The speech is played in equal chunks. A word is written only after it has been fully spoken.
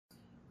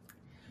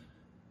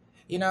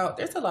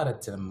There's a lot of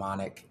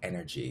demonic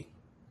energy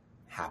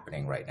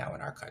happening right now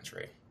in our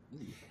country.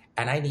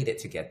 And I need it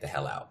to get the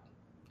hell out.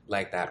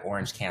 Like that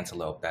orange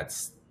cantaloupe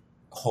that's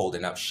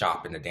holding up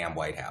shop in the damn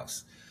White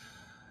House.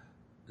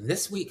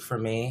 This week for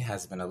me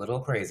has been a little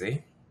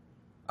crazy.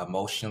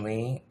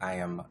 Emotionally, I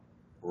am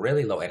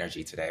really low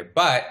energy today,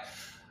 but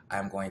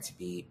I'm going to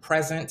be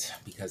present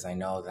because I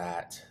know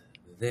that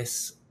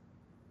this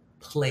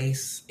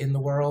place in the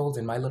world,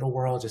 in my little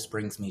world, just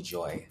brings me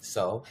joy.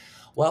 So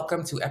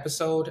welcome to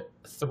episode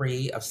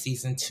 3 of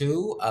season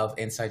 2 of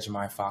Inside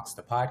Jamar Fox,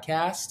 the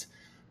podcast.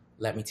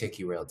 Let me take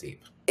you real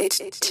deep.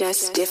 It's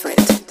just different.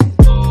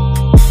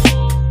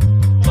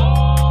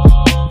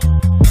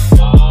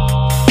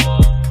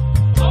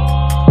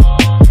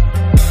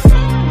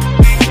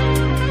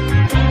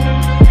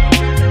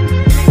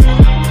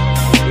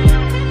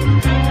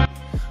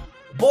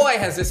 Boy,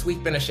 has this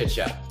week been a shit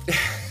show.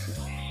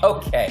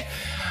 Okay.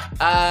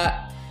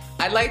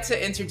 I'd like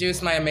to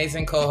introduce my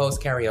amazing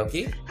co-host,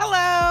 Karaoke.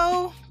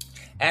 Hello.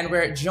 And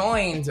we're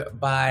joined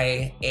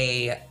by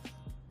a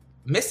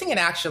missing in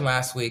action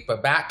last week,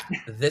 but back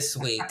this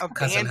week,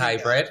 Cousin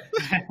Hybrid.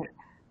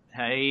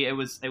 Hey, it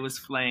was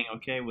flaying,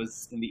 okay? It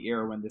was in the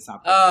air when this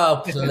happened.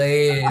 Oh,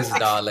 please,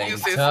 darling.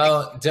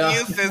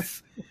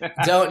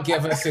 Don't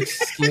give us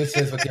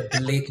excuses with your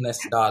bleakness,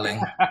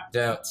 darling.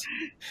 Don't.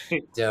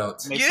 You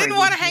didn't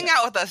want to hang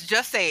out with us.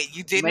 Just say it.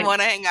 You didn't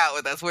want to hang out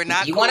with us. We're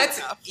not you cool wanted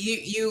enough.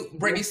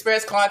 Britney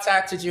Spears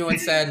contacted you and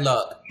said,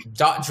 "Look,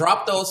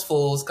 drop those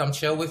fools. Come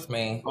chill with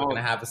me. We're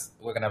gonna have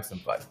some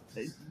fun."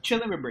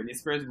 Chilling with Britney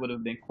Spears would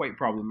have been quite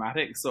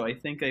problematic, so I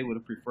think I would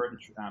have preferred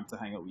to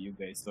hang out with you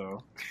guys.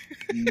 So,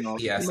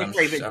 yes, my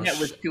private jet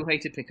was too high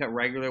to pick up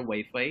regular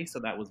Wi-Fi, so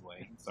that was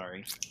why.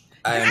 Sorry.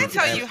 Can I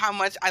tell you how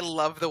much I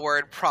love the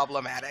word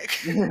problematic?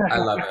 I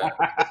love it.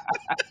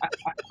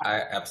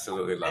 I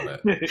absolutely love it.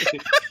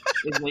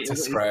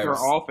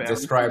 It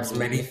describes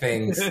many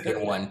things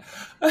in one.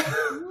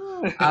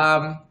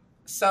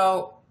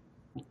 So,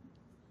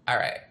 all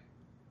right.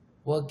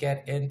 We'll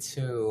get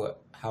into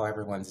how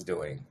everyone's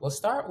doing. We'll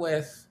start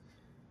with,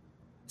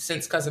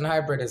 since Cousin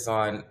Hybrid is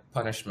on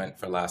punishment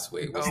for last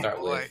week, we'll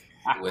start with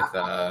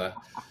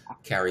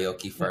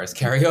Karaoke first.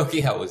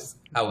 Karaoke, how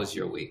was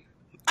your week?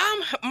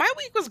 My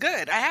week was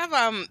good. I have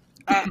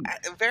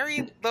a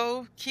very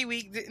low key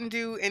week. Didn't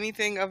do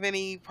anything of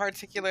any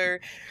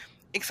particular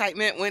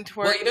excitement. Went to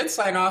work. Well, you didn't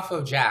sign off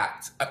of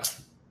Jacked.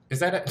 Is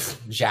that it?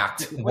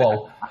 Jacked.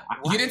 Whoa.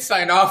 You didn't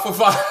sign off of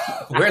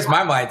where's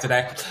my mind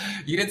today?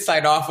 You didn't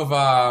sign off of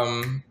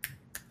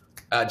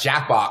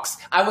Jackbox.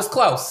 I was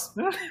close.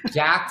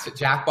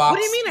 Jackbox. What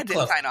do you mean I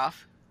didn't sign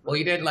off? Well,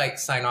 you didn't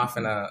sign off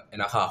in a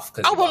huff.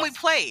 When we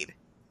played.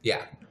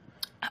 Yeah.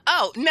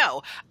 Oh,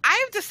 no.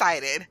 I've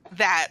decided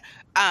that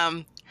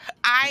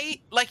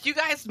you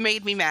guys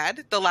made me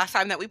mad the last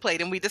time that we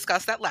played, and we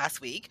discussed that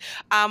last week.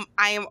 I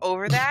am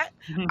over that.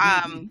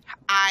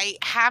 I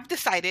have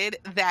decided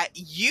that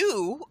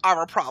you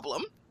are a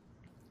problem.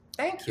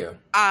 Thank you.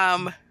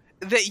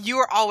 That you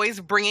are always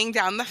bringing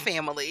down the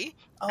family,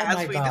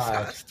 as we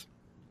discussed.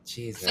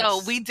 Jesus.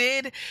 So we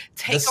did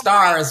take the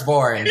star is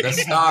born. The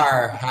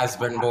star has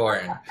been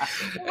born.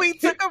 We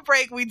took a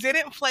break. We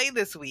didn't play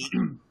this week.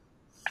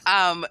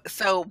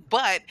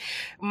 But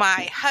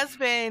my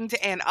husband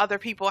and other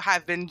people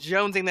have been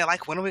jonesing. They're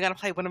like, when are we going to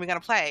play? When are we going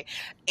to play?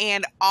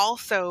 And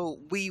also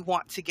we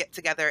want to get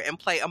together and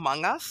play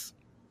Among Us.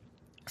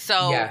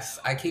 So yes,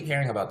 I keep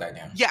hearing about that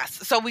game.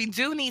 Yes. So we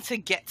do need to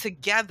get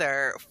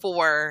together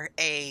for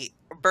a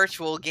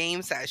virtual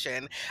game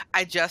session.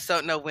 I just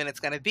don't know when it's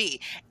going to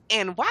be.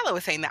 And while I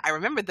was saying that, I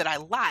remembered that I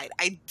lied.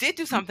 I did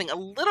do something a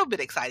little bit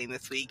exciting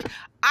this week.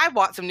 I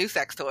bought some new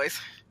sex toys.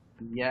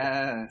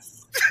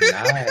 Yes.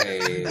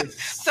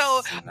 Nice.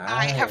 So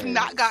I have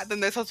not got them.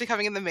 They're supposed to be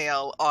coming in the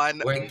mail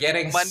on We're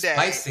getting Monday.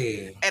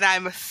 Spicy. And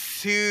I'm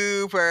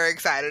super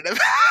excited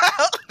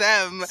about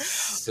them.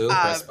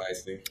 Super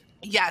spicy.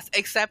 Yes,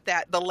 except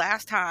that the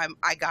last time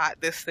I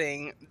got this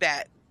thing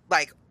that,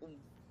 I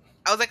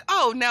was like,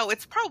 oh, no,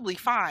 it's probably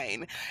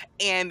fine.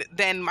 And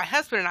then my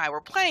husband and I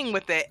were playing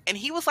with it, and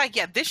he was like,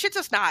 yeah, this shit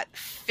does not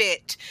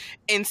fit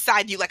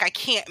inside you. I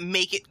can't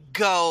make it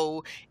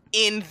go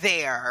in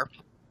there.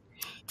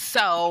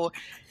 So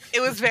it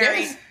was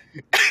very...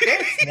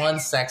 There's one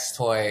sex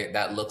toy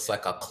that looks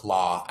like a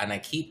claw, and I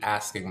keep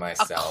asking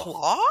myself... A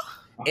claw?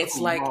 It's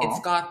it's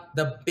got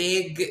the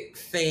big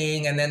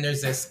thing, and then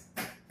there's this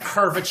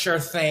curvature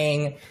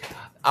thing.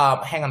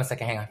 Hang on a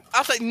second, hang on. I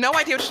was like, no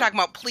idea what you're talking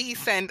about. Please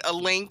send a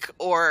link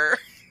or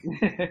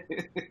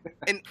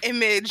an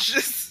image.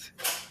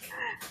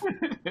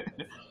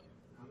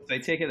 So I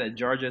take it that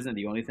Georgia isn't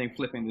the only thing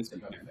flipping this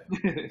week.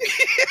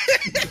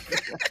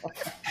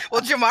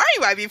 Well, Jamari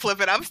might be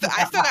flipping. I still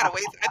gotta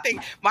wait. I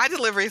think my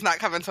delivery is not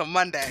coming until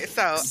Monday.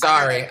 So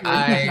sorry,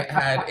 I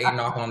had a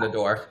knock on the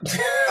door.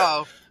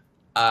 Oh.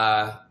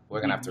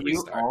 We're gonna have to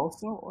restart. You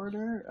also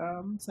order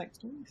sex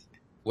toys?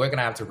 We're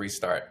gonna have to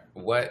restart.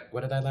 What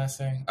did I last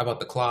say about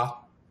the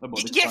claw?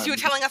 Yes, you were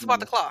telling us about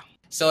the claw.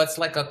 So it's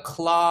like a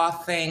claw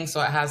thing.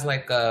 So it has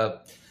like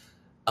a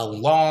a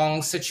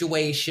long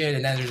situation,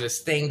 and then there's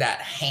this thing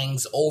that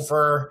hangs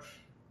over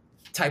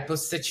type of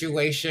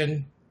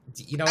situation.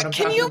 You know what I'm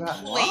talking about?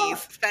 Can you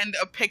please send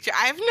a picture?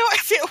 I have no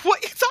idea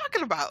what you're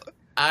talking about.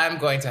 I'm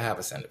going to have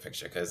a send a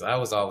picture because I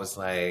was always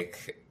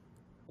like,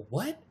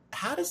 what?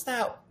 How does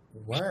that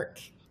work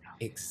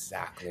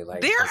exactly?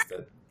 Like,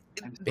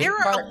 there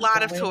are a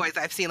lot of toys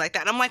I've seen like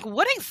that. And I'm like,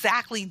 what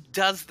exactly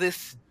does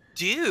this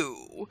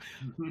do?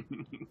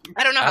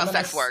 I don't know how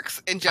sex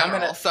works in general.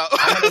 I'm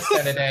gonna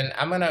send it in.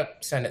 I'm gonna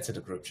send it to the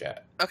group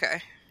chat.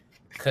 Okay.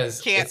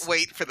 Because can't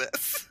wait for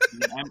this.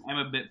 I'm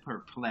a bit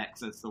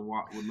perplexed as to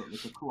what would look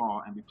like a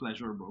claw and be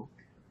pleasurable.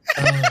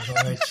 Oh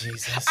Lord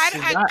Jesus!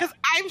 Because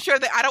I'm sure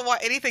that I don't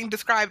want anything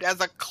described as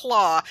a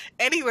claw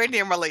anywhere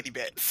near my lady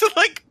bits.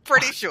 Like,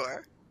 pretty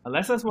sure.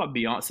 Unless that's what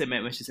Beyonce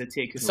meant when she said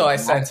take it. So I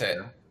sent it.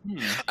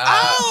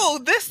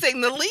 This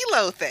thing, the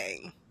Lilo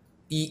thing.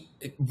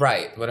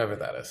 Right, whatever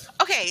that is.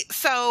 Okay,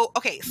 so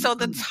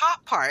the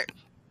top part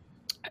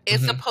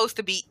is supposed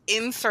to be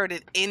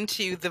inserted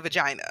into the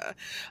vagina.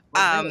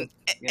 And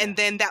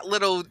then that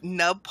little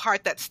nub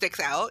part that sticks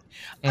out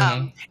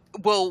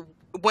will,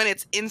 when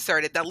it's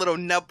inserted, that little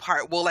nub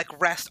part will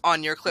like rest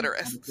on your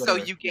clitoris. So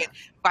you get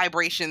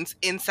vibrations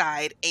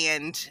inside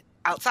and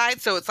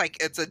outside. So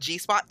it's a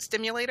G-spot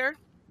stimulator.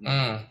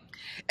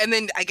 And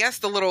then I guess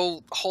the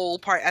little hole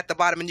part at the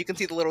bottom, and you can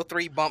see the little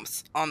 3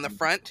 bumps on the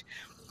front.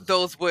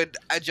 Those would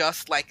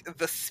adjust like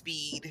the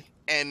speed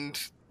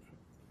and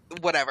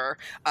whatever,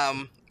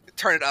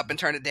 turn it up and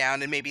turn it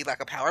down, and maybe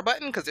like a power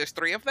button because there's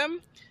 3 of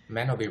them.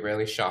 Men will be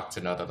really shocked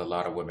to know that a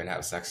lot of women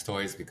have sex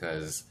toys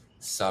because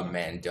some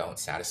men don't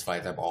satisfy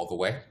them all the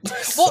way.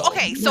 Well,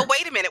 okay, so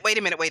wait a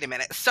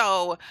minute.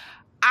 So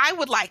I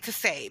would like to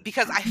say,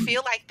 because I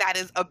feel like that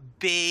is a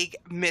big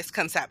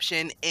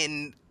misconception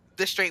in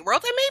the straight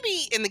world and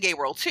maybe in the gay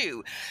world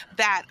too,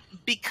 that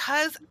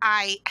because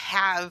I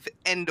have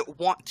and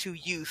want to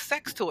use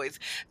sex toys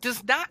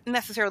does not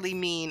necessarily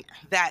mean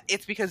that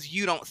it's because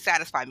you don't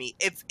satisfy me.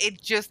 It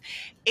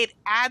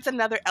adds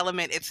another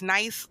element. It's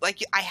nice, like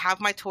I have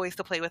my toys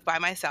to play with by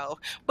myself,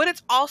 but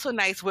it's also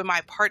nice when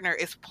my partner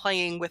is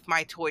playing with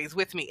my toys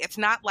with me. It's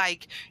not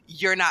like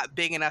you're not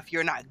big enough,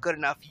 you're not good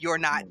enough, you're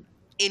not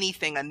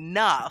anything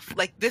enough.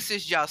 Like, this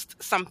is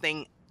just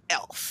something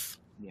else.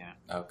 Yeah.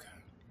 Okay.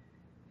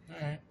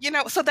 Right. You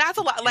know, so that's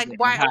a lot. Like,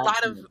 why a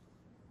lot of,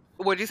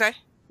 what'd you say?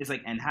 It's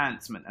like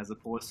enhancement as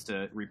opposed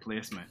to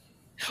replacement.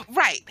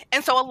 Right.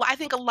 And so I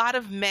think a lot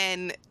of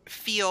men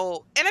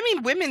feel, and I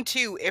mean women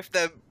too, if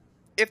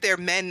their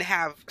men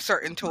have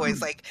certain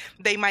toys, like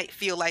they might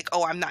feel like,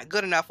 oh, I'm not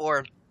good enough.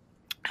 Or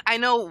I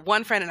know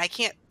one friend, and I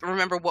can't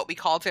remember what we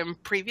called him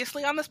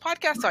previously on this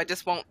podcast, so I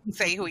just won't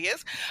say who he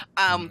is.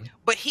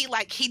 But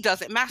he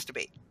doesn't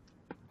masturbate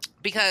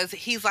because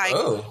he's like,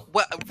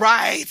 what?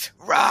 Right.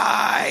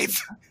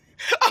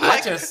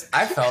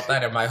 I felt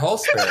that in my whole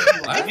spirit.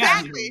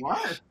 Exactly.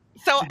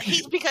 So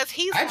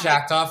I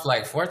jacked off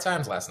like 4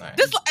 times last night.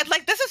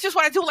 This is just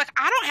what I do. Like,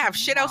 I don't have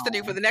shit else to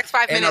do for the next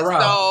 5 minutes.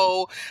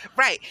 So,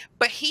 right.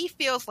 But he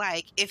feels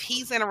like if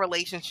he's in a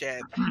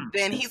relationship,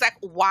 then he's like,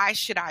 why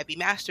should I be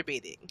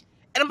masturbating?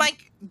 And I'm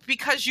like,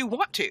 because you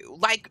want to.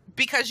 Like,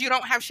 because you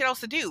don't have shit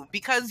else to do.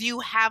 Because you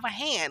have a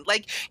hand.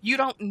 Like, you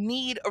don't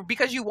need, or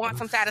because you want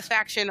some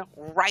satisfaction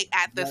right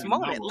at this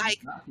moment. No, like,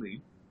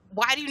 exactly.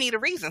 Why do you need a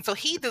reason? So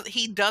he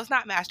does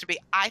not masturbate.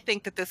 I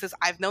think that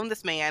I've known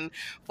this man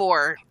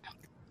for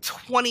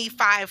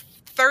 25,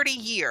 30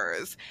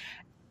 years.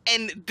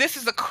 And this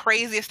is the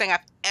craziest thing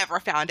I've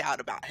ever found out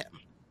about him.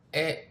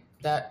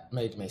 That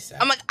made me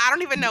sad. I'm like, I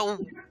don't even know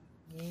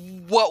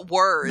what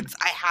words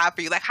I have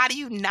for you. Like, how do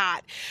you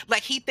not,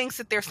 like, he thinks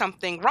that there's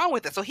something wrong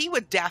with it. So he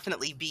would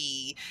definitely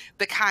be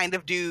the kind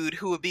of dude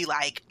who would be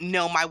like,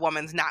 no, my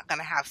woman's not going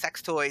to have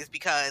sex toys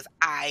because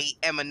I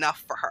am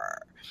enough for her.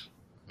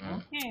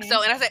 Okay.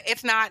 So, and I said,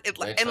 it's not,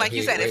 and like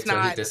you said, it's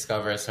not. He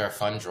discovers her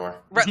fun drawer.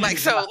 Right, like,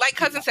 so, like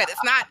Cousin said,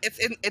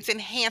 it's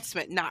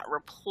enhancement, not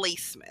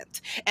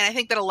replacement. And I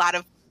think that a lot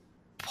of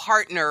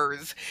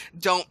partners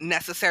don't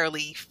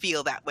necessarily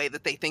feel that way,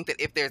 that they think that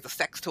if there's a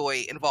sex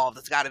toy involved,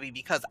 it's got to be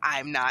because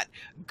I'm not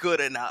good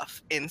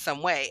enough in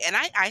some way. And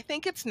I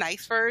think it's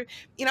nice for,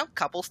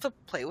 couples to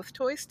play with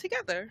toys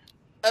together.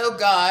 Oh,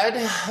 God,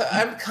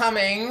 I'm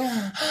coming.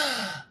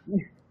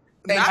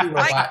 Thank you,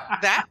 like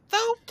that,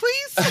 though,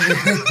 please.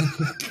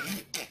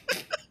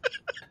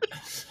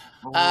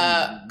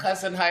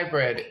 Cousin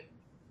Hybrid.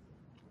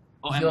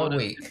 Your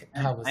week.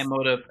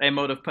 A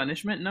mode of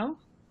punishment? No.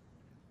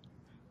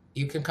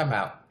 You can come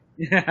out.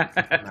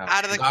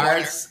 Out of the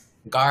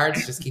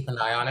guards, just keep an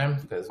eye on him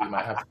because we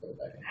might have to go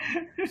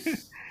back in.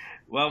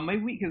 Well, my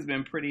week has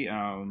been pretty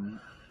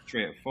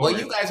straightforward. Well,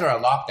 you guys are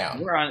on lockdown.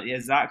 We're on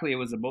exactly. I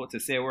was about to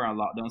say we're on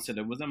lockdown, so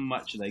there wasn't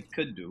much that I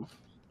could do.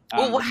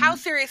 Well, how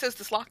serious is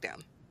this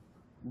lockdown?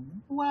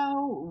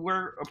 Well,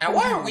 and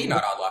why are we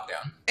not on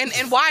lockdown?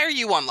 And why are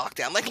you on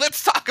lockdown? Like,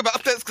 let's talk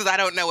about this because I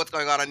don't know what's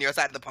going on your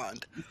side of the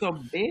pond. So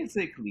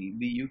basically,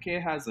 the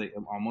UK has I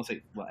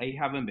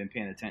haven't been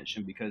paying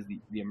attention because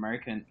the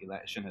American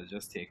election has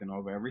just taken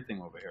over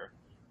everything over here.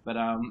 But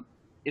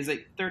is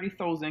like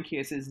 30,000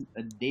 cases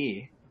a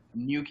day,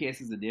 new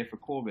cases a day for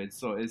COVID.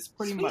 So it's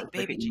pretty Sweet much like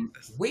baby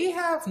Jesus. We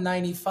have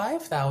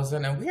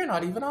 95,000 and we're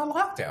not even on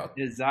lockdown.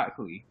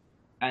 exactly,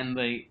 and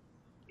like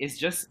it's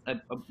just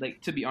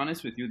like, to be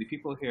honest with you, the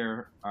people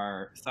here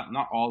are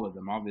not all of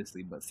them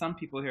obviously, but some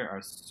people here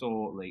are so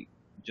like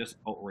just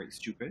outright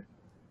stupid,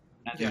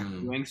 and they're Yeah.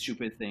 doing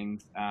stupid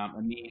things.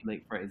 I mean,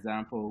 like for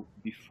example,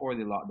 before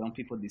the lockdown,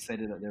 people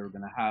decided that they were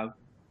gonna have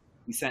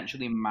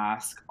essentially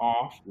mask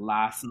off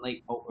last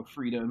night out of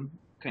freedom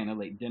kind of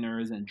like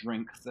dinners and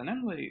drinks, and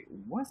I'm like,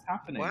 what's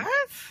happening?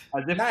 What?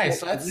 As if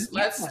Nice.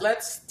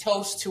 Let's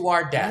toast to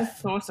our Let's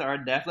death. toast our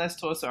death. Let's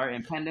toast our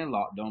impending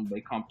lockdown by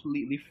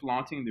completely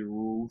flaunting the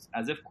rules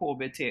as if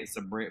COVID takes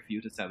a break for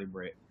you to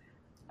celebrate.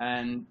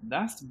 And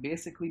that's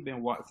basically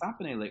been what's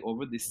happening. Like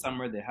over the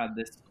summer, they had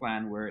this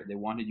plan where they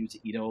wanted you to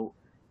eat out.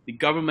 The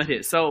government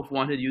itself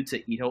wanted you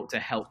to eat out to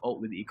help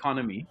out with the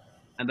economy.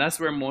 And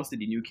that's where most of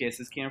the new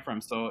cases came from.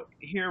 So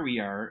here we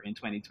are in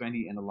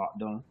 2020 in a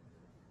lockdown.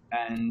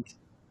 And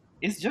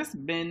it's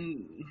just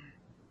been,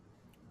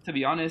 to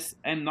be honest,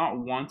 I'm not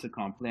one to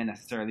complain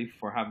necessarily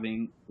for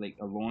having like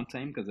alone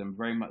time, because I'm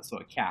very much so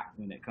a cat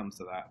when it comes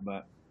to that.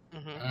 But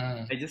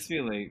I just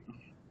feel like,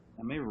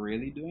 am I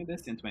really doing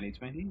this in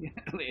 2020?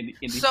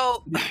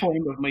 So the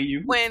point of my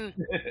youth.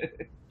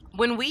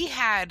 when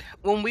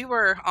we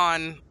were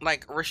on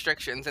like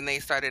restrictions and they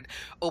started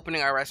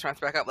opening our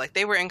restaurants back up, like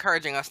they were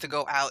encouraging us to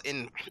go out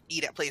and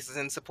eat at places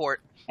and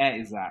support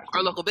Exactly.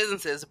 our local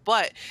businesses,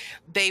 but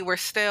they were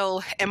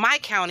still, in my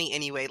county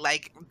anyway,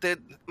 like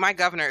my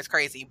governor is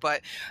crazy,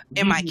 but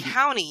in my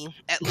county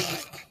at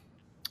least,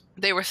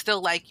 they were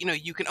still like,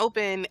 you can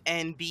open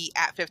and be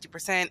at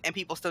 50% and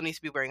people still need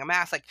to be wearing a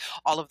mask. Like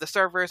all of the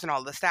servers and all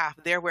of the staff,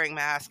 they're wearing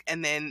masks.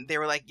 And then they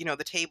were like,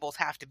 the tables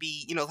have to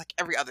be, like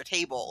every other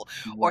table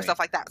or Right. stuff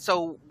like that.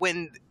 So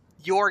when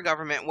your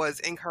government was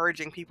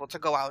encouraging people to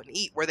go out and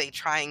eat, were they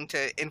trying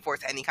to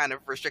enforce any kind of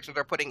restrictions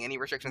or putting any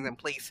restrictions in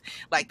place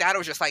like that? It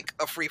was just like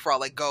a free for all,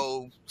 like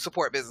go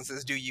support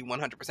businesses, do you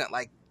 100%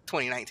 like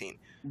 2019?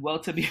 Well,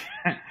 to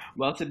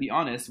be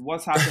honest,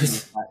 what's happening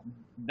is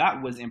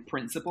that was in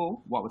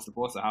principle what was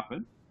supposed to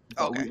happen.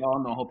 But Okay. we all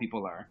know how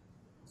people are.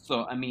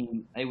 So I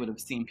mean, I would have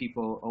seen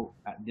people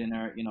out at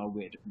dinner,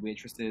 with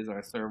waitresses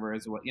or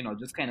servers,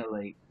 just kind of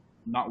like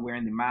not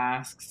wearing the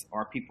masks,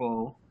 or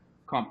people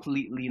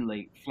completely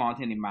like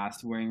flaunting the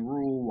mask wearing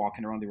rule,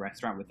 walking around the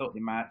restaurant without the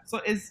mask.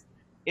 So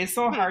it's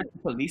so hard to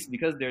police,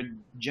 because there are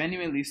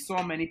genuinely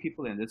so many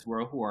people in this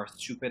world who are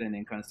stupid and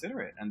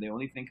inconsiderate, and they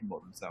only think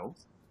about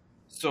themselves.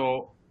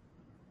 So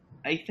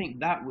I think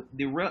that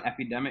the real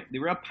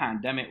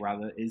pandemic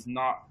rather, is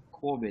not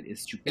COVID,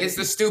 is stupidity. It's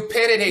the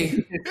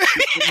stupidity.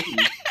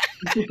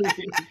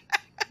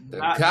 The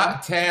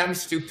goddamn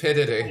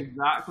stupidity.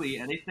 Exactly.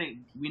 And I think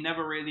we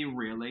never really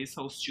realized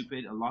how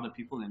stupid a lot of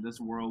people in this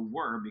world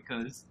were,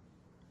 because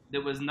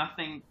there was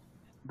nothing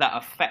that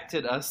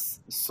affected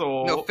us.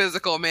 So No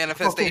physical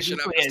manifestation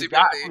of the stupidity.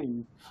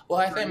 Exactly. Well,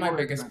 I think my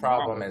biggest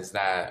problem is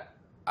that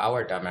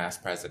our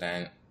dumbass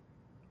president,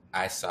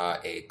 I saw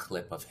a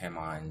clip of him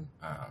on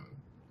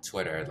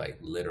Twitter, like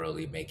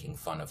literally making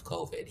fun of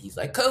COVID. He's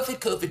like, COVID,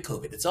 COVID,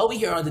 COVID. It's all we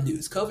hear on the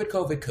news. COVID,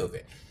 COVID,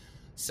 COVID.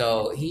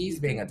 So he's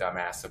being a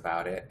dumbass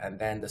about it. And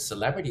then the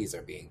celebrities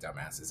are being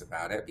dumbasses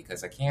about it,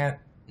 because I can't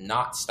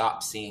not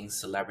stop seeing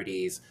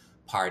celebrities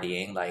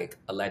partying. Like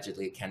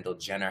allegedly Kendall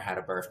Jenner had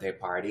a birthday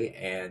party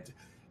and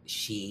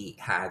she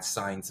had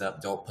signs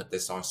up, don't put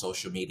this on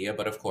social media.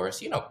 But of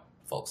course,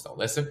 folks don't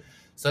listen.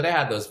 So they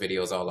had those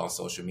videos all on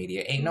social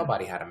media. Ain't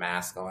nobody had a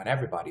mask on.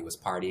 Everybody was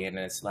partying. And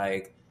it's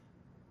like,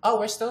 oh,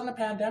 we're still in a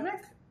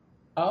pandemic?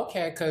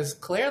 Okay, because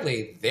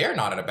clearly they're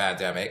not in a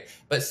pandemic.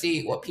 But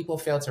see, what people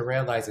fail to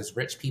realize is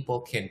rich people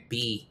can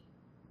be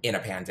in a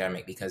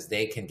pandemic because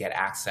they can get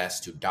access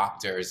to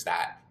doctors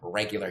that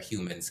regular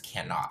humans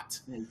cannot.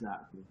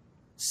 Exactly.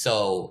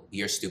 So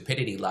your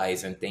stupidity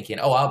lies in thinking,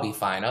 oh, I'll be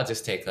fine. I'll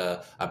just take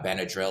a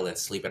Benadryl and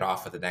sleep it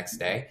off for the next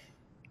day.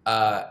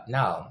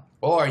 No.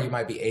 Or you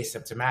might be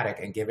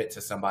asymptomatic and give it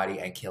to somebody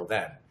and kill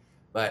them.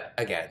 But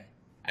again,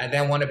 and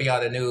then want to be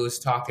on the news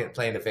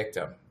playing the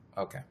victim.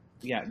 Okay.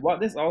 Yeah, what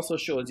this also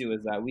shows you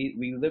is that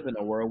we live in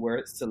a world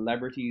where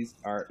celebrities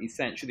are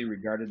essentially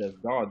regarded as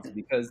gods,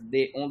 because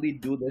they only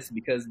do this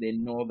because they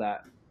know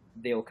that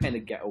they'll kind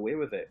of get away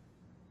with it.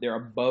 They're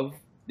above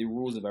the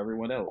rules of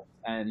everyone else.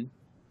 And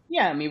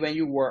yeah, I mean, when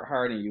you work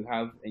hard and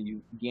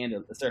you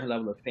gain a certain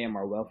level of fame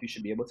or wealth, you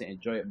should be able to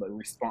enjoy it, but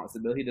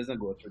responsibility doesn't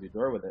go through the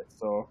door with it.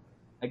 So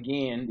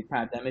again, the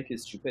pandemic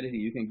is stupidity.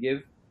 You can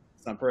give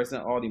some person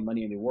all the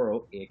money in the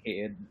world,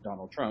 aka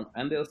Donald Trump,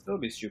 and they'll still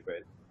be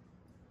stupid.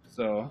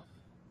 So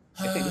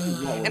I think this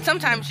is And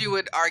sometimes you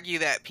would argue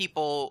that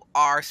people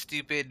are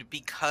stupid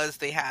because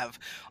they have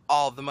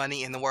all the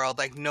money in the world.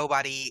 Like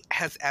nobody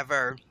has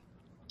ever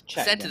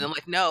said to them,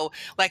 like, no,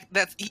 like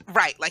that's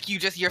right. Like you're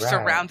Right.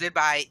 surrounded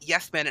by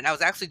yes men. And I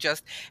was actually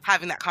just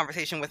having that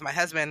conversation with my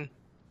husband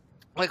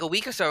like a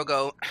week or so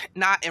ago,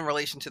 not in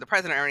relation to the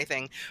president or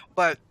anything,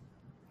 but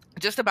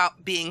just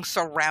about being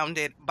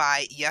surrounded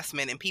by yes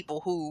men and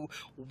people who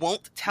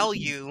won't tell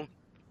you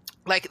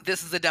like,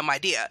 this is a dumb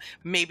idea.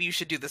 Maybe you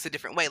should do this a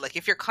different way. Like,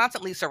 if you're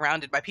constantly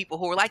surrounded by people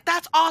who are like,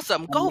 that's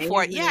awesome, go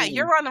for it. Yeah,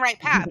 you're on the right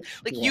path.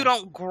 Like, you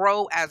don't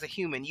grow as a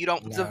human. You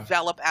don't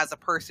develop as a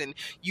person.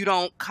 You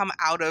don't come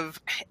out of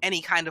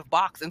any kind of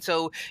box. And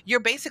so you're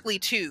basically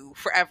two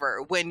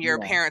forever when your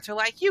parents are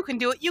like, you can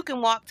do it. You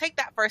can walk. Take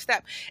that first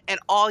step.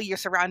 And all you're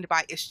surrounded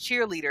by is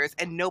cheerleaders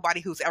and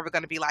nobody who's ever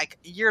going to be like,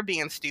 you're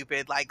being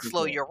stupid. Like,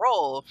 slow your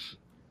roll.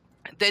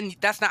 Then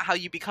that's not how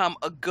you become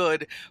a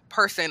good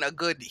person, a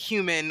good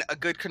human, a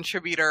good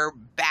contributor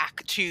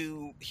back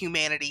to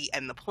humanity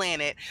and the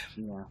planet.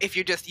 If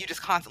you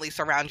just constantly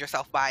surround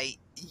yourself by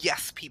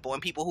yes people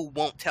and people who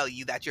won't tell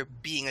you that you're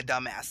being a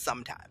dumbass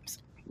sometimes.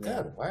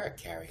 Good work,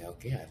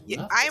 karaoke.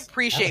 I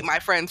appreciate my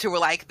friends who were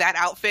like, that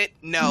outfit,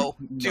 no,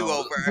 do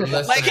over.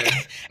 Like,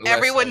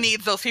 everyone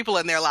needs those people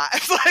in their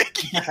lives. Like,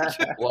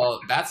 well,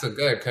 that's a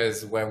good,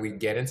 because when we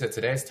get into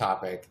today's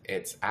topic,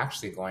 it's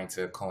actually going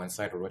to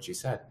coincide with what you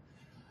said.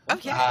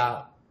 Okay.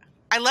 I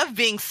love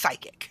being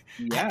psychic.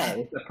 Yeah,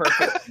 it's a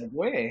perfect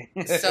way.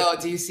 So,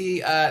 do you see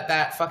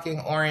that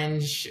fucking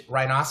orange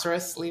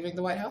rhinoceros leaving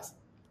the White House?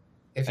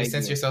 If you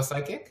sense yourself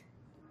psychic?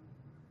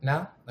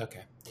 No?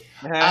 Okay.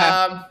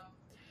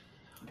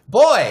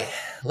 Boy,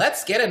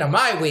 let's get into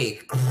my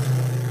week.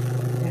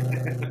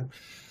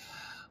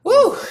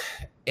 Woo!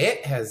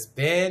 It has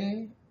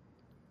been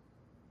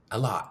a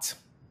lot.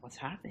 What's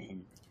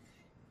happened?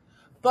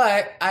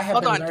 But I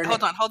have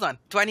Hold on.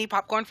 Do I need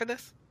popcorn for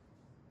this?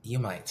 You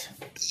might.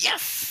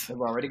 Yes! I've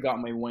already got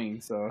my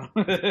wing, so...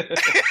 All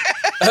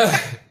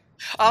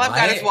I've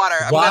got is water.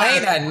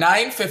 Wine at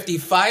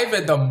 9:55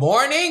 in the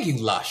morning?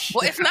 You lush.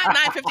 Well, it's not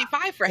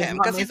 9:55 for him,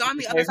 because he's on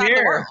the other side of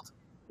the world.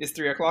 It's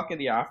 3 o'clock in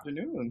the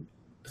afternoon.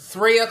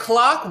 3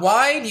 o'clock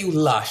wine? You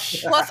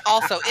lush. Plus,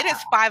 also, it is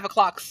 5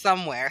 o'clock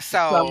somewhere,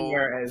 so...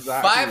 Somewhere,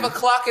 exactly. 5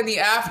 o'clock in the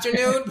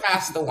afternoon,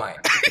 pass the wine.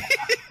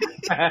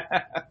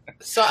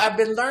 So I've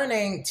been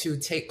learning to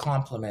take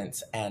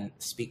compliments and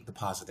speak the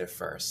positive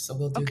first. So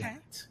we'll do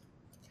that.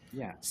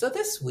 Yeah. So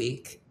this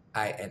week,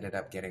 I ended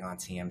up getting on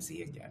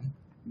TMZ again.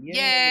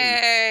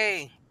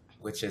 Yay!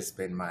 Which has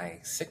been my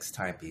 6th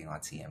time being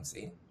on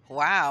TMZ.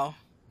 Wow.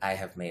 I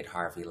have made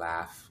Harvey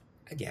laugh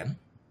again.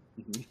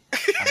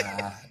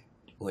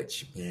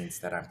 Which means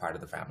that I'm part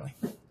of the family.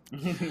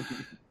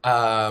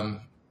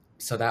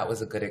 So that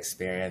was a good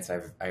experience.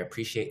 I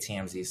appreciate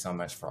TMZ so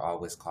much for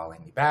always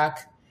calling me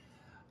back.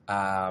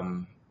 That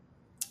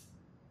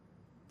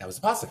was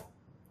positive.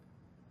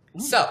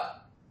 So.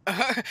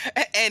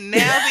 And now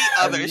the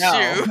other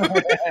shoe.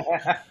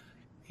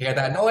 Hear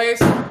that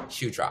noise?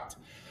 Shoe dropped.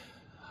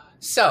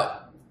 So,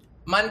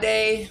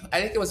 Monday,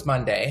 I think it was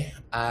Monday,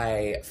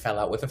 I fell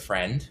out with a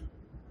friend.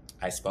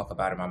 I spoke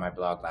about him on my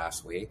blog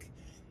last week.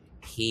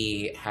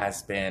 He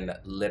has been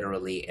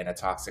literally in a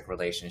toxic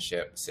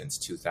relationship since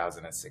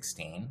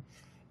 2016.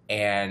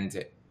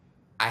 And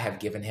I have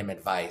given him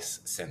advice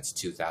since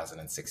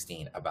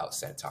 2016 about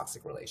said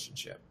toxic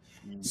relationship.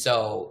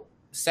 So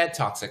said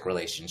toxic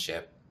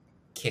relationship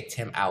kicked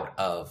him out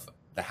of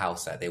the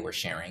house that they were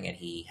sharing, and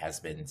he has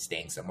been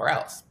staying somewhere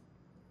else.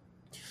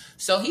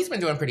 So he's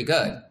been doing pretty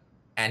good,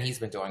 and he's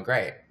been doing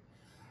great.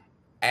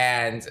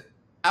 And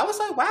I was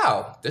like,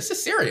 wow, this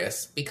is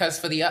serious, because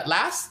for the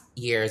last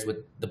years with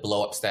the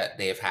blow-ups that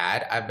they've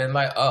had, I've been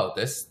like, oh,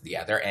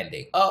 they're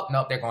ending. Oh,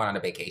 no, they're going on a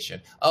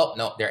vacation. Oh,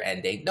 no, they're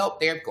ending. Nope,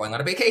 they're going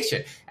on a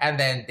vacation. And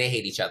then they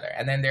hate each other.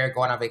 And then they're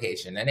going on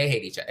vacation, and they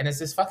hate each other. And it's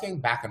this fucking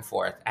back and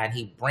forth, and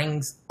he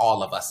brings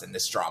all of us in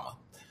this drama.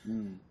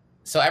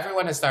 So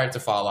everyone has started to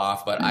fall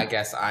off, but I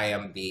guess I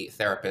am the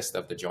therapist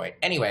of the joint.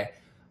 Anyway,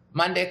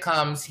 Monday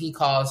comes, he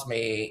calls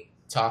me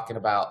talking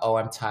about, oh,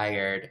 I'm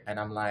tired. And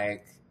I'm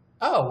like,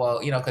 oh, well,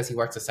 because he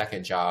works a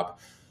second job.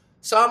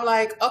 So I'm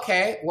like,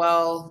 okay,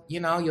 well,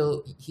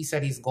 he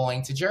said he's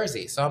going to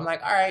Jersey. So I'm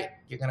like, all right,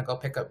 you're going to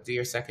go do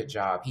your second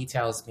job. He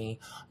tells me,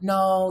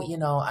 no,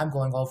 I'm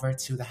going over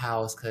to the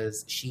house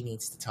because she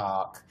needs to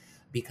talk,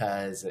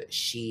 because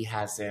she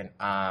hasn't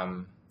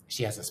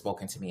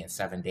spoken to me in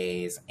 7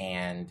 days,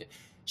 and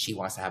she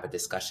wants to have a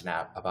discussion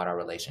about our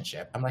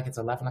relationship. I'm like, it's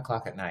 11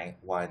 o'clock at night.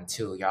 1,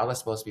 2, y'all are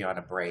supposed to be on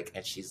a break,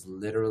 and she's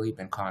literally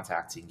been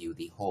contacting you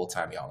the whole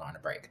time y'all are on a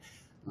break.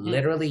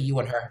 Literally, you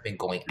and her have been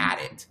going at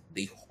it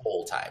the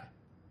whole time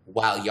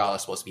while y'all are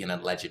supposed to be in an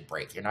alleged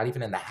break. You're not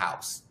even in the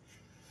house.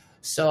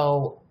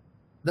 So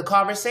the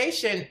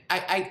conversation,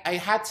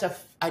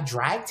 I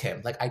dragged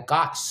him. Like, I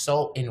got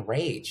so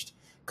enraged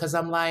because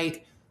I'm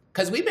like,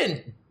 because we've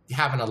been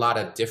having a lot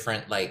of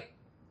different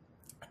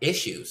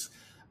issues,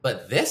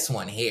 but this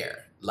one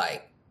here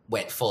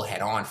went full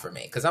head on for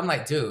me, because I'm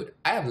like, dude,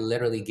 I have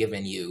literally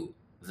given you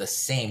the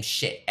same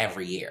shit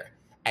every year,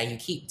 and you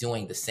keep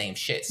doing the same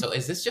shit. So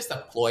is this just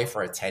a ploy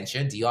for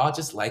attention? Do y'all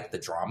just like the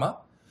drama?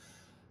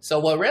 So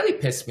what really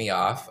pissed me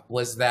off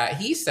was that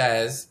he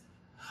says,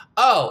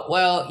 oh,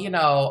 well,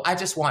 I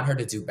just want her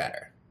to do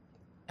better.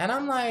 And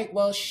I'm like,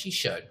 well, she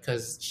should,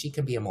 because she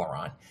can be a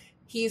moron.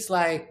 He's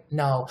like,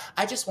 no,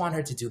 I just want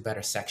her to do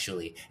better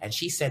sexually. And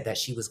she said that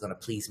she was going to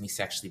please me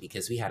sexually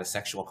because we had a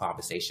sexual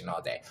conversation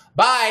all day.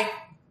 Bye.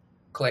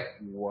 Click.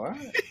 What?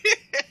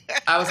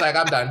 I was like,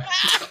 I'm done.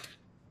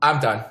 I'm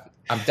done.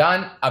 I'm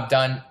done. I'm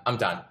done. I'm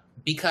done.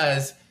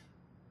 Because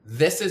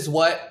this is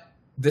what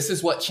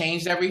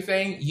changed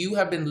everything. You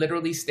have been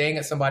literally staying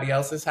at somebody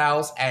else's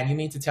house, and you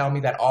mean to tell me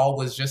that all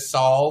was just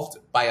solved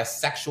by a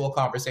sexual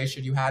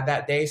conversation you had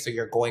that day, so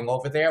you're going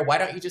over there? Why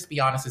don't you just be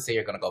honest and say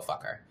you're going to go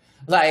fuck her?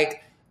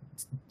 Like,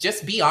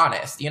 just be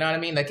honest. You know what I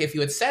mean? Like, if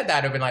you had said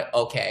that, it would have been like,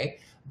 okay.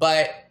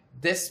 But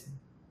this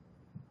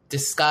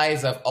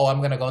disguise of, oh, I'm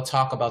going to go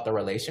talk about the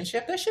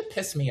relationship, that should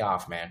piss me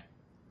off, man.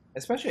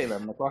 Especially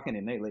 11 o'clock in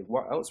the night. Like,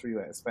 what else were you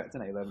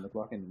expecting at 11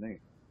 o'clock in the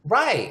night?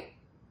 Right.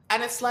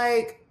 And it's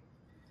like,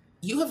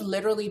 you have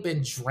literally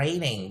been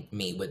draining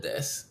me with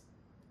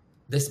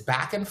this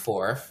back and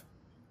forth.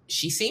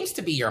 She seems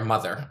to be your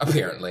mother,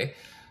 apparently.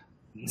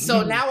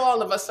 So now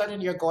all of a sudden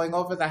you're going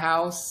over the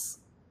house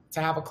to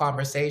have a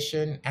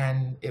conversation,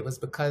 and it was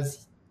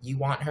because you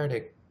want her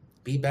to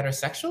be better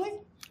sexually?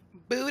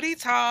 Booty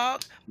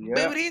talk. Yep.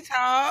 Booty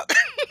talk.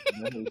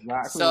 That's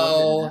exactly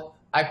So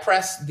I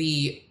pressed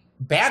the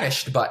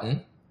banished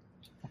button,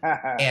 what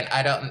and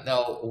I don't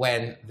know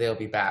when they'll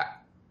be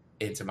back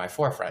into my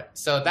forefront.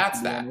 So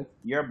that's that.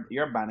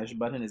 Your banish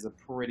button is a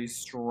pretty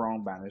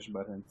strong banish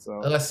button. So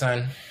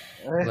Listen,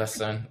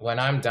 when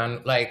I'm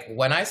done, like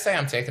when I say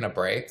I'm taking a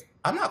break,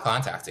 I'm not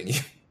contacting you.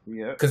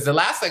 yeah. Because the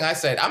last thing I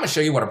said, I'm going to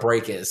show you what a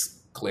break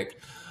is. Click.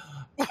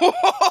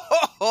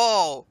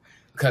 Oh.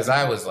 Because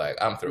I was like,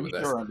 I'm through with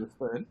this. Sure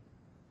understood.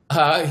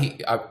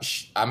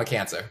 I'm a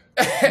Cancer.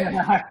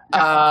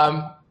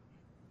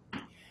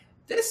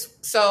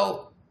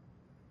 So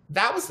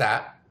that was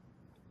that.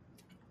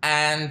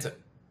 And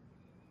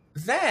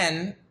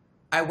then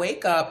I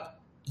wake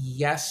up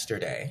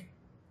yesterday.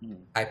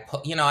 I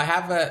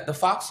have the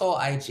Foxhole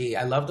IG.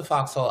 I love the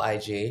Foxhole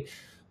IG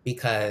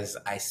because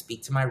I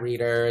speak to my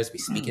readers. We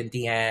speak in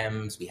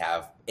DMs. We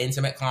have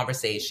intimate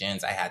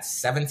conversations. I had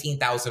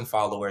 17,000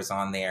 followers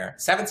on there,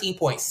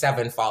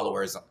 17.7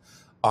 followers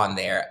on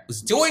there. It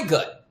was doing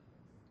good.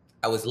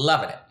 I was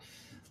loving it.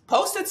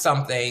 Posted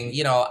something,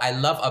 I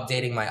love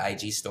updating my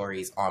IG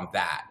stories on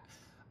that.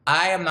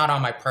 I am not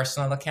on my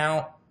personal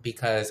account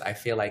because I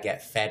feel I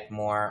get fed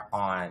more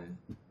on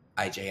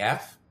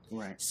IJF.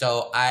 Right.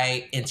 So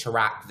I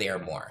interact there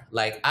more.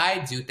 Like, I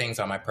do things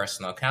on my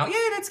personal account.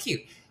 Yeah, that's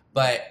cute.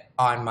 But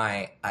on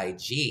my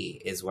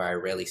IG is where I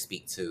really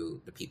speak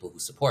to the people who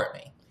support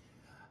me.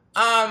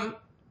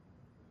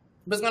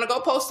 Was going to go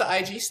post the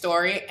IG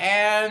story,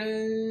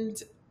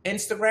 and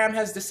Instagram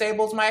has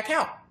disabled my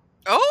account.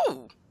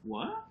 Oh.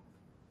 What?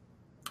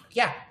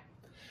 Yeah.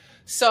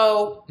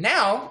 So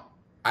now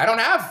I don't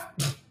have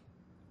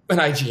an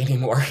IG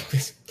anymore.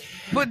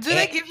 But do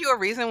they give you a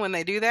reason when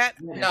they do that?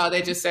 No,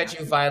 they just said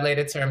you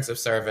violated terms of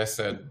service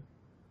and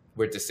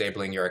we're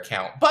disabling your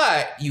account.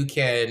 But you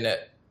can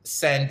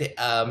send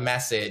a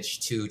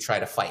message to try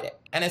to fight it.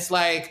 And it's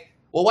like,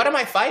 well, what am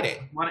I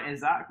fighting? What am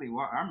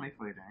I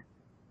fighting?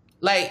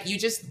 Like, you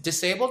just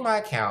disabled my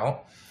account.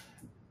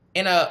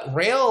 In a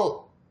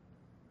real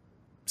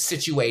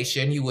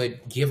situation, you would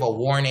give a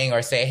warning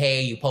or say,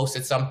 hey, you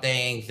posted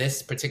something,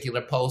 this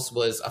particular post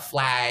was a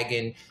flag,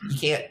 and you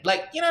can't,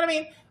 like, you know what I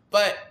mean?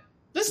 But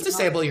just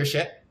disable your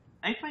shit.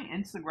 I think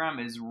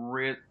Instagram is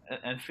real,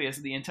 and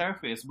the entire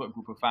Facebook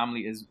group of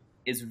family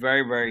is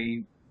very,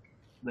 very,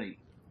 like,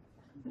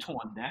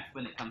 tone deaf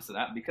when it comes to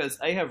that, because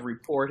I have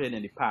reported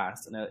in the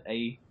past, and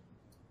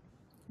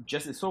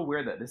it's so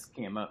weird that this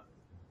came up.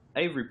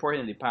 I've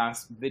reported in the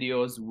past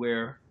videos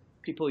where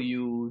people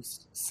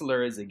use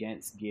slurs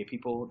against gay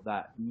people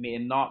that may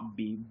not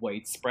be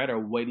widespread or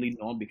widely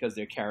known because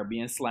they're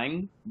Caribbean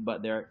slang,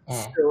 but they're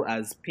still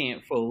as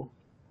painful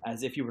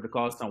as if you were to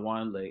call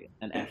someone like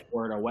an F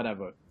word or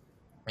whatever.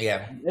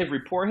 Yeah. They've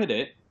reported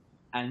it,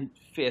 and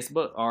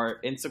Facebook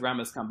or Instagram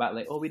has come back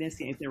like, oh, we didn't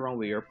see anything wrong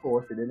with your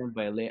post. It didn't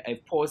violate. I've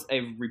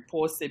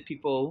reported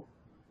people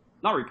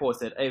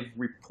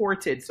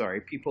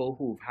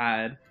who've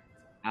had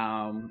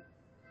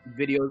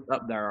videos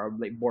up there are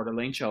like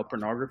borderline child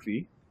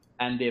pornography,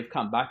 and they've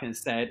come back and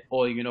said,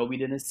 oh, we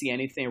didn't see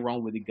anything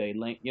wrong with the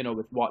guideline,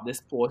 with what this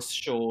post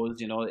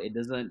shows, it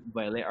doesn't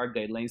violate our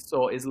guidelines.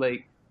 So it's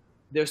like,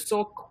 they're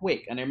so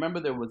quick. And I remember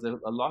there was a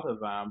lot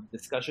of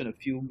discussion a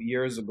few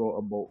years ago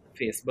about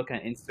Facebook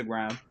and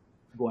Instagram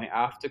going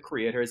after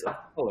creators of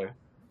color,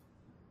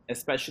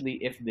 especially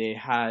if they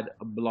had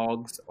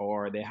blogs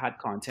or they had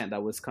content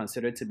that was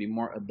considered to be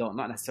more adult,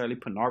 not necessarily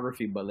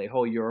pornography, but like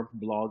how your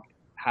blog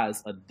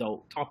has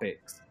adult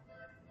topics.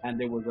 And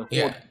there was a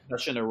whole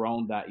discussion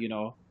around that,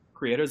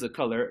 creators of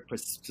color,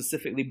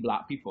 specifically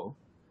Black people,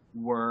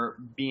 were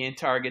being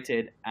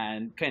targeted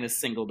and kind of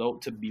singled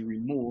out to be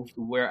removed,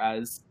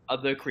 whereas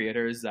other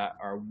creators that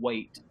are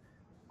white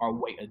or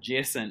white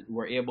adjacent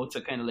were able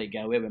to kind of like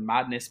get away with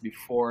madness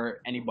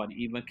before anybody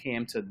even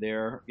came to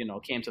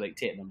like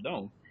take them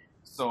down.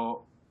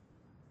 So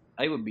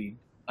I would be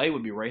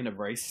writing a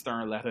very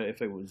stern letter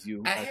if it was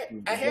you.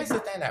 And here's the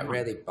thing that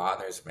really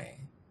bothers me.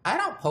 I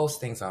don't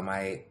post things on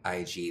my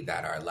IG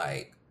that are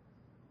like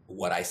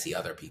what I see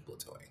other people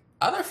doing.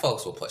 Other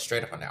folks will put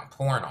straight up and down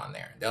porn on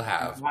there. They'll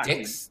have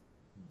dicks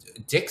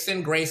dicks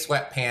in gray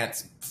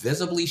sweatpants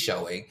visibly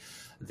showing.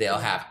 They'll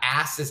have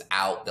asses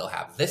out. They'll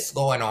have this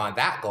going on,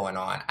 that going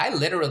on. I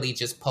literally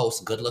just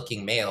post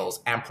good-looking males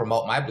and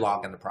promote my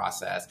blog in the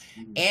process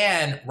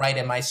and write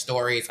in my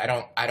stories.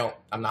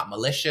 I'm not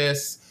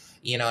malicious.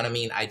 You know what I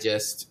mean? I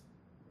just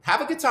have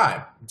a good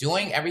time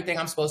doing everything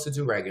I'm supposed to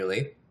do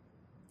regularly.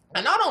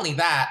 And not only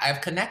that,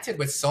 I've connected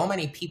with so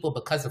many people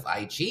because of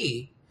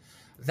IG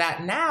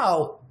that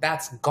now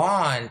that's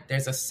gone.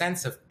 There's a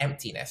sense of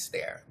emptiness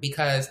there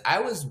because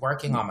I was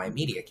working on my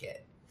media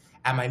kit.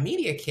 And my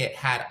media kit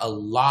had a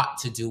lot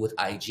to do with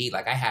IG.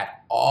 Like I had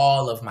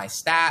all of my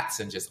stats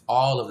and just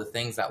all of the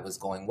things that was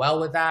going well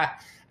with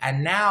that.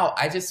 And now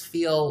I just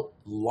feel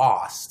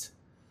lost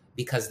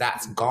because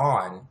that's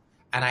gone.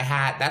 And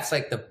that's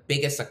like the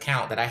biggest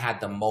account that I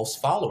had the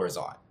most followers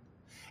on.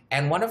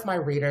 And one of my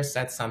readers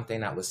said something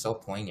that was so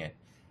poignant.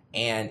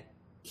 And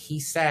he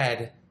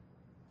said,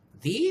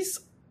 these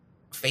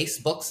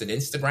Facebooks and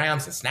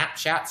Instagrams and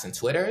Snapchats and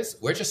Twitters,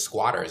 we're just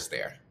squatters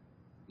there.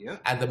 Yeah.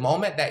 At the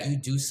moment that you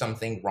do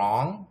something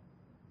wrong,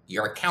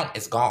 your account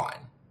is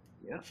gone.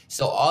 Yeah.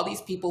 So all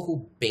these people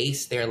who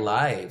base their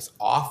lives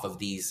off of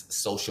these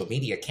social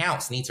media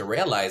accounts need to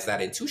realize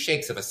that in 2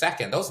 shakes of a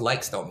second, those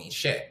likes don't mean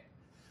shit.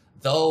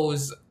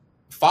 Those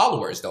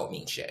followers don't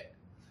mean shit.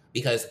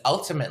 Because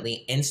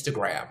ultimately,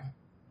 Instagram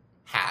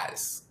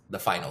has the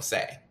final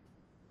say.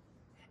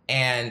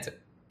 And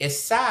it's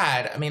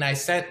sad. I mean, I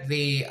sent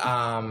the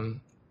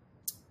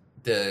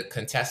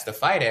contest to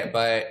fight it,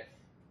 but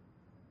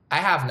I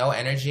have no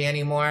energy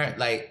anymore.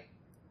 Like,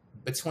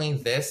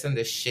 between this and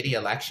this shitty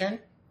election,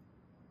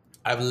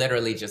 I've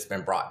literally just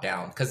been brought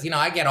down. Because,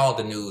 I get all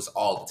the news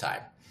all the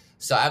time.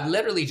 So I've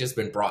literally just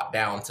been brought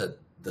down to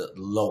the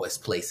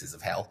lowest places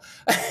of hell.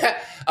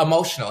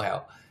 Emotional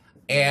hell.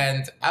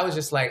 And I was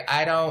just like,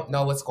 I don't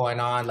know what's going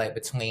on, like,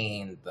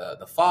 between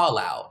the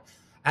fallout.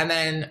 And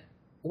then,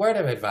 word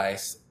of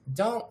advice,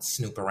 don't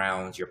snoop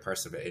around your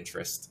person of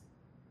interest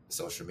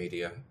social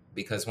media.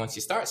 Because once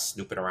you start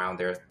snooping around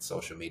their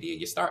social media,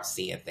 you start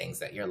seeing things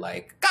that you're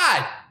like,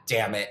 God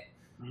damn it.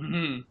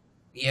 Mm-hmm.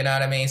 You know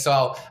what I mean?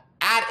 So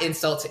add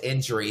insult to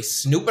injury,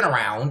 snooping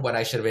around when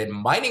I should have been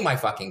minding my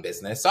fucking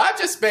business. So I've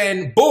just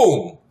been,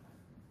 boom,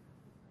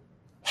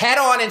 head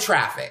on in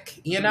traffic,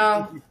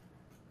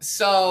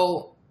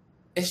 So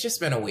it's just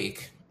been a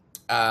week.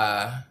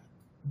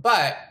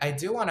 But I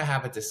do want to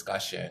have a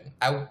discussion.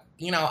 I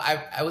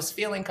was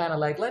feeling kind of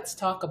like, let's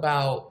talk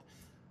about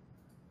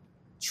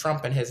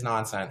Trump and his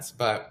nonsense,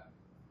 but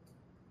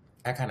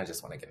I kind of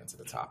just want to get into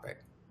the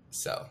topic.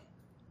 So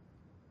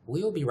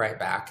we will be right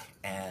back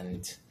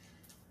and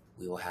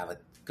we will have a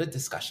good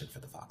discussion for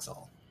the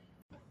Foxhole.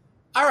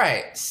 All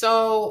right.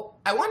 So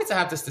I wanted to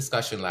have this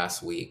discussion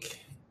last week,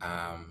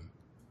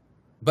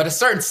 but a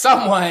certain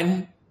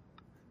someone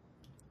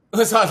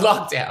was on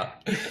lockdown.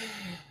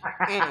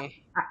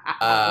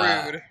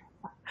 Rude.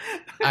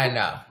 I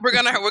know. We're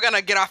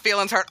gonna get our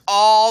feelings hurt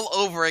all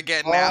over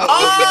again now.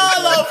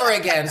 All over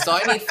again. So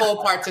I need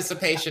full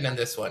participation in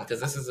this one because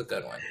this is a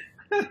good one.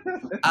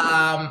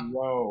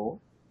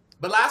 Whoa.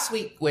 But last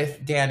week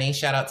with Danny,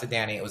 shout out to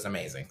Danny, it was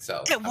amazing.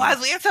 So It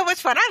was. We had so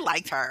much fun. I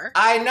liked her.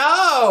 I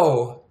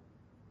know.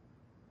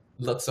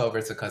 Looks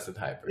over to Cousin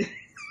Hyper.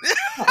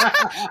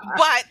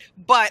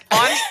 but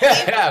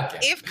Okay.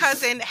 if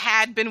Cousin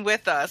had been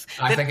with us,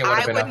 I then think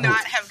I been would a not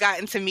hoot. have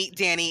gotten to meet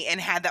Danny and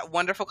had that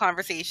wonderful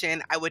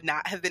conversation. I would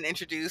not have been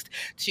introduced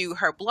to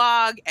her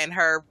blog and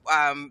her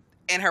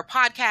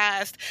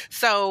podcast.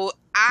 So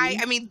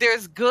I mean,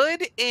 there's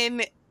good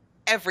in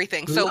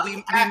everything. So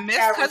we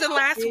missed Cousin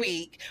last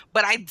week,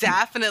 but I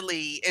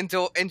definitely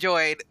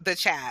enjoyed the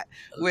chat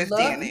with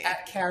Danny.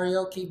 At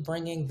karaoke,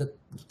 bringing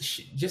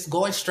just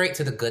going straight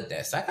to the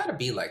goodness. I gotta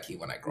be like you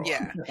when I grow up. You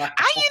know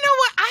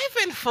what? I've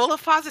been full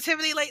of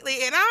positivity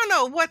lately, and I don't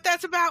know what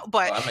that's about.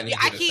 But I'm gonna need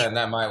you to send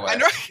that my way.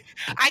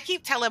 I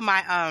keep telling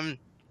my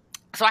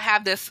So I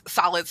have this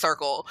solid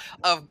circle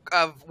of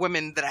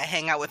women that I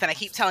hang out with, and I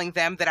keep telling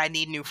them that I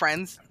need new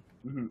friends.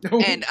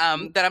 Mm-hmm.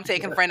 And that I'm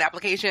taking friend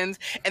applications,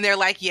 and they're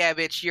like, "Yeah,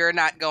 bitch, you're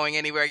not going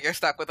anywhere. You're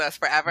stuck with us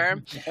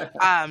forever."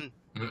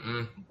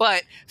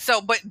 But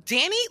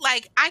Danny,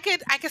 like, I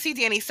could see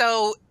Danny.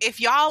 So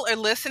if y'all are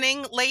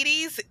listening,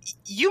 ladies,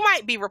 you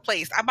might be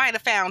replaced. I might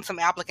have found some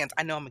applicants.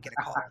 I know I'm gonna get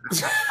a call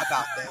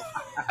about this.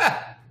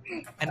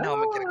 I know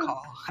I'm gonna get a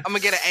call. I'm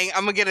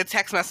gonna get a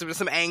text message with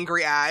some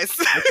angry eyes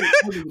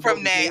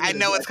from Nay. I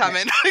know it's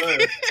coming.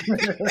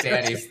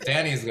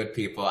 Danny's good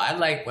people. I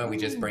like when we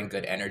just bring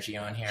good energy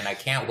on here, and I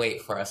can't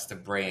wait for us to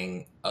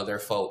bring other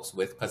folks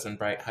with Cousin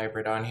Bright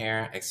Hybrid on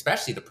here,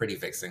 especially the Pretty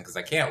Vixen, because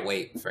I can't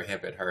wait for him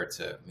and her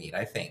to meet.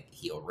 I think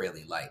he'll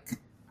really like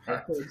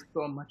her. I've heard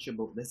so much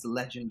about this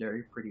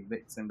legendary Pretty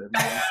Vixen.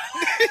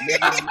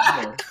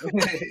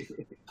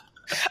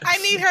 I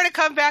need her to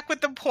come back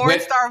with the porn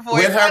star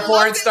voice. With her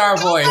porn star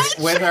voice.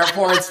 With her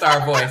porn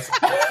star voice.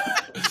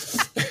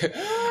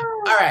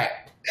 All right.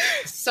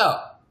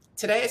 So,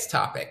 today's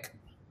topic,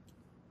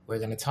 we're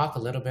going to talk a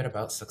little bit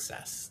about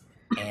success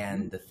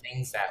and the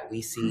things that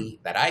we see,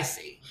 that I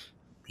see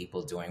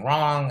people doing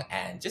wrong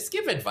and just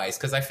give advice.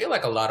 Because I feel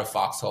like a lot of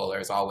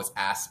foxholers always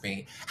ask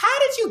me, how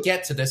did you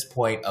get to this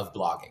point of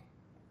blogging?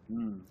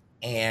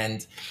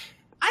 And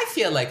I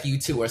feel like you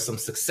two are some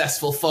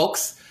successful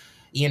folks,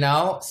 you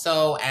know,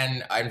 so,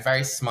 and I'm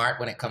very smart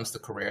when it comes to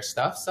career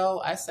stuff. So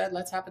I said,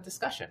 let's have a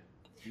discussion.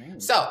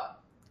 So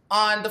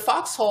on the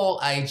Foxhole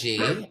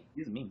IG,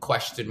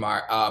 question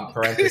mark,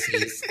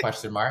 parentheses,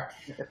 question mark,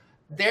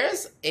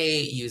 there's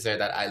a user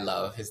that I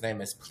love. His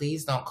name is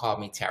Please Don't Call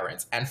Me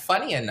Terrence. And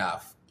funny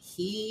enough,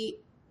 he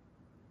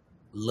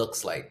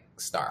looks like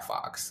Star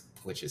Fox,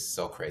 which is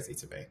so crazy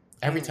to me.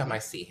 Every time I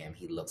see him,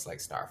 he looks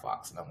like Star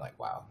Fox. And I'm like,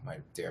 wow, my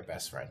dear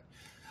best friend.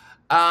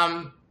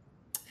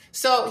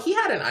 So he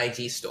had an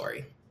IG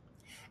story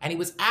and he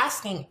was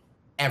asking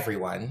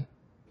everyone,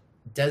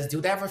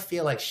 do they ever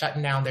feel like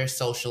shutting down their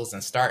socials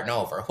and starting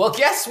over? Well,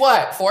 guess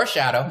what?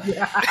 Foreshadow.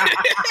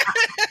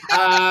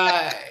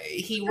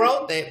 He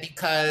wrote that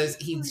because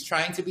he's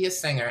trying to be a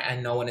singer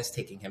and no one is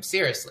taking him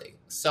seriously.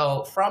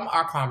 So from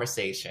our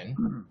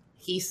conversation,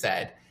 he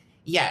said,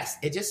 yes,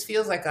 it just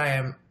feels like I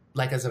am,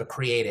 like as a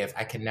creative,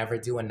 I can never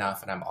do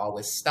enough and I'm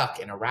always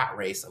stuck in a rat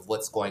race of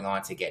what's going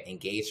on to get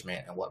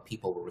engagement and what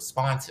people will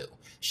respond to.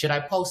 Should I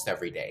post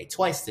every day,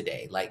 twice a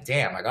day? Like,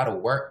 damn, I got to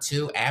work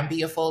too and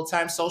be a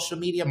full-time social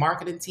media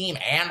marketing team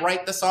and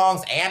write the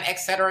songs and et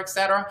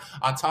cetera,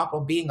 on top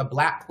of being a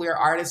Black queer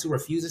artist who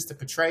refuses to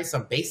portray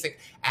some basic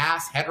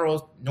ass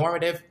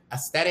heteronormative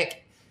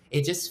aesthetic.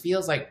 It just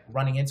feels like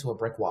running into a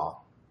brick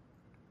wall.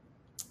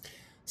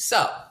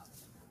 So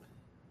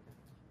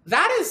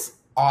that is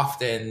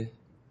often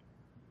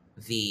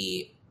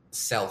the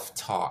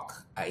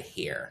self-talk I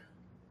hear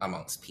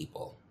amongst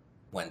people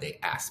when they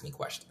ask me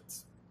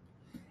questions.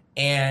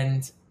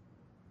 And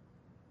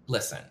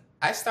listen,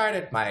 I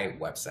started my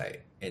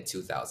website in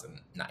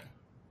 2009,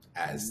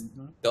 as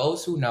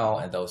those who know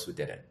and those who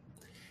didn't.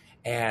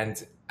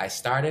 And I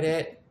started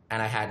it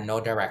and I had no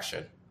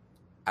direction.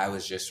 I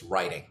was just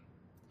writing.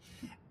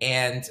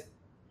 And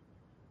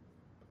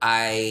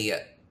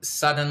I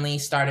suddenly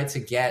started to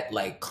get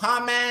like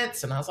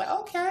comments and I was like,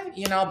 okay,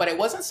 you know, but it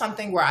wasn't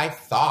something where I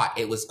thought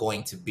it was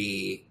going to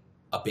be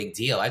a big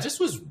deal. I just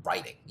was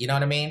writing, you know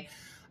what I mean?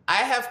 I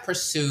have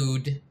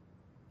pursued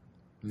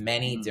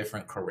many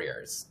different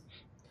careers.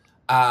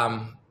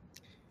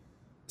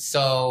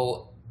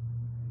 So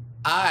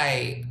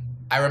I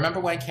remember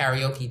when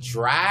karaoke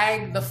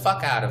dragged the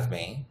fuck out of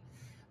me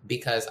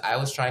because I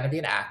was trying to be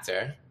an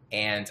actor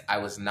and I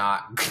was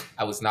not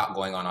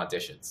going on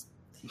auditions.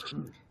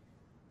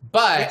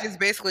 But which is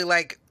basically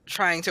like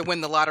trying to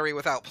win the lottery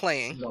without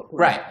playing.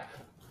 Right.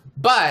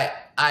 But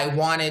I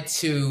wanted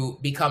to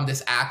become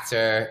this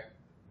actor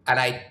and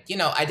I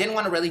didn't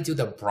want to really do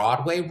the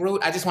Broadway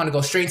route. I just want to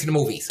go straight into the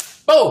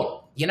movies. Boom.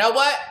 You know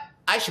what?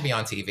 I should be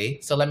on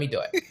TV, so let me do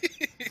it.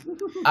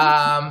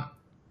 That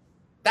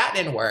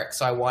didn't work,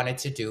 so I wanted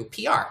to do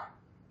PR.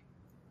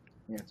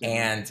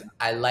 And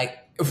I like,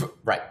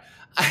 right.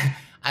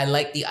 I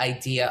like the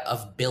idea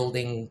of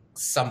building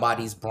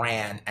somebody's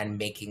brand and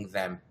making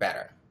them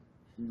better.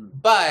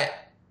 But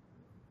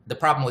the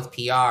problem with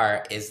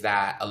PR is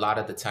that a lot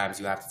of the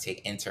times you have to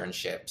take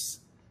internships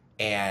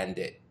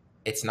and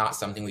it's not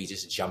something where you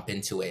just jump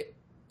into it.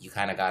 You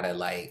kind of got to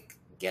like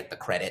get the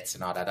credits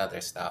and all that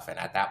other stuff. And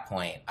at that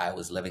point, I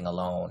was living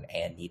alone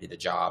and needed a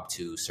job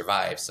to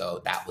survive.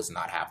 So that was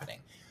not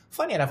happening.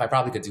 Funny enough, I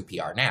probably could do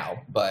PR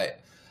now,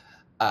 but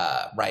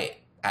right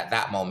at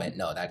that moment,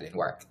 no, that didn't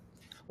work.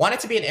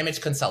 Wanted to be an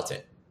image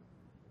consultant.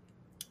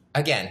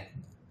 Again,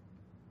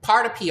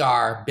 part of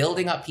PR,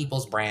 building up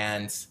people's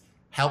brands,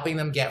 helping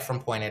them get from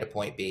point A to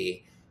point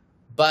B.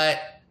 But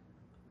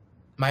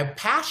my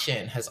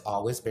passion has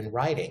always been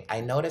writing.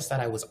 I noticed that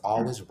I was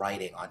always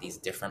writing on these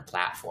different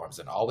platforms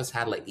and always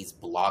had like these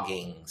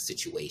blogging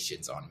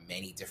situations on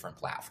many different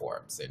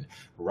platforms and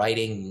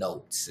writing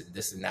notes and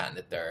this and that and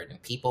the third.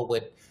 And people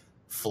would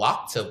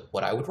flock to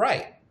what I would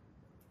write.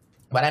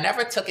 But I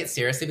never took it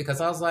seriously because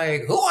I was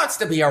like, who wants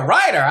to be a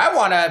writer? I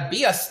want to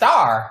be a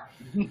star,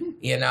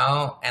 you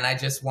know? And I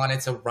just wanted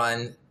to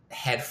run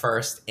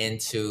headfirst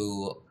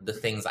into the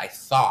things I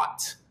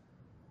thought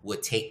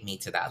would take me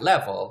to that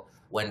level,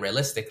 when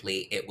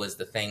realistically, it was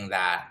the thing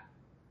that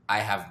I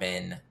have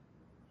been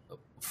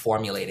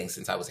formulating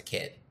since I was a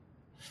kid.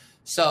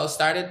 So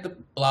started the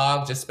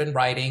blog, just been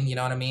writing, you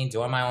know what I mean?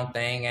 Doing my own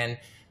thing. And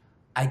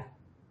I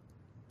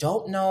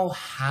don't know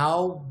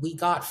how we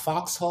got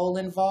Foxhole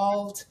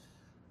involved.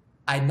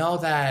 I know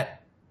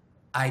that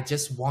I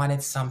just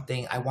wanted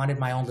something. I wanted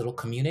my own little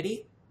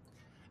community.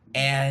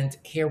 And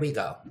here we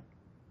go.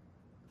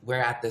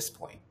 We're at this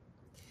point.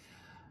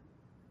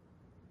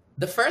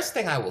 The first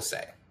thing I will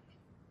say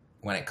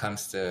when it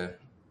comes to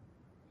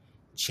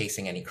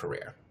chasing any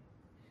career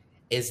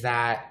is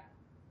that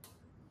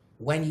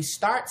when you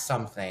start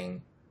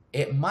something,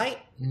 it might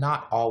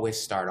not always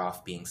start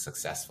off being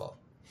successful.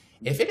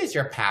 If it is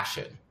your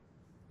passion,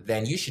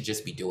 then you should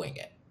just be doing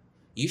it.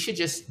 You should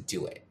just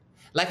do it.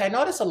 Like I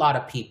notice a lot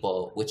of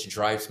people, which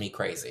drives me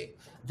crazy.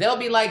 They'll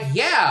be like,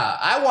 yeah,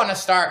 I want to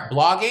start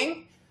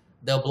blogging.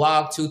 They'll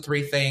blog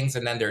 2-3 things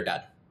and then they're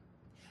done.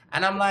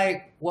 And I'm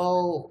like,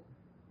 well,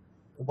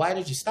 why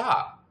did you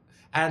stop?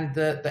 And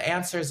the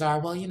answers are,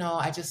 well,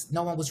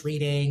 no one was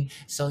reading.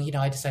 So,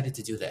 I decided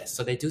to do this.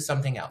 So they do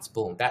something else.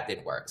 Boom, that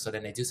didn't work. So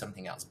then they do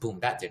something else. Boom,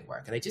 that didn't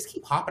work. And they just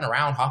keep hopping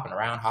around, hopping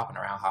around, hopping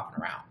around,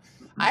 hopping around.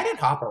 I didn't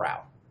hop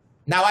around.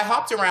 Now, I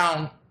hopped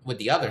around with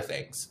the other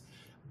things,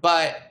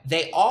 but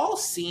they all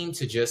seem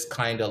to just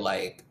kind of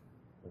like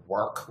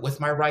work with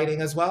my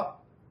writing as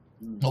well.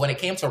 But when it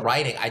came to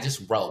writing, I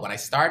just wrote. When I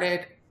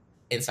started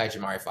Inside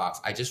Jamari Fox,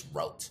 I just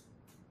wrote.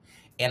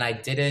 And I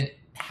didn't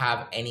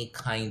have any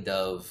kind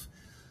of,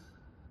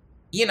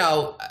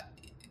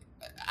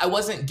 I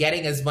wasn't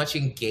getting as much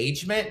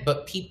engagement,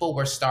 but people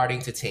were starting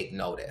to take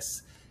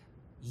notice.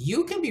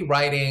 You can be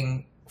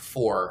writing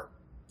for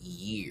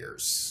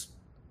years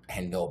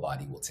and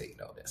nobody will take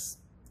notice.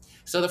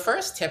 So the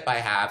first tip I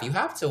have, you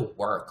have to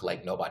work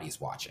like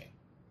nobody's watching.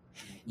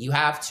 You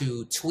have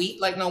to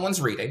tweet like no one's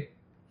reading.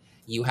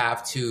 You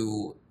have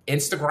to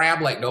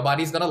Instagram like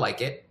nobody's going to like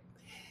it.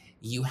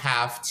 You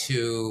have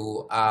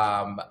to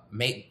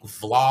make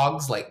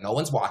vlogs like no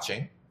one's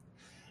watching.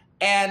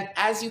 And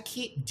as you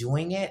keep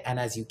doing it and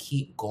as you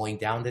keep going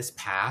down this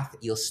path,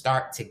 you'll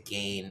start to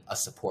gain a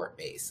support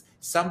base.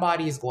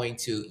 Somebody is going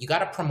to, you got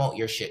to promote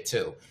your shit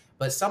too,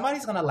 but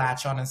somebody's going to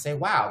latch on and say,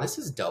 wow, this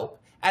is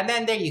dope. And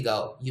then there you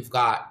go. You've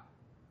got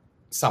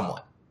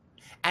someone.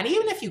 And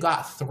even if you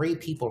got 3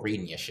 people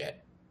reading your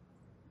shit,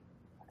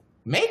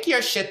 make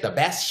your shit the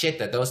best shit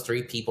that those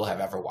 3 people have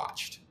ever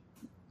watched.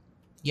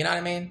 You know what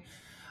I mean?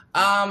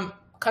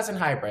 Cousin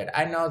Hybrid,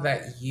 I know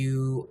that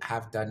you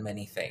have done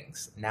many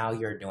things. Now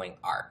you're doing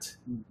art.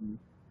 Mm-hmm.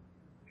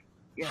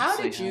 Yes, How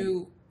did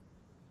you...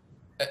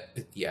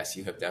 yes,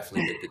 you have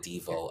definitely did the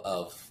Devo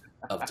of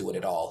doing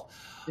it all.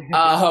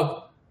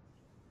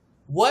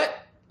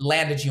 What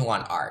landed you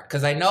on art?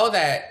 Because I know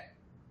that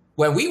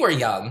when we were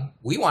young,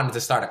 we wanted to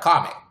start a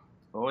comic.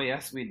 Oh,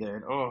 yes, we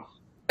did. Oh.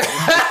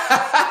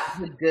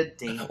 A good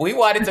thing. We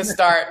wanted to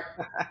start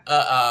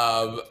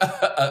a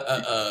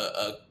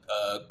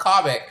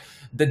comic,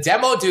 The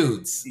Demo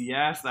Dudes.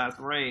 Yes, that's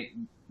right.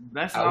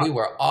 We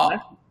were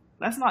all...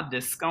 Let's not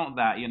discount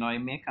that. It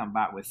may come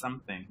back with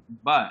something.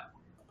 But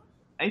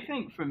I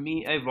think for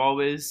me,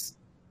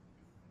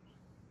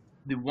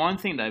 the one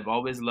thing that I've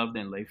always loved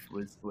in life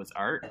was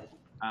art.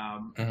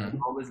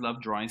 I've always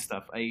loved drawing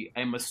stuff.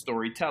 I'm a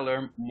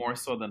storyteller more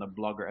so than a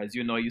blogger. As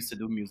you know, I used to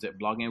do music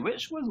blogging,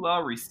 which was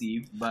well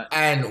received,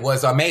 and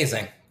was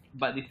amazing.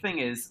 But the thing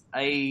is,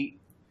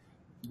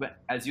 but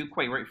as you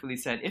quite rightfully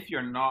said, if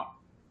you're not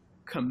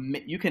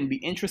you can be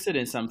interested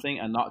in something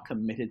and not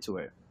committed to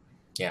it.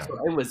 Yeah. So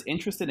I was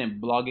interested in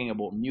blogging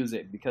about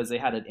music because I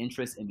had an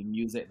interest in the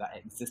music that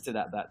existed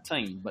at that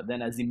time. But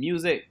then as the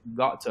music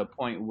got to a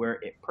point where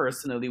it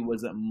personally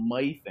wasn't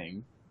my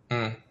thing,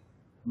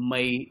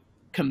 my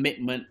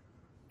commitment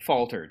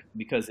faltered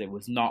because it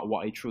was not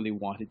what I truly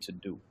wanted to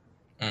do.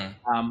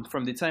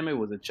 From the time I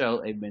was a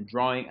child, I've been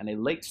drawing and I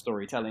like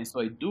storytelling.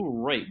 So I do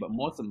write, but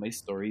most of my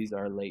stories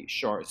are like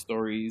short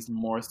stories,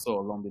 more so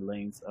along the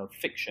lines of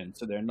fiction.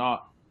 So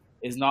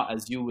it's not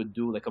as you would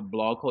do like a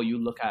blog, how you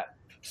look at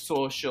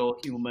social,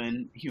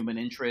 human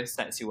interest,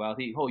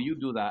 sexuality, how you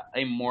do that.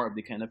 I'm more of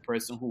the kind of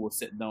person who will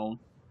sit down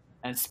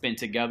and spin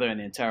together an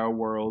entire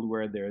world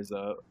where there's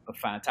a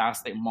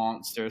fantastic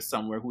monster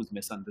somewhere who's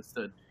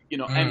misunderstood.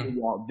 I'm a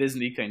Walt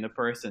Disney kind of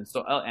person,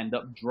 so I'll end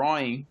up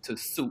drawing to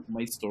suit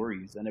my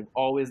stories, and I've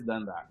always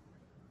done that.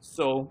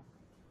 So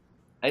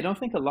I don't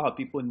think a lot of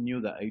people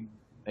knew that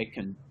I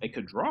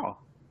could draw,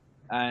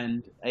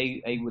 and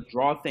I would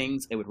draw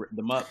things, I would rip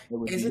them up.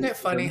 Isn't it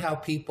funny how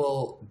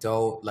people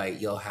don't,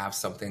 like, you'll have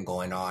something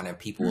going on and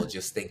people will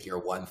just think you're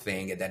one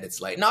thing, and then it's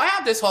like, no, I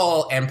have this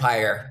whole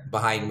empire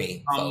behind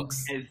me,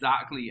 folks.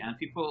 Exactly, and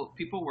people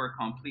were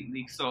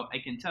completely, so I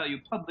can tell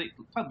you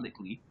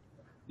publicly,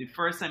 the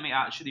first time I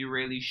actually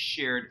really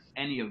shared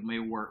any of my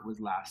work was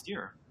last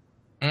year.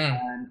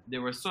 And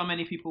there were so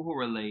many people who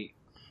were like,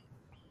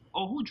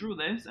 oh, who drew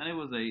this? And it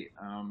was like,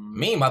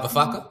 me,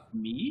 motherfucker.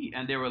 Me?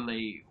 And they were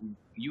like,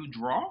 you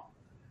draw?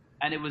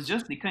 And it was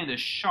just the kind of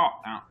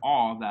shock and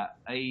awe that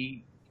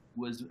I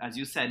was, as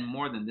you said,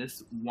 more than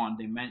this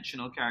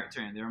one-dimensional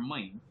character in their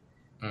mind.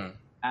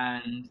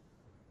 And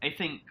I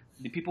think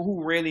the people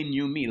who really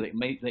knew me, like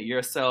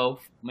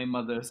yourself, my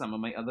mother, some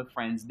of my other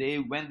friends,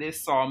 when they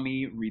saw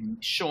me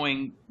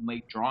showing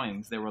my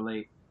drawings, they were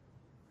like,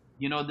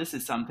 this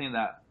is something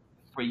that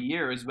for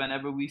years,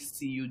 whenever we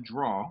see you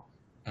draw,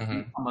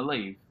 you come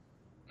alive.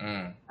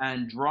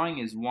 And drawing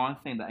is one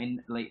thing that I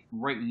like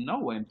right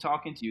now. I'm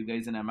talking to you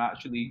guys, and I'm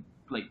actually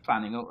like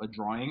planning out a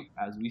drawing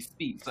as we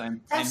speak. So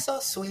That's so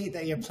sweet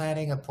that you're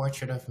planning a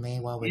portrait of me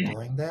while we're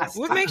doing this.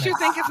 What makes you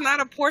think it's not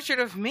a portrait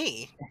of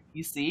me?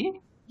 You see?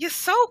 You're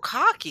so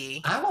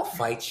cocky. I will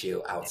fight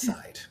you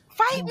outside.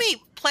 Fight me.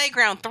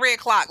 Playground,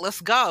 3:00.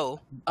 Let's go.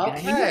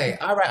 Okay.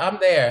 All right. I'm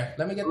there.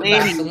 Let me get the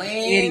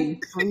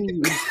Vaseline.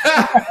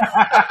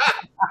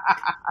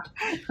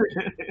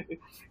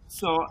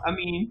 So, I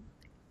mean,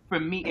 for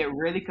me, it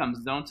really comes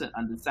down to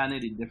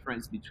understanding the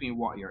difference between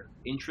what you're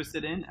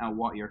interested in and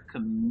what you're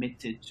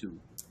committed to.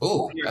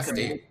 Ooh, You're that's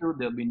committed deep. to,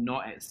 there'll be no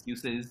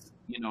excuses.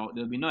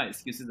 There'll be no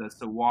excuses as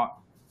to what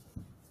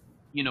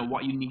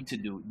what you need to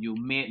do. You'll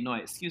make no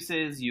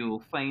excuses. You'll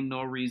find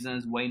no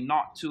reasons why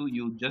not to.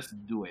 You'll just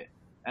do it.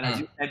 And as Mm.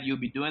 you said, you'll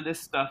be doing this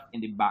stuff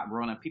in the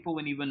background, and people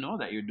won't even know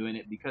that you're doing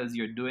it because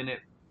you're doing it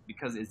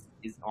because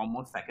it's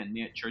almost second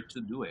nature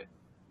to do it.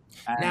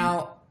 And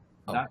Now,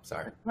 oh, that's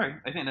sorry. sorry.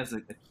 I think that's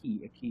a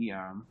key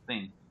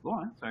thing. Go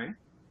on. Sorry.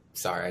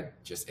 Sorry, I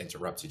just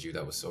interrupted you.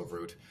 That was so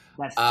rude.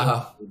 That's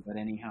Uh, so good, but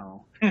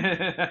anyhow.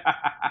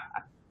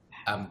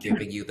 I'm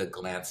giving you the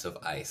glance of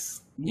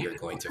ice. You're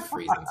going to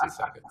freeze in 2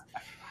 seconds.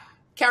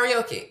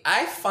 Karaoke.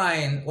 I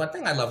find one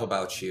thing I love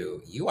about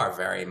you, you are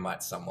very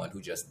much someone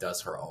who just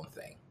does her own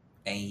thing.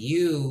 And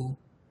you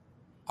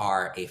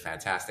are a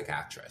fantastic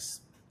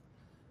actress.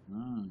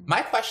 Mm.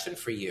 My question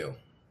for you,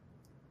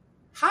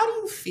 how do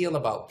you feel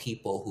about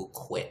people who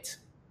quit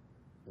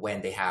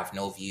when they have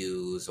no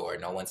views or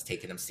no one's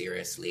taking them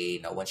seriously,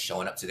 no one's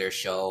showing up to their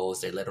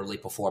shows, they're literally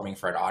performing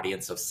for an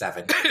audience of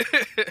 7?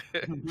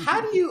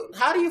 How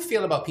do you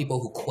feel about people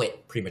who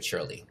quit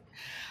prematurely?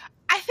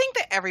 I think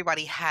that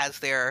everybody has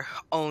their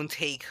own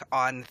take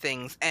on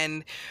things.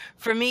 And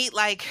for me,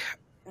 like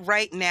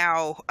right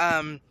now,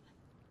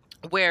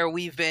 where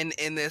we've been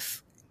in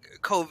this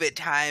COVID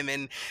time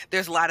and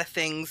there's a lot of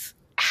things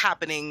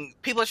happening,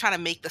 people are trying to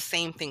make the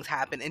same things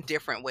happen in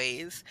different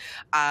ways.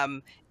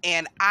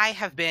 And I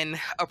have been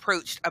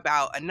approached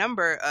about a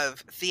number of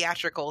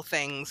theatrical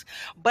things,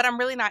 but I'm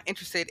really not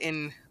interested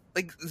in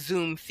like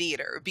Zoom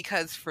theater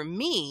because for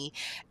me,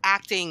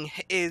 acting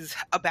is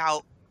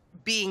about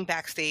being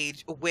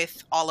backstage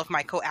with all of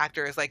my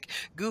co-actors, like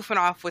goofing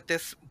off with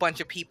this bunch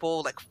of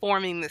people, like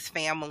forming this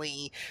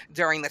family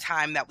during the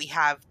time that we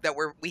have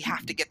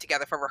to get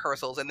together for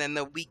rehearsals, and then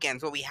the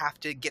weekends where we have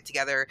to get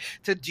together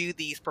to do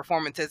these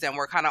performances, and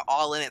we're kind of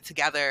all in it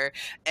together.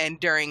 And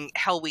during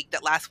Hell Week,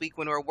 that last week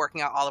when we were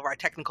working out all of our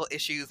technical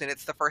issues, and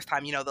it's the first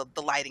time,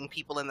 the lighting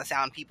people and the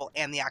sound people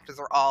and the actors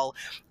are all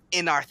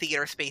in our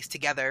theater space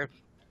together.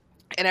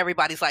 And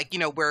everybody's like,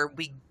 where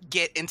we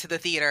get into the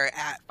theater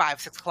at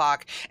 5-6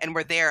 o'clock and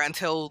we're there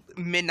until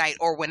midnight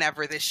or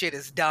whenever this shit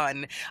is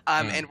done.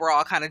 And we're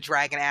all kind of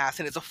dragging ass.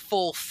 And it's a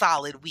full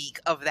solid week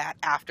of that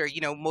after,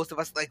 most of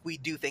us, like, we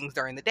do things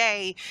during the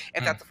day,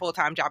 if that's a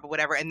full-time job or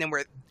whatever. And then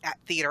we're at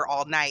theater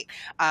all night.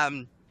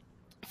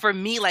 For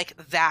me, like,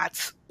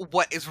 that's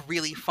what is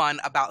really fun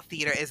about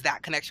theater, is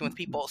that connection with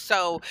people.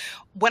 So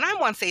when I'm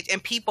on stage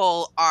and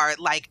people are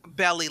like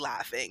belly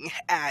laughing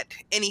at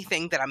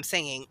anything that I'm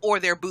saying, or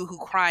they're boohoo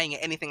crying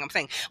at anything I'm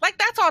saying, like,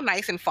 that's all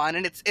nice and fun,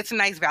 and it's a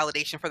nice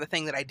validation for the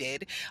thing that I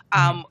did.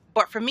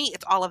 But for me,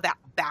 it's all of that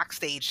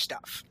backstage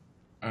stuff.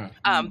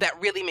 That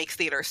really makes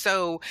theater.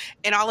 So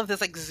in all of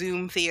this like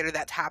Zoom theater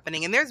that's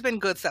happening, and there's been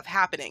good stuff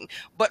happening,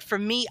 but for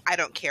me, I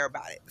don't care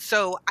about it.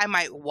 So I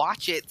might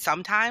watch it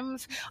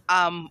sometimes,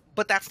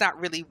 but that's not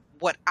really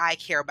what I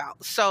care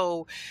about.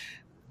 So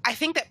I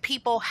think that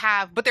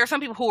but there are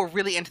some people who are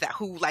really into that,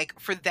 who, like,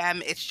 for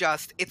them, it's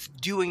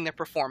doing the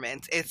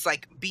performance. It's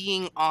like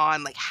being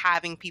on, like,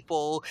 having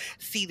people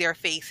see their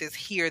faces,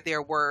 hear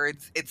their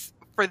words.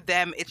 For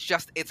them,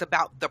 it's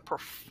about the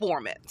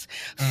performance.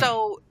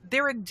 So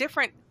there are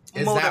different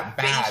motivations. That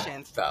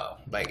bad, though?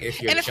 Like,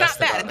 if you're and it's just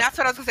not bad. And that's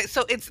what I was gonna say.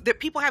 So it's that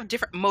people have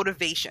different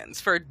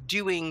motivations for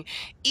doing,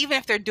 even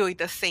if they're doing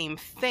the same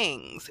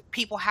things.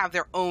 People have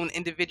their own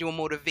individual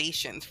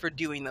motivations for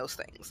doing those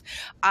things.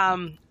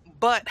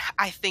 But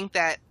I think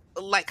that,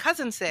 like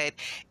Cousin said,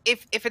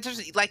 if it's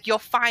just, like, you'll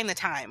find the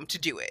time to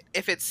do it.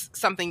 If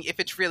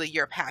it's really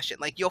your passion,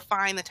 like, you'll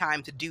find the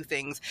time to do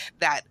things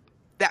that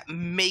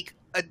make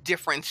a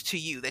difference to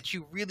you, that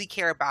you really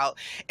care about.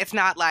 It's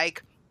not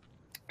like,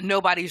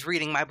 nobody's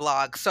reading my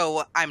blog,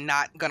 so I'm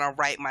not gonna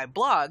write my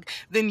blog.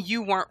 Then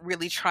you weren't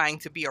really trying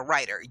to be a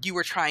writer. You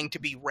were trying to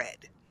be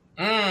read.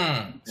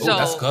 So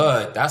that's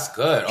good. That's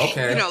good.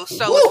 Okay.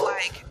 So it's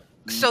like,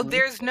 so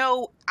there's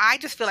I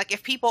just feel like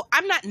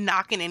I'm not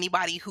knocking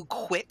anybody who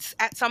quits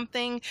at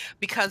something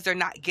because they're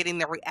not getting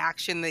the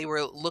reaction they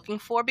were looking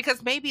for,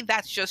 because maybe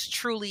that's just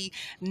truly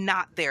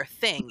not their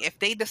thing. If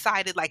they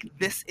decided, like,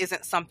 this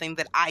isn't something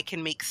that I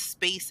can make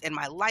space in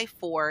my life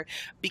for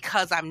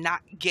because I'm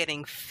not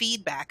getting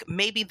feedback,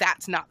 maybe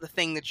that's not the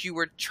thing that you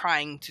were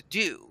trying to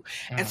do.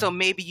 And so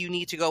maybe you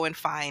need to go and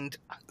find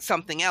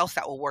something else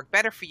that will work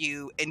better for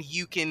you, and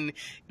you can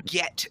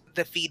get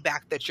the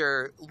feedback that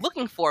you're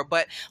looking for.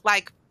 But,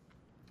 like,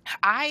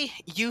 I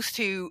used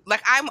to,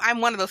 like,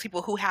 I'm one of those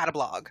people who had a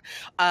blog,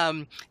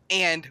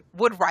 and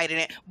would write in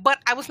it, but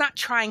I was not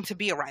trying to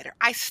be a writer.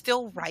 I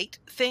still write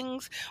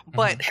things,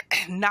 but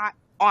not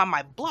on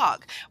my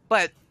blog.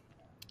 But,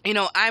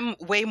 I'm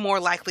way more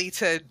likely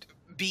to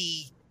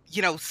be,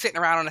 sitting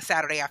around on a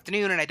Saturday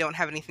afternoon and I don't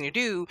have anything to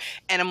do.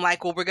 And I'm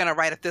like, well, we're going to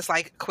write up this,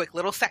 like, quick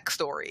little sex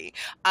story.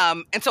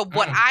 And so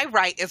what I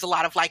write is a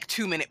lot of, like,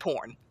 2-minute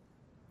porn.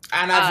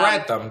 And I've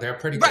read them. They're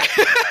pretty good.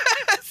 Right.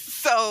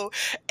 So,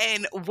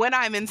 and when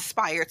I'm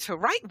inspired to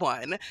write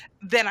one,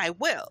 then I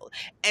will.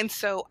 And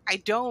so I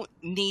don't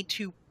need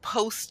to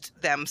post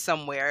them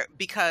somewhere,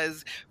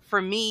 because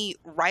for me,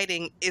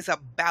 writing is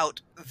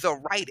about the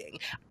writing.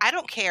 I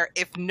don't care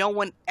if no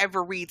one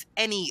ever reads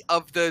any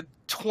of the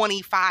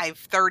 25,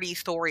 30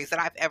 stories that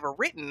I've ever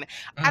written.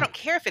 I don't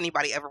care if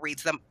anybody ever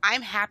reads them.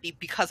 I'm happy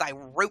because I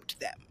wrote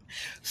them.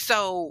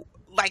 So,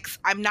 like,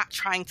 I'm not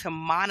trying to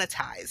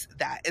monetize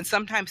that. And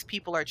sometimes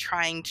people are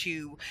trying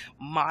to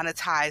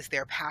monetize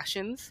their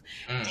passions,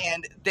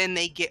 and then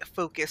they get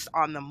focused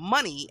on the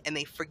money and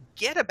they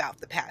forget about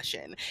the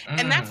passion.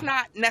 And that's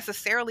not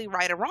necessarily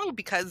right or wrong,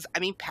 because, I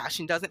mean,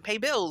 passion doesn't pay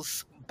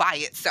bills by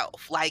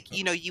itself. Like,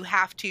 you know, you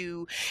have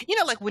to, you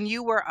know, like when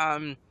you were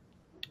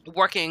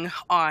working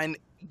on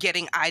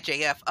getting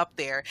IJF up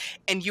there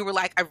and you were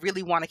like, I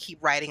really want to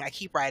keep writing,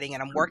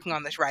 and I'm working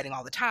on this writing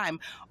all the time,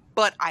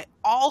 but I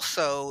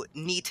also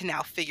need to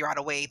now figure out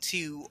a way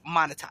to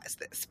monetize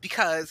this,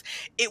 because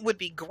it would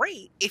be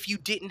great if you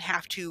didn't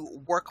have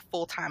to work a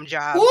full-time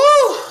job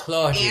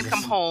Lord and Jesus.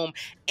 come home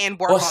and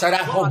work on the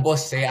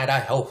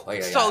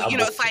blog. So, you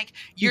know, it's like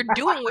you're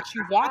doing what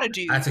you want to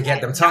do. I had to get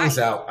them tongues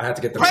out.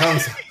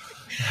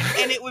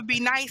 And it would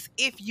be nice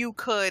if you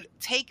could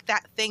take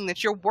that thing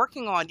that you're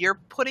working on, you're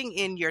putting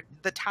in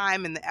the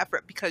time and the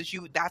effort because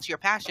that's your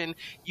passion,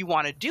 you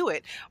want to do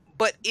it.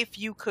 But if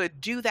you could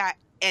do that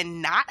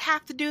and not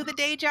have to do the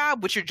day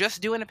job, which you're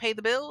just doing to pay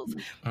the bills,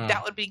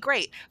 that would be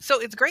great. So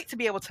it's great to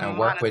be able to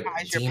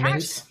monetize your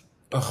passion.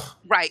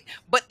 Right.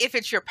 But if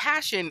it's your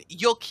passion,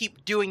 you'll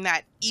keep doing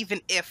that,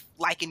 even if,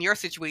 like in your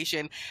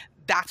situation,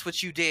 that's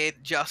what you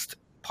did just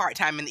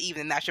part-time in the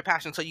evening. That's your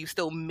passion. So you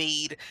still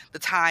made the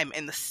time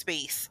and the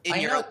space in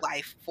your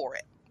life for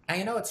it. And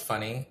you know what's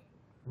funny?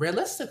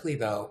 Realistically,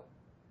 though,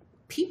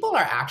 people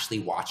are actually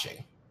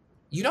watching.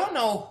 You don't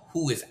know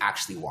who is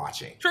actually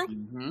watching. True.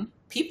 Mm-hmm.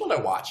 People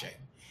are watching.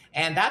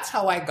 And that's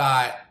how I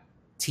got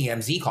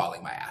TMZ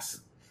calling my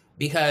ass,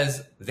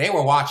 because they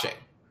were watching.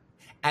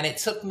 And it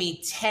took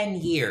me 10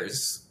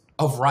 years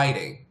of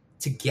writing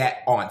to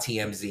get on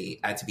TMZ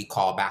and to be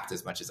called back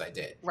as much as I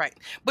did. Right.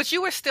 But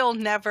you were still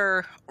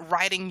never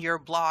writing your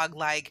blog.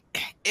 Like,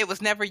 it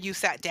was never you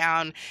sat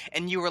down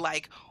and you were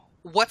like,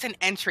 what's an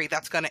entry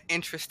that's going to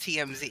interest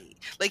TMZ?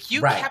 Like,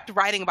 you kept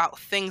writing about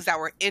things that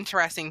were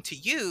interesting to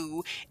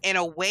you in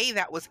a way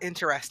that was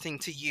interesting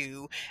to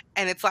you.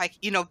 And it's like,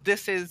 you know,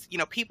 this is, you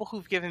know, people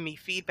who've given me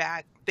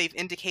feedback, they've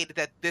indicated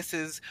that this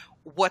is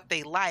what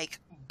they like.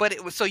 But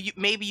it was, so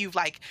maybe you've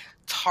like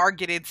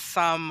targeted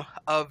some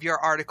of your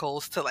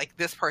articles to like,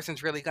 this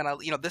person's really gonna,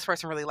 you know, this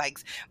person really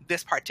likes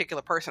this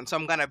particular person, so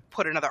I'm gonna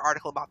put another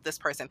article about this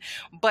person.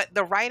 But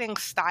the writing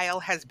style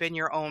has been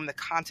your own, the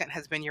content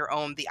has been your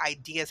own, the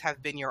ideas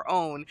have been your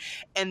own.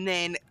 And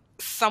then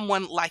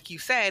someone, like you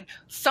said,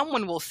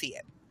 someone will see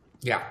it.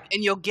 Yeah.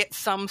 And you'll get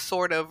some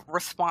sort of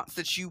response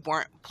that you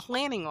weren't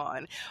planning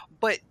on.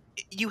 But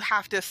you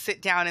have to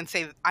sit down and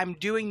say, I'm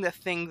doing the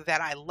thing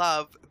that I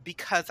love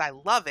because I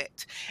love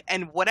it.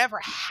 And whatever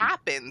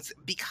happens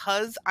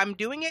because I'm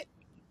doing it,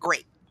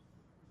 great.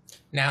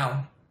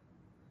 Now,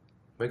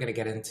 we're going to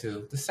get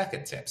into the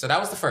second tip. So that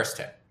was the first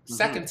tip.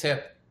 Second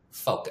tip,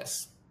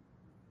 focus.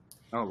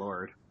 Oh,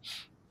 Lord.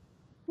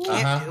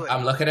 Can't do it.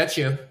 I'm looking at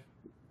you.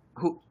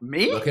 Who,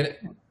 me?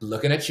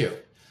 Looking at you.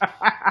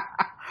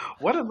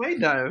 What have I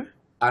done?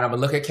 And I'm going to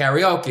look at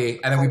karaoke,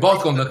 and then we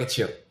both going to look at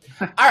you.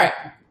 All right.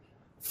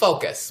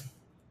 Focus.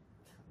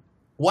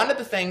 One of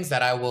the things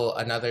that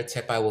another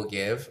tip I will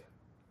give,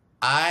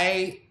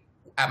 at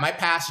my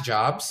past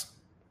jobs,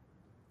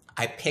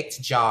 I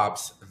picked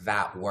jobs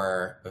that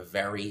were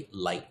very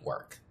light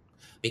work,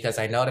 because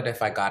I know that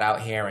if I got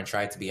out here and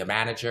tried to be a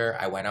manager,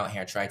 I went out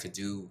here and tried to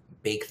do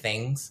big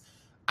things,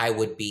 I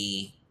would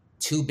be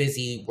too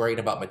busy worried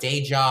about my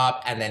day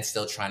job and then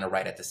still trying to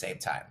write at the same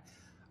time.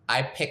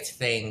 I picked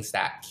things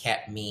that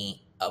kept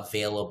me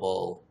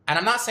available. And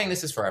I'm not saying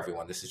this is for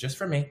everyone. This is just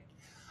for me.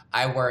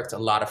 I worked a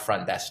lot of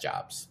front desk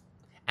jobs.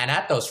 And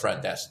at those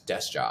front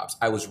desk jobs,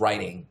 I was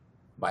writing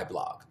my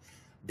blog.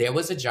 There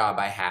was a job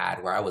I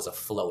had where I was a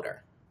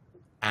floater.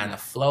 And a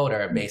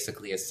floater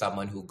basically is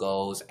someone who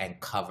goes and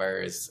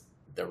covers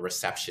the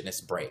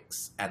receptionist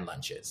breaks and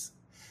lunches.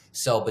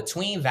 So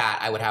between that,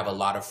 I would have a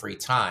lot of free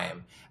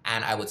time,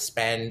 and I would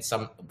spend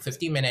some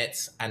 50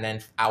 minutes and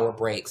then hour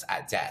breaks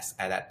at desk.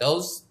 And at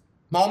those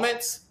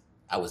moments,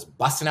 I was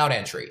busting out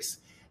entries.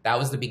 That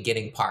was the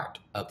beginning part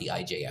of the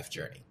IJF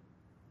journey.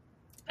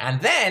 And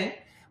then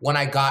when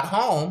I got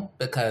home,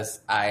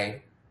 because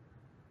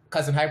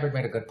Cousin Hybrid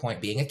made a good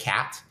point, being a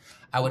cat,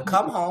 I would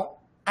come home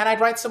and I'd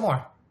write some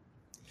more.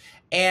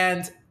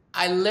 And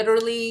I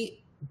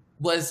literally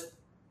was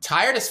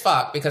tired as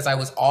fuck because I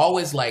was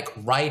always like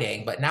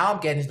writing, but now I'm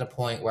getting to the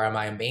point where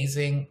my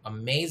amazing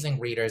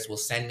readers will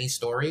send me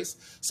stories.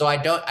 So I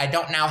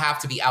don't now have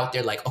to be out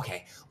there like,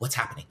 okay, what's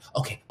happening?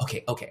 Okay.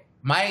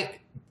 My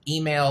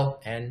email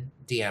and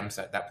DMs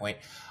at that point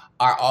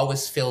are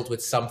always filled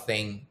with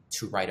something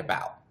to write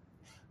about.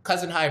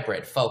 Cousin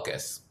Hybrid,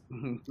 focus.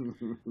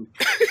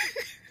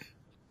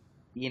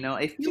 You know,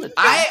 I feel it.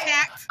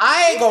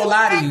 I ain't gonna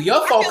lie to you.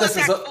 Your focus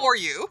is for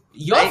you.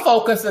 Your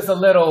focus is a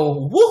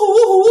little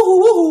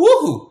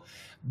woohoo,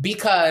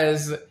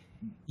 because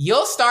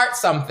you'll start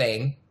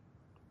something,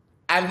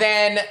 and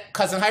then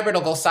Cousin Hybrid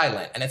will go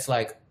silent, and it's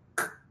like,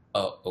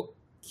 oh,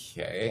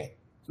 okay,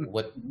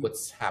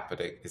 what's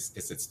happening? Is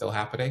it still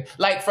happening?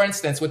 Like, for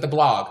instance, with the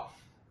blog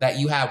that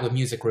you have with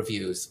music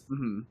reviews,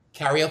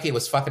 Karaoke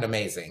was fucking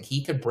amazing.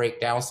 He could break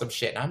down some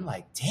shit, and I'm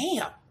like,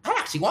 damn, I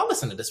actually want to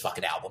listen to this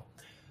fucking album.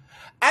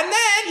 And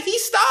then he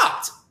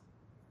stopped.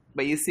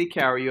 But you see,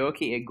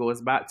 Karaoke, it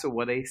goes back to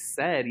what I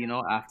said,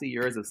 after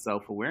years of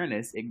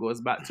self-awareness, it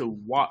goes back to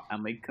what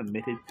am I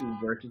committed to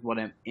versus what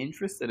I'm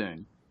interested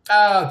in.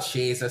 Oh,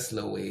 Jesus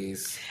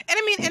Louise. And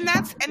I mean, and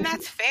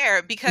that's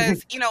fair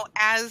because,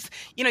 as,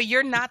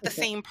 you're not the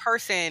same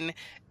person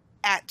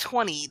at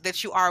 20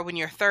 that you are when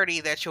you're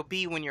 30 that you'll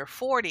be when you're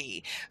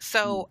 40.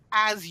 So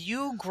as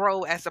you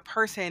grow as a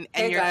person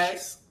and hey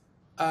guys,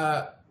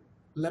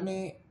 let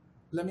me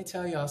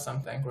tell y'all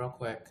something real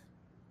quick.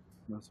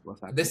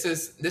 This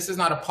is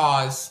not a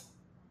pause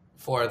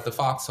for the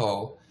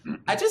foxhole.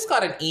 I just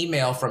got an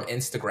email from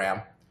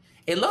Instagram.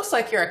 It looks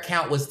like your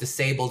account was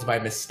disabled by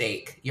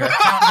mistake. Your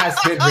account has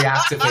been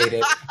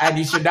reactivated, and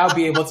you should now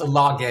be able to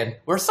log in.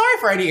 We're sorry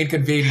for any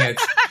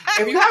inconvenience.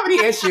 If you have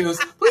any issues,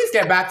 please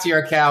get back to your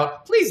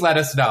account. Please let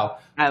us know.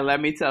 And let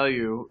me tell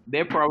you,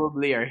 they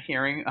probably are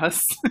hearing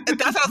us. That's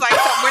what I was like,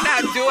 so we're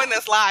not doing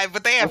this live,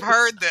 but they have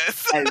heard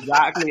this.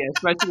 Exactly,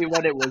 especially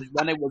when it was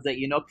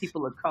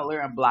people of color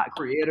and Black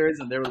creators,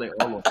 and they were like,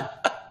 oh,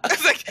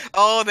 it's like,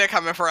 oh, they're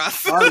coming for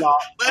us. Let's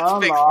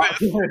fix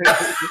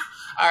this.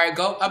 All right,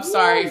 go. I'm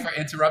sorry for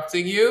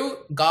interrupting you.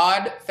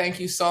 God, thank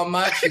you so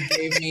much. You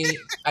gave me,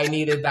 I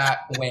needed that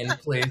win,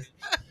 please.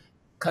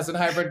 Cousin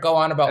Hybrid, go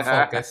on about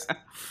focus.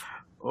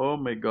 Oh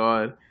my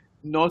God.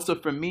 No, so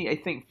for me, I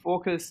think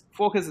focus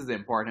is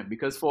important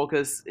because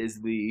focus is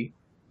the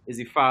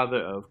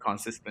father of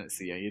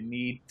consistency, and you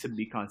need to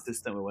be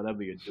consistent with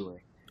whatever you're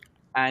doing.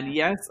 And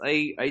yes,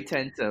 I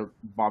tend to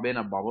bob in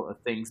and bobble of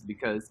things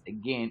because,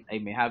 again, I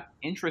may have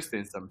interest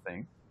in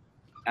something,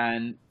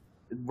 and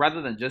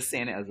rather than just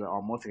saying it as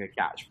almost like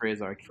a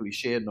catchphrase or a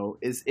cliche, no,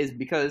 is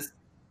because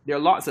there are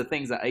lots of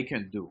things that I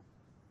can do.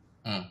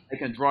 I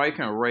can draw, I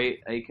can write,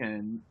 I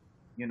can,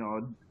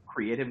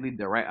 creatively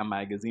direct a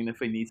magazine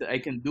if I need to. I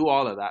can do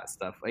all of that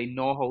stuff. I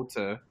know how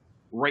to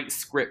write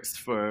scripts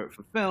for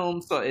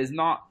films, so it's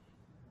not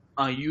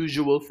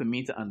unusual for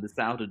me to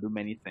understand how to do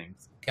many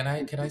things. Can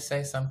I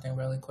say something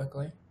really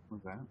quickly?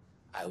 What's that?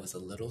 I was a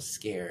little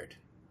scared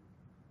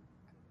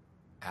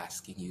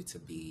asking you to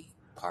be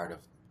part of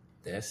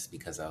this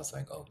because I was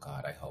like, oh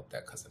God, I hope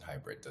that Cousin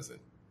Hybrid doesn't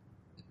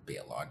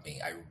bail on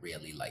me. I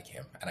really like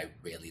him, and I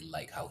really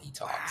like how he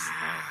talks.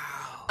 Wow.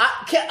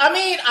 I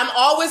mean, I'm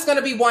always going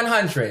to be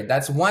 100.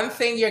 That's one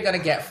thing you're going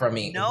to get from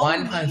me. No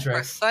 100.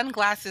 for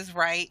sunglasses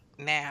right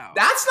now.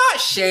 That's not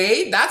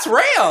shade. That's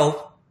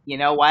real. You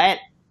know what?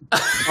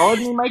 Hold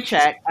me my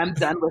check. I'm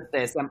done with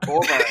this. I'm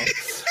over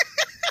it.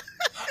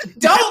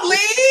 Don't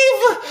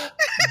leave.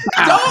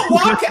 Don't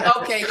walk.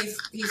 Okay, he's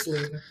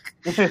leaving.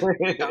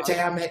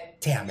 Damn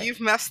it. You've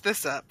messed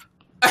this up.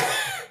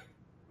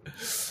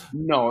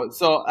 No,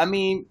 so I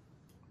mean,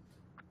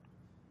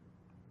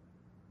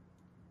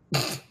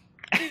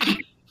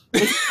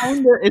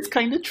 it's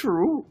kind of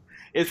true.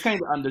 It's kind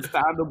of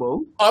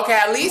understandable. Okay,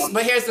 at least,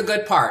 but here's the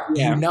good part.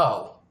 Yeah.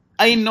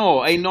 I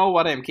know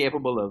what I'm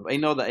capable of. I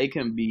know that I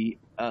can be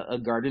a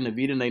Guardian of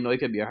Eden. I know I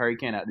can be a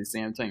Hurricane at the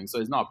same time, so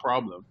it's not a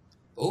problem.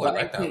 Oh, I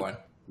like that one.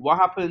 What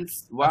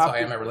happens? That's how I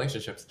am in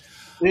relationships.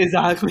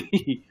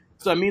 Exactly.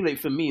 So I mean, like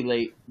for me,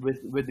 like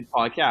with the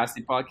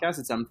podcast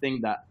is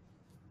something that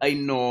I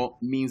know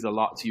means a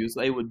lot to you.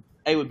 So I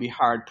would be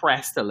hard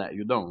pressed to let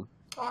you down.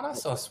 Oh,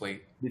 that's so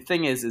sweet. The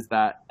thing is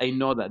that I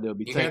know that there'll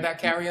be. You hear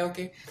that,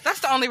 Karaoke?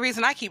 That's the only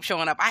reason I keep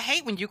showing up. I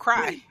hate when you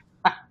cry.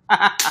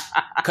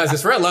 Because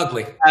it's real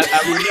ugly. The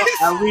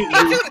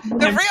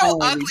real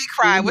ugly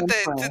cry with the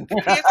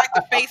kids like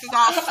the face is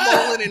all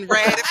swollen and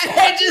red.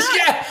 I just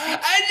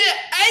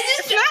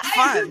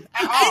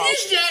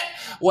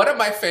one of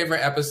my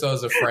favorite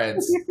episodes of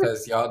Friends,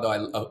 because y'all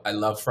know I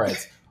love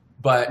Friends,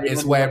 but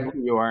it's when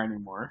you are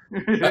anymore.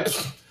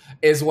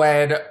 Is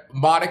when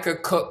Monica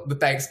cooked the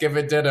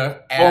Thanksgiving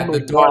dinner and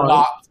the door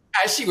locked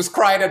and she was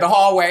crying in the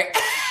hallway.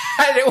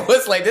 And it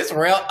was like this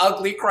real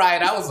ugly cry.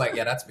 And I was like,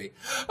 yeah, that's me.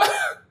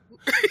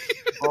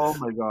 Oh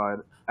my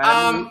God.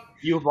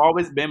 You've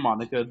always been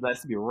Monica,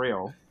 let's be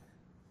real.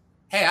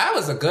 Hey, I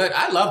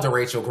loved the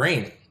Rachel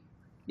Green.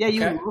 Yeah,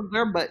 you loved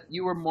her, but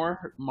you were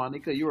more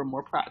Monica, you were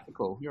more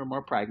practical. You were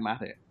more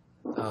pragmatic.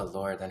 Oh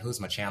Lord, then who's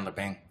my Chandler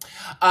Bing?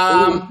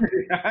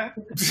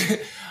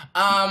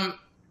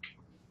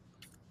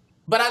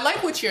 But I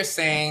like what you're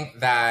saying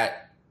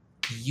that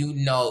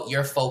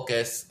your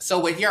focus. So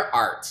with your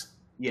art,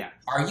 yeah,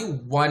 are you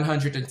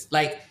 100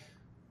 like?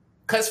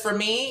 Because for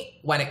me,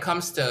 when it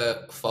comes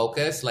to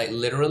focus, like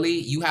literally,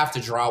 you have to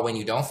draw when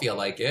you don't feel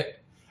like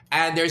it,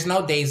 and there's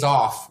no days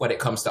off when it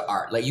comes to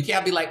art. Like you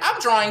can't be like, I'm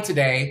drawing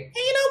today, and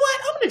you know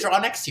what? I'm going to draw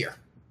next year.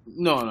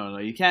 No.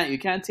 You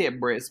can't take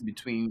breaks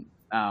between.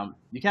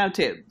 You can't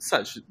take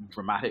such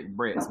dramatic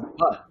breaks,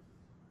 but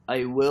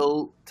I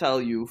will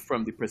tell you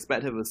from the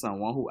perspective of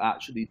someone who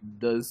actually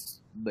does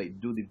like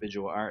do the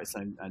visual arts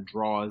and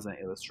draws and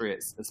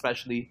illustrates,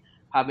 especially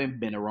having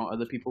been around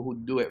other people who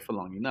do it for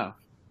long enough.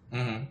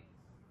 Mm-hmm.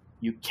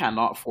 You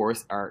cannot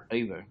force art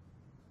either.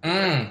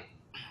 Mm.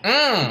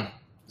 Mm.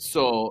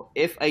 So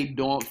if I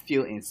don't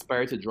feel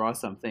inspired to draw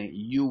something,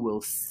 you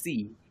will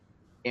see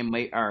in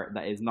my art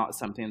that is not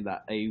something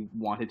that I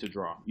wanted to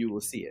draw. You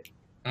will see it.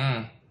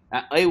 Mm.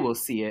 And I will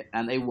see it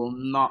and I will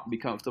not be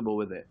comfortable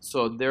with it.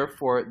 So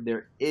therefore,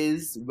 there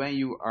is, when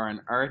you are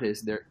an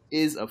artist, there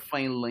is a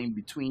fine line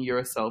between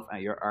yourself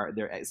and your art.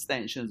 They're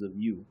extensions of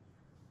you.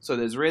 So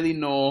there's really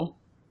no,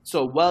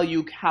 so while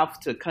you have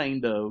to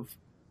kind of,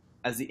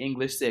 as the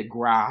English say,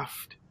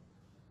 graft,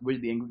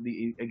 which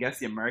I guess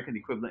the American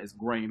equivalent is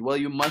grind. Well,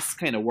 you must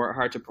kind of work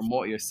hard to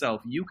promote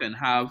yourself. You can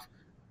have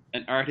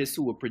an artist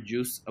who will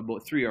produce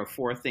about 3 or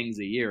 4 things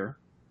a year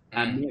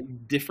and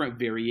make different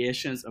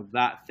variations of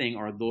that thing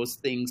or those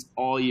things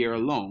all year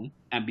long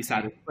and be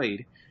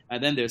satisfied.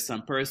 And then there's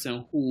some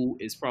person who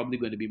is probably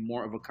going to be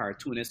more of a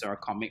cartoonist or a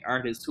comic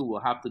artist who will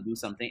have to do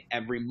something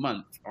every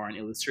month, or an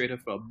illustrator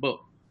for a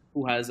book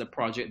who has a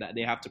project that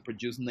they have to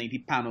produce 90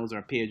 panels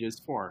or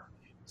pages for.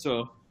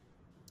 So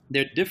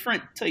there are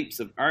different types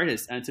of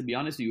artists. And to be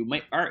honest with you,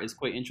 my art is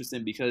quite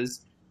interesting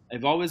because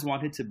I've always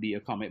wanted to be a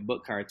comic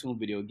book, cartoon,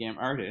 video game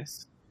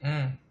artist.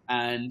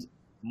 And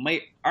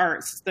my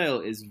art style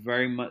is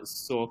very much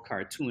so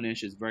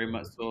cartoonish. It's very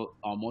much so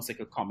almost like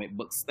a comic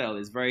book style.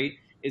 It's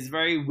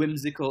very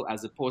whimsical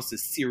as opposed to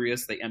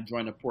serious, like I'm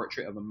drawing a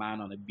portrait of a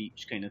man on a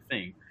beach kind of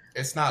thing.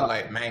 It's not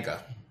like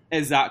manga.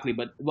 Exactly,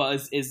 but well,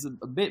 it's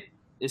a bit.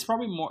 It's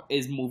probably more.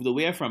 It's moved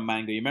away from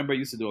manga. You remember I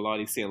used to do a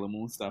lot of Sailor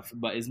Moon stuff,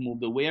 but it's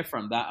moved away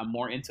from that and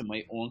more into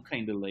my own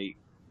kind of like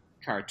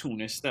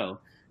cartoonish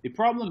style. The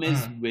problem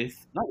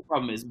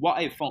is what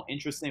I found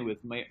interesting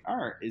with my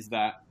art is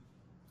that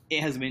it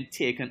has been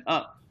taken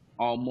up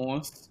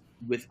almost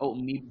without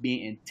me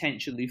being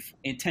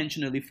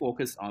intentionally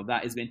focused on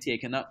that. It's been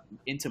taken up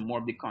into more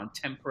of the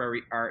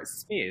contemporary art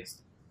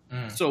space.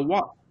 So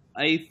what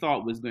I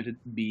thought was going to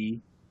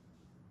be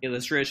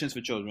illustrations for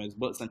children's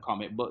books and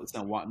comic books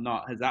and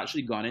whatnot has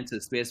actually gone into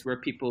a space where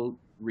people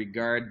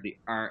regard the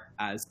art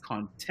as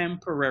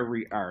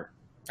contemporary art.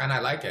 And I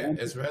like it.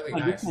 It's really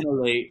nice. Kind of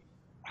like,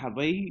 have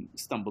I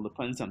stumbled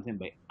upon something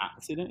by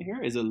accident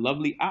here? It's a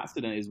lovely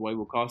accident is what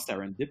we call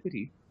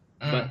serendipity.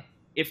 But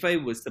if I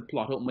was to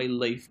plot out my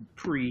life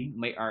pre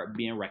my art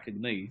being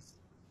recognized,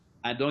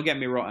 and don't get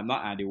me wrong, I'm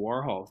not Andy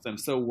Warhol, so I'm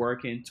still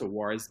working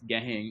towards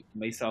getting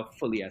myself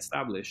fully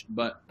established.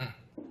 But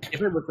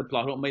if I was to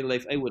plot out my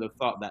life, I would have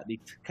thought that the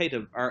kind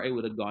of art I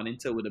would have gone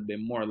into would have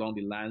been more along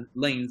the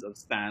lines of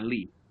Stan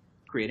Lee,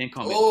 creating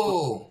comic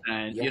books.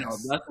 And, you know,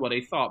 that's what I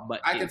thought.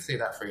 But I can see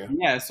that for you.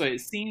 Yeah, so it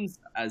seems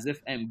as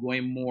if I'm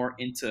going more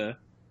into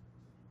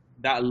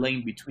that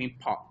line between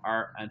pop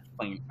art and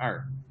fine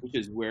art, which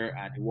is where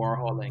Andy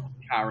Warhol and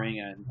Haring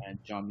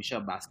and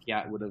Jean-Michel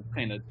Basquiat would have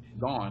kind of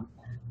gone.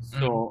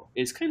 So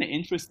it's kind of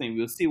interesting.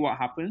 We'll see what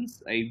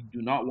happens. I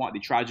do not want the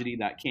tragedy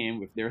that came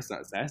with their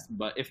success,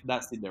 but if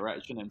that's the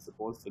direction I'm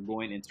supposed to go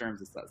in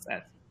terms of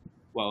success,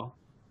 well,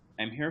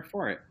 I'm here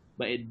for it.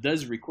 But it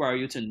does require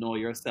you to know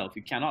yourself.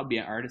 You cannot be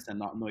an artist and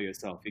not know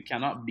yourself. You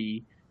cannot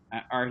be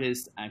an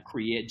artist and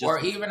create just... Or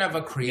even of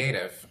a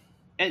creative.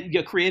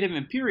 You're creative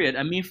in period.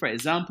 I mean, for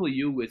example,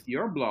 you with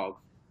your blog,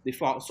 the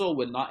Thought Soul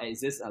would not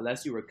exist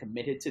unless you were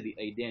committed to the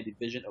idea and the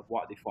vision of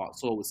what the Thought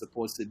Soul was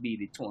supposed to be,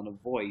 the tone of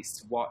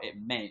voice, what it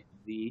meant,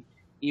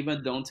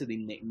 even down to the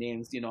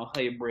nicknames, you know,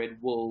 Hybrid,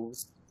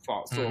 Wolves,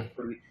 Thought Soul,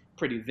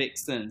 Pretty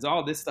Vixens,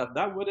 all this stuff.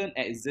 That wouldn't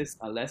exist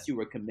unless you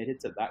were committed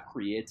to that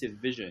creative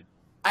vision.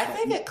 I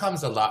think it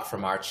comes a lot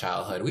from our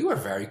childhood. We were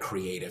very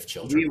creative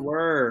children. We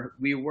were.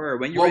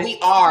 When you we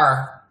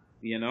are.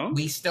 You know?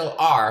 We still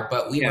are,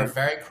 but we were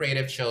very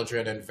creative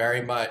children and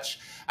very much...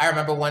 I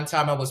remember one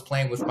time I was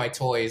playing with my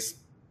toys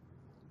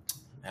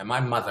and my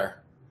mother...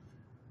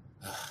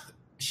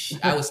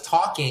 I was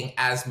talking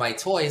as my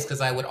toys because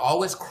I would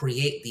always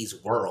create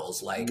these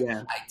worlds. Like,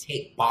 I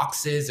take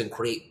boxes and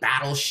create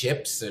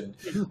battleships and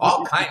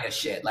all kind of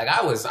shit. Like,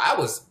 I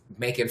was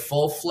making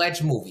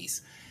full-fledged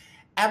movies.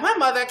 And my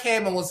mother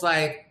came and was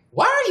like,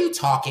 why are you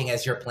talking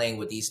as you're playing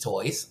with these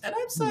toys? And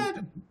I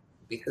said...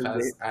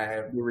 Because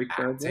I'm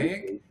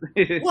acting.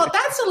 Well,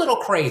 that's a little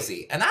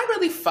crazy. And that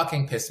really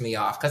fucking pissed me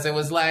off because it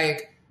was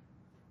like,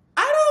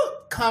 I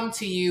don't come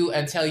to you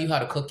and tell you how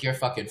to cook your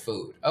fucking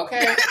food,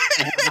 okay?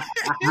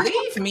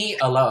 Leave me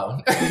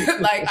alone.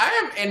 Like,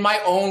 I am in my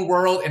own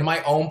world, in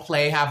my own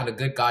play, having a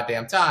good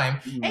goddamn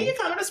time, and you're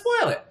coming to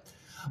spoil it.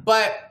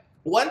 But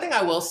one thing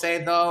I will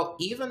say, though,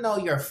 even though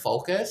you're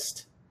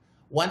focused,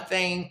 one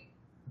thing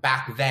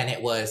back then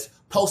it was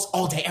post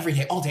all day, every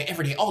day, all day,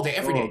 every day, all day,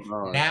 every day.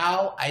 God.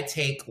 Now I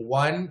take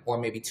 1 or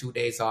maybe 2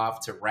 days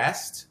off to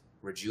rest,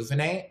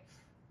 rejuvenate,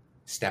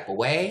 step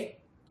away,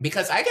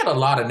 because I get a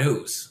lot of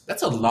news.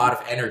 That's a lot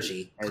of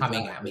energy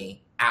coming at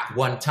me at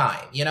one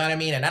time. You know what I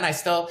mean? And then I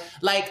still,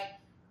 like,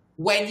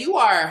 when you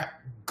are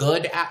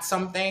good at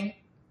something,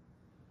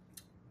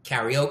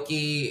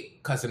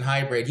 karaoke, cousin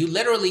hybrid, you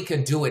literally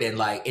can do it in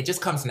like, it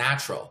just comes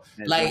natural.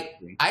 Like,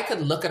 I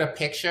could look at a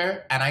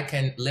picture and I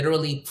can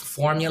literally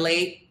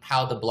formulate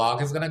how the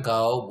blog is going to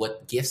go,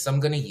 what gifts I'm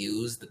going to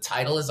use. The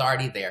title is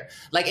already there.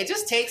 Like, it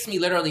just takes me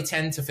literally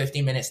 10 to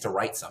 15 minutes to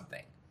write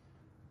something.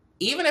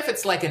 Even if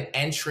it's like an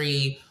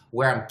entry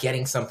where I'm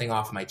getting something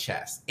off my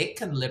chest, it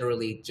can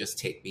literally just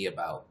take me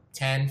about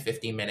 10,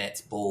 15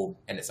 minutes, boom,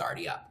 and it's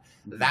already up.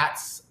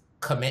 That's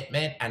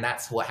commitment, and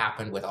that's what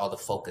happened with all the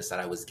focus that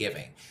I was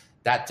giving.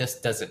 That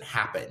just doesn't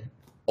happen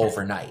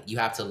overnight. You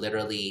have to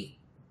literally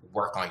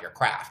work on your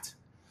craft.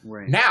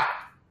 Right. Now,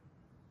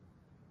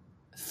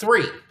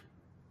 3.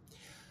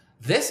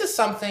 This is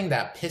something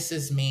that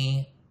pisses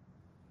me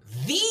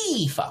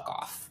the fuck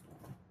off.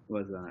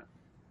 What's that?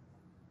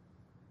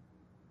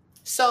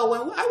 So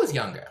when I was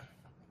younger,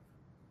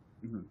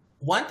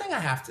 one thing I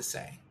have to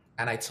say,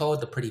 and I told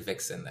the Pretty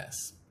Vixen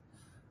this,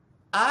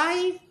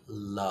 I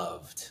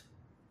loved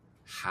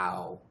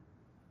how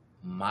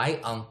my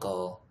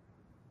uncle,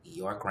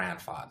 your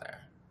grandfather,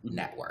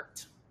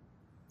 networked.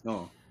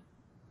 Oh.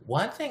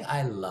 One thing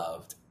I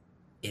loved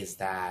is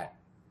that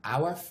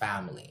our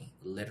family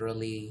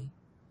literally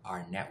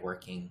are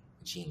networking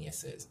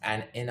geniuses.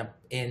 And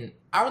in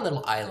our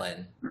little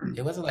island,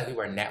 it wasn't like we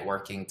were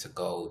networking to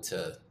go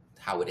to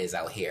how it is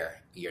out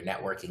here. You're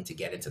networking to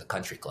get into the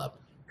country club.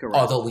 Correct.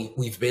 Although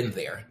we've been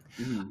there.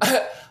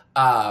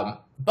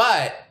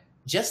 But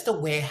just the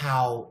way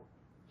how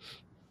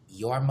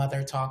your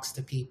mother talks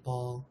to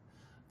people,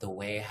 the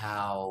way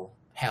how,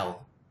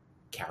 hell,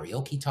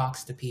 karaoke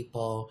talks to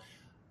people,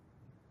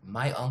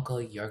 my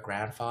uncle, your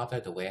grandfather,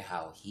 the way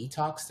how he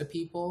talks to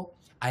people,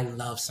 I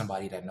love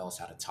somebody that knows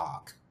how to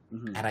talk.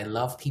 And I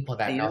love people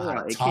that know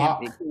how to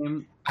talk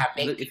and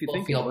make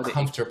people feel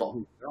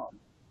comfortable.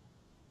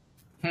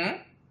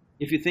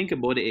 If you think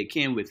about it, it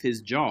came with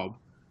his job.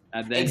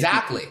 And then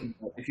exactly.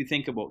 If you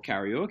think about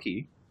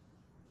karaoke,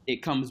 it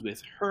comes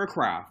with her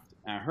craft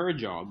and her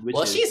job.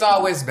 Which she's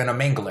always been a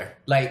mingler.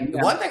 Like,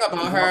 one thing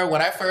about her,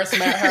 when I first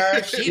met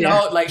her, she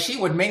like, she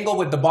would mingle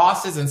with the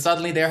bosses and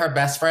suddenly they're her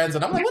best friends.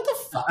 And I'm like, what the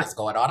fuck is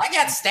going on? I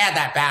can't stand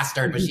that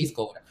bastard, but she's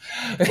cool.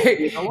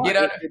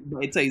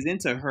 It ties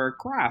into her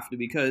craft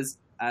because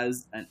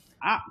as an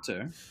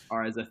actor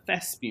or as a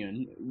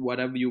thespian,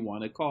 whatever you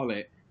want to call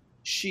it,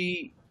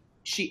 she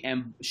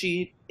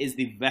is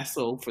the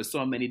vessel for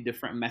so many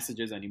different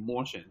messages and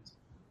emotions.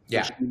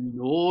 Yeah. She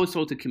knows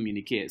how to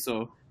communicate.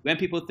 So when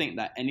people think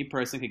that any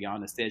person can get on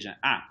the stage and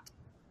act,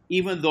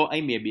 even though I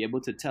may be able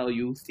to tell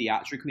you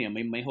theatrically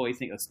and how I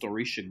think a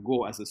story should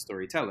go as a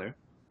storyteller,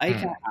 I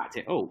can't act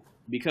it out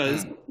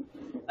because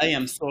I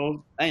am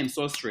so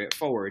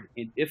straightforward.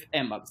 If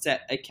I'm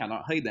upset, I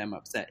cannot hide that I'm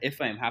upset. If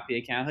I'm happy,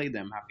 I can't hide that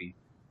I'm happy.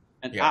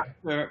 An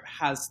actor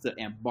has to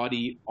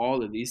embody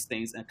all of these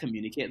things and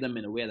communicate them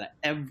in a way that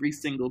every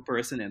single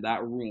person in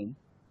that room,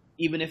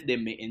 even if they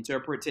may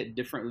interpret it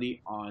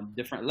differently on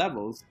different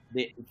levels,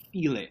 they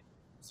feel it.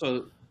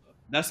 So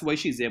that's why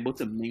she's able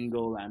to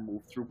mingle and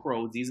move through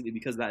crowds easily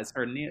because that is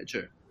her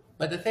nature.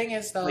 But the thing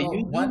is, though,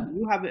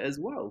 you have it as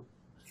well.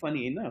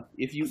 Funny enough,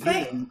 if you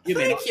thank you,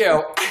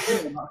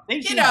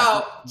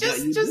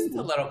 just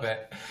a little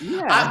bit.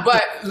 Yeah.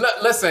 But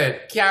listen,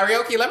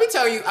 karaoke. Let me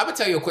tell you. I'm gonna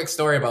tell you a quick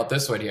story about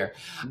this one here.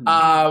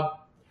 But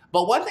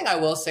one thing I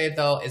will say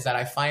though is that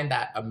I find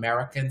that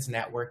Americans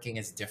networking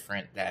is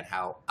different than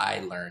how I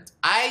learned.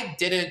 I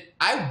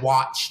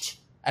watched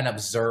and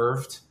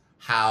observed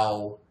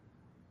how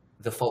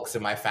the folks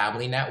in my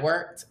family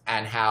networked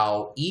and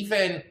how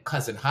even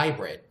cousin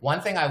hybrid.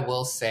 One thing I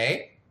will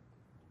say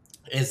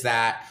is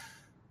that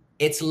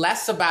it's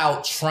less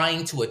about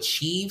trying to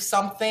achieve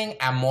something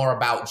and more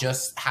about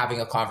just having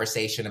a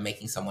conversation and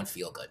making someone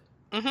feel good.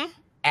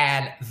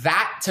 And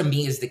that to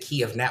me is the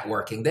key of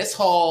networking. This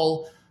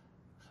whole,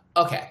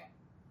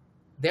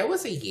 there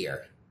was a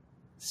year,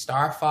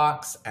 Star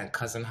Fox and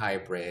Cousin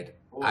Hybrid,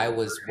 I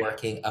was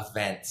working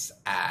events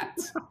at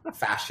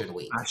Fashion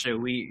Week.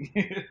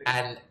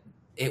 And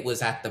it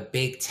was at the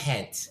big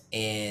tent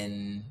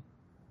in...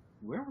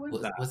 Where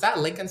was that? Was that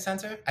Lincoln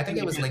Center? I think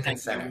it was Lincoln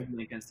Center.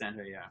 Lincoln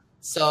Center, yeah.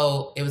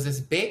 So it was this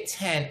big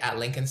tent at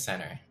Lincoln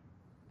Center.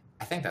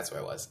 I think that's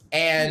where it was.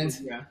 And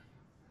yeah,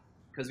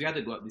 because we had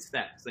to go up the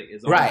steps. Like,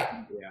 right.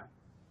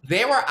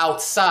 They were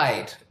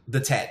outside the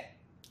tent,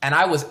 and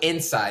I was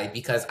inside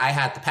because I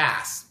had the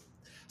pass.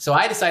 So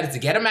I decided to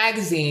get a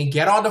magazine,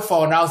 get on the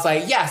phone, and I was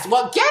like, yes,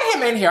 well, get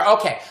him in here.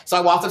 Okay. So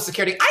I walked up to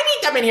security. I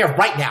need them in here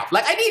right now.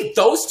 Like, I need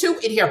those two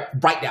in here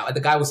right now. And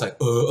the guy was like,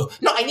 no,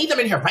 I need them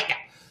in here right now.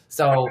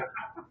 So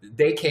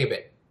they came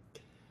in.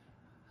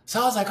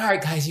 So I was like, all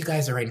right, guys, you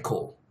guys are in,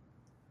 cool.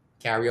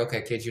 Karaoke,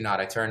 I kid you not.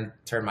 I turned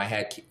my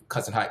head.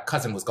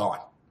 Cousin was gone.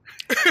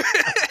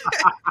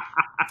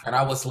 And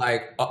I was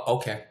like,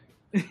 okay.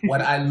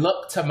 When I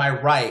looked to my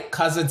right,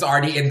 cousin's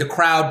already in the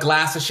crowd,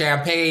 glass of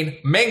champagne,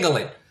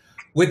 mingling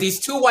with these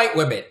two white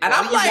women. And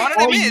I'm like, and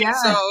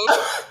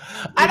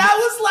I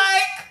was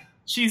like,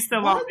 she's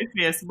still on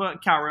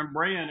Facebook, Karen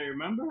Bryan,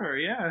 remember her?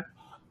 Yeah.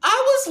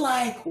 I was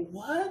like,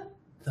 what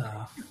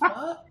the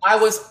fuck?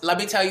 Let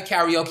me tell you,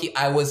 karaoke,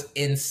 I was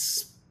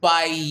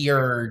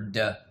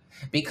inspired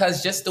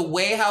because just the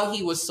way how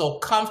he was so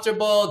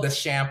comfortable, the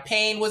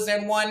champagne was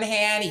in one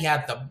hand, he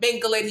had the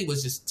Binkley, he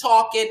was just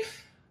talking,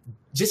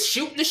 just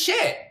shooting the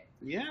shit.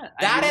 Yeah.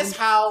 That is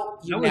how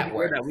you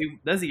network.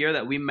 That's the year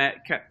that we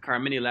met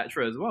Carmen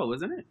Electra as well,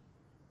 wasn't it?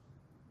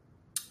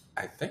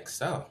 I think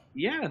so.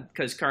 Yeah,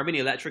 because Carmen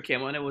Electra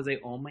came on and was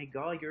like, "Oh my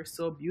God, you're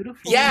so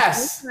beautiful."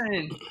 Yes.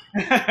 And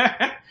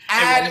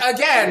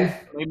again,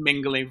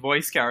 mingling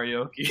voice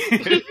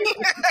karaoke.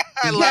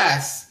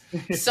 Yes.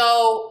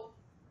 So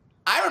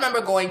I remember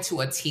going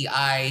to a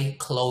TI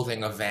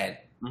clothing event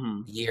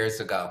years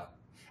ago,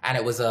 and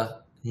it was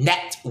a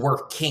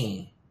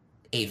networking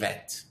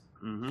event.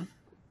 Mm-hmm.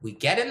 We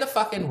get in the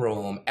fucking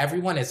room.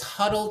 Everyone is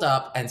huddled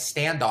up and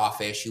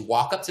standoffish. You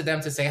walk up to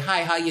them to say,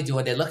 hi, how you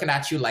doing? They're looking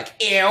at you like,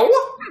 ew.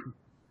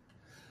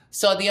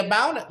 So the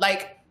amount,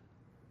 like,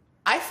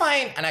 I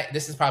find, and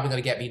this is probably going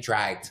to get me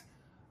dragged,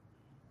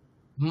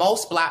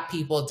 most Black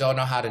people don't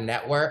know how to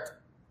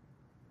network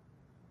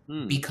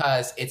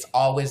because it's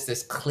always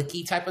this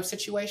cliquey type of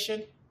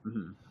situation.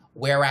 Mm-hmm.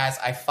 Whereas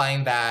I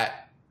find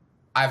that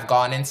I've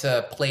gone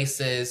into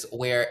places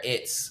where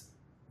it's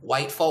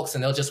white folks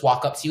and they'll just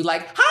walk up to you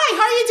like, hi,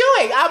 how are you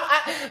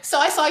doing? So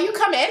I saw you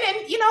come in and,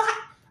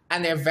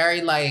 and they're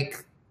very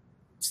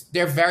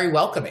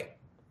welcoming.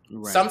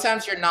 Right.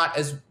 Sometimes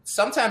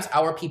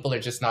our people are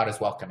just not as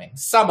welcoming.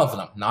 Some of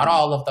them, not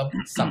all of them,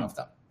 some of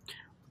them.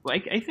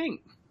 Like, I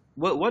think,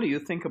 what do you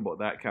think about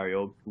that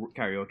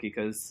karaoke?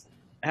 Because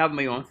I have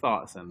my own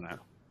thoughts on that.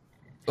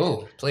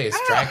 Oh, please,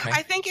 drag me.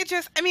 I think it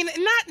just,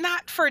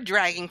 not for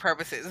dragging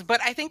purposes,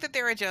 but I think that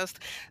there are just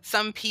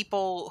some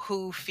people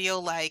who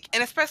feel like,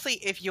 and especially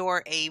if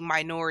you're a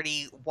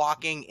minority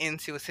walking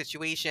into a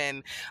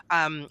situation,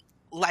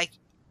 like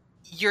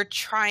you're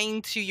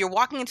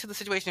walking into the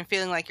situation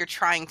feeling like you're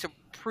trying to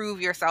prove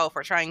yourself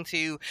or trying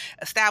to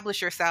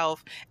establish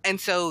yourself.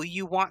 And so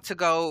you want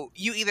to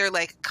you either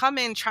like come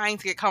in trying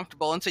to get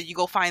comfortable. And so you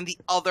go find the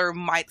other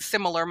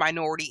similar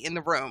minority in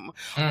the room,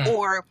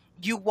 or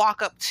you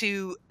walk up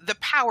to the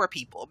power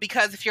people,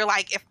 because if you're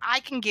like, if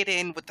I can get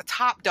in with the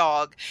top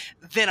dog,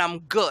 then I'm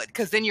good.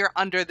 Because then you're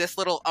under this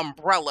little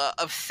umbrella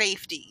of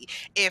safety.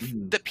 If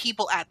the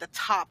people at the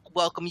top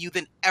welcome you,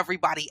 then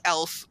everybody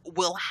else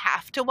will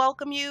have to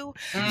welcome you.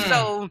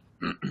 So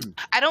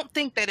I don't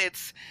think that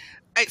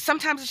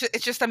sometimes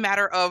it's just a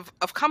matter of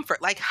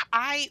comfort. Like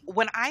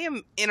when I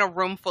am in a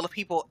room full of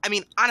people,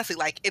 honestly,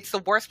 like it's the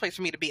worst place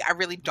for me to be. I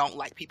really don't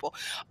like people.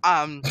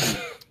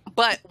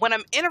 But when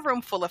I'm in a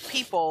room full of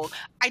people,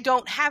 I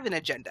don't have an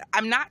agenda.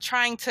 I'm not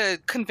trying to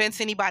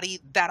convince anybody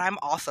that I'm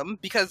awesome,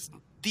 because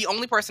the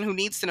only person who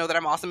needs to know that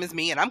I'm awesome is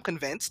me, and I'm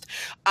convinced.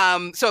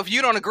 So if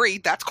you don't agree,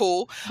 that's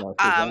cool.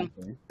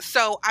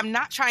 So I'm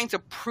not trying to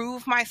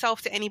prove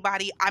myself to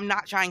anybody. I'm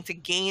not trying to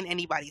gain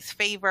anybody's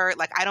favor.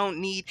 Like, I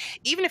don't need,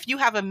 even if you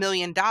have $1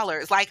 million,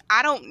 like,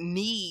 I don't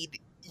need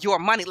your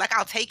money. Like,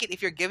 I'll take it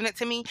if you're giving it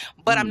to me,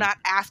 but I'm not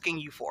asking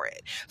you for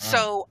it.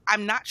 So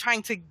I'm not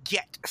trying to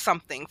get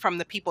something from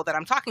the people that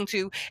I'm talking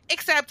to,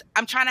 except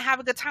I'm trying to have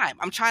a good time.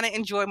 I'm trying to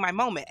enjoy my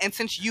moment. And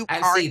since you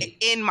are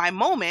in my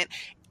moment,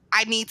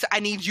 I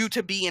need you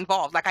to be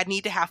involved. Like, I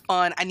need to have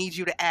fun. I need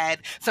you to add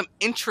some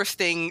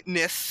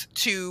interestingness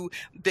to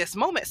this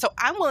moment. So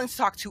I'm willing to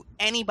talk to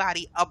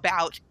anybody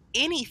about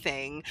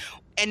anything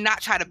and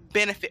not try to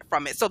benefit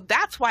from it. So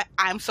that's why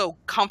I'm so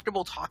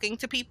comfortable talking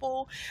to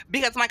people,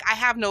 because like I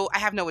have no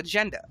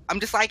agenda. I'm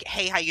just like,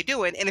 hey, how you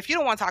doing? And if you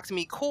don't want to talk to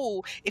me,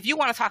 cool. If you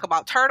want to talk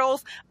about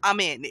turtles, I'm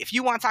in. If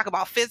you want to talk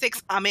about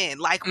physics, I'm in.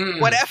 Like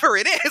whatever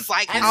it is,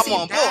 like I'm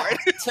on board.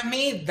 To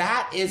me,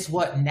 that is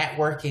what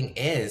networking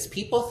is.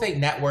 People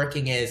think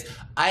networking is,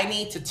 I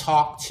need to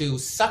talk to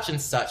such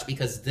and such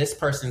because this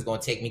person is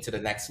going to take me to the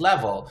next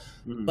level.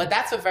 But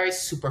that's a very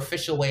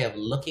superficial way of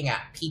looking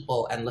at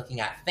people and looking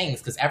at things,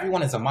 because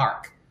everyone is a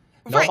mark.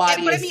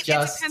 Nobody is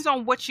just... It depends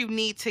on what you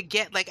need to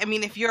get. Like,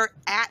 if you're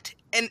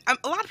and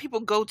a lot of people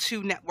go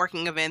to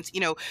networking events,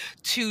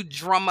 to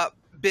drum up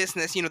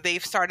business.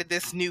 They've started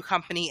this new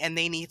company and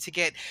they need to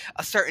get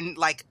a certain,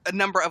 like, a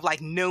number of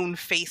like known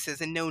faces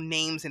and known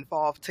names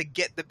involved to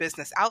get the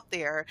business out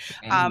there.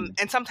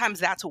 And sometimes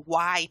that's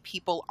why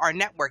people are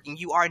networking.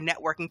 You are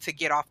networking to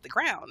get off the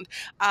ground.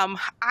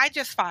 I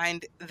just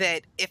find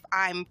that if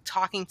I'm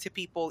talking to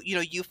people,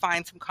 you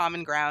find some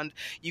common ground,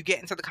 you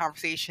get into the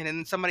conversation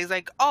and somebody's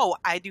like, oh,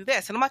 I do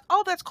this. And I'm like,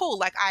 oh, that's cool.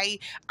 Like, I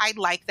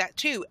like that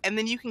too. And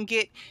then you can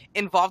get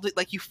involved with,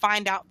 like, you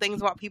find out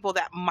things about people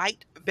that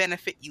might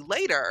benefit you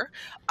later.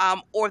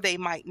 Or they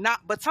might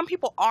not, but some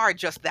people are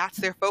just, that's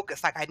their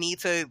focus. Like, I need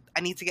to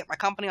get my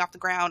company off the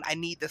ground. I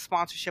need this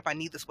sponsorship. I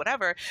need this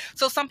whatever.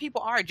 So some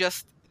people are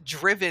just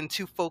driven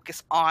to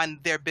focus on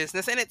their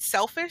business, and it's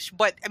selfish,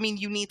 but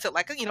you need to,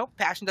 like,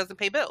 passion doesn't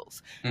pay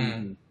bills.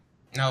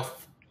 No,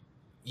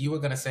 you were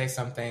going to say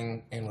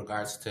something in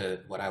regards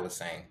to what I was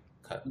saying,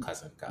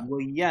 cousin. Go.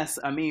 Well, yes.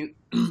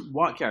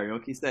 What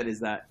karaoke said is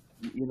that,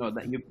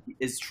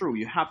 it's true.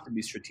 You have to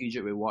be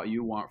strategic with what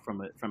you want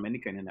from any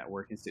kind of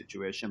networking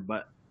situation.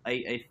 But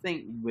I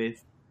think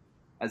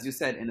as you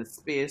said, in a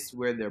space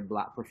where there are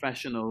Black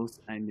professionals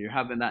and you're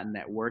having that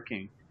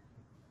networking,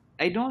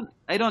 I don't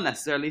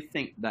necessarily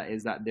think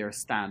that they're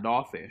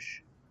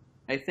standoffish.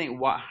 I think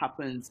what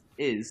happens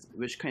is,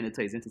 which kind of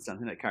ties into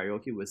something that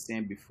Karaoke was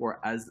saying before,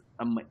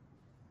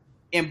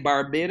 in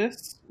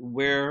Barbados,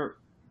 where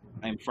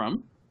I'm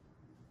from,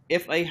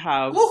 if I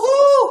have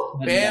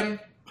Woohoo! a Bam!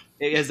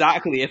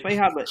 exactly, if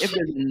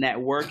there's a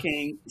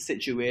networking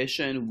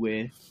situation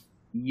with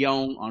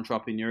young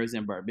entrepreneurs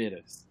in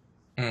Barbados,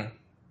 Mm.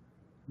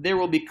 there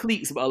will be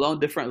cliques, but along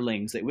different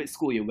links, like which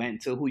school you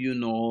went to, who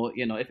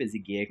if it's a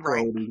gay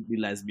crowd, Right. the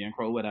lesbian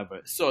crowd,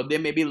 whatever. So there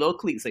may be little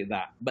cliques like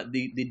that, but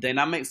the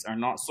dynamics are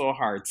not so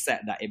hard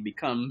set that it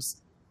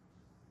becomes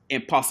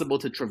impossible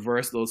to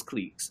traverse those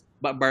cliques.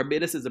 But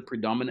Barbados is a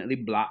predominantly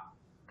black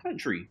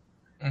country.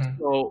 Mm.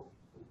 So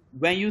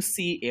when you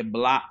see a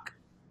black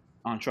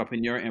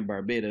entrepreneur in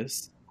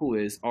Barbados who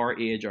is our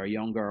age or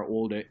younger or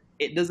older,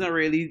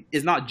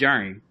 it's not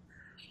jarring.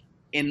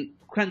 In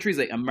countries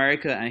like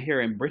America and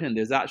here in Britain,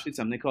 there's actually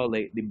something called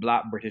like the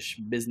Black British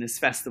Business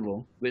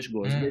Festival, which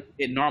Mm.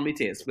 it normally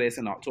takes place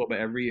in October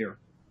every year.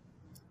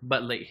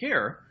 But like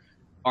here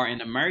or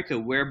in America,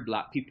 where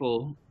black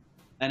people,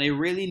 and it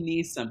really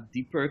needs some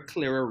deeper,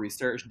 clearer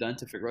research done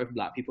to figure out if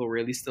black people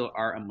really still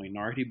are a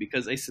minority,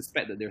 because I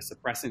suspect that they're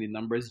suppressing the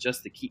numbers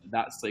just to keep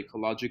that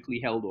psychologically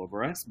held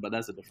over us. But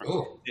that's a different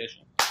Ooh.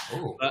 conversation.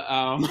 Ooh.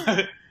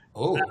 But,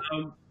 Ooh.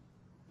 um,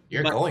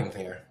 You're but- going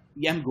there.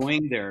 yeah, I'm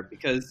going there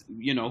because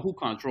who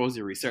controls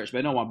the research. But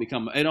I don't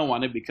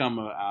want to become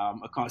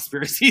a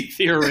conspiracy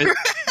theorist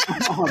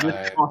on this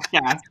Right.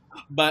 podcast.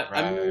 But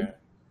I mean, Right.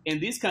 in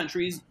these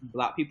countries,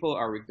 black people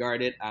are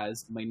regarded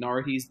as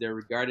minorities. They're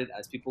regarded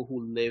as people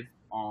who live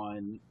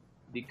on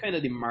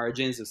the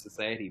margins of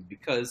society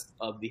because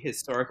of the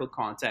historical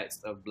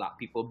context of black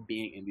people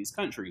being in these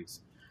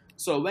countries.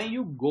 So when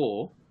you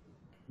go,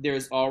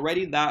 there's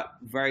already that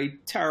very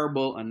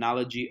terrible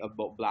analogy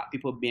about black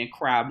people being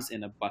crabs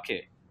in a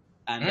bucket,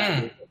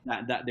 and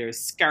that there's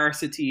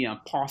scarcity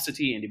and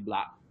paucity in the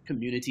black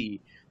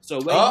community.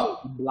 So when you're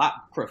a black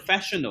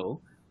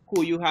professional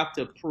who you have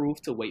to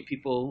prove to white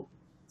people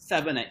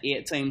 7 or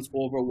 8 times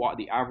over what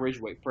the average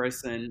white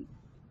person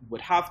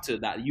would have to,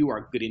 that you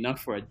are good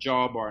enough for a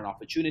job or an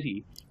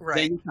opportunity, Right.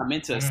 then you come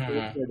into a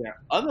space where there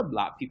are other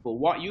black people.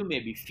 What you may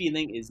be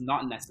feeling is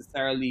not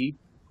necessarily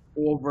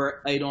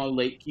over I don't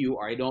like you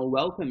or I don't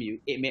welcome you.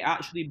 It may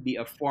actually be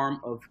a form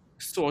of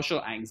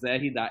social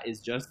anxiety that is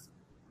just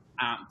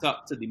amped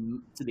up to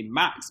the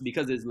max,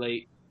 because it's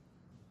like,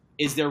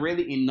 is there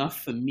really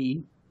enough for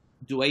me?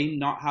 Do I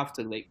not have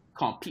to like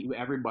compete with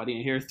everybody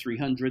in here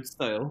 300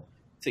 style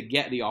to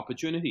get the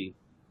opportunity?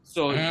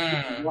 So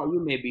what you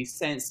may be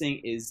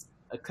sensing is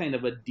a kind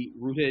of a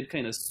deep-rooted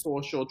kind of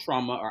social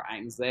trauma or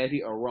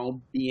anxiety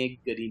around being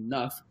good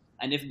enough,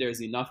 and if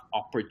there's enough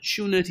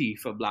opportunity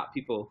for black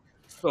people.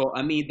 So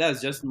I mean,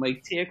 that's just my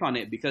take on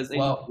it, because I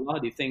know a lot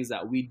of the things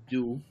that we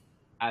do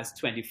as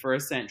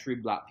 21st century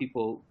black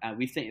people, and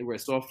we think we're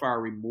so far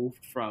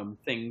removed from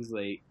things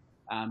like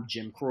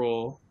Jim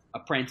Crow,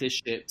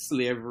 apprenticeship,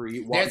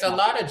 slavery. There's a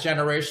lot of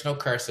generational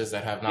curses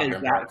that have not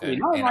been broken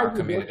in our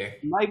community.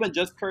 Not even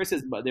just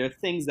curses, but there are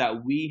things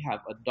that we have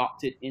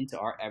adopted into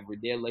our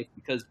everyday life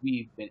because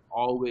we've been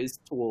always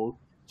told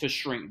to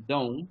shrink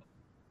down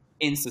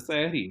in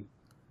society.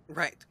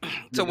 Right.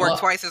 To work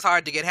twice as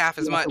hard to get half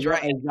as much,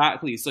 right?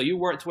 Exactly. So you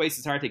work twice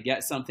as hard to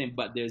get something,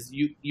 but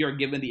you're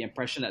given the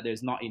impression that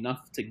there's not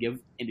enough to give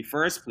in the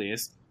first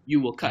place. You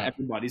will cut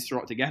everybody's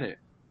throat to get it.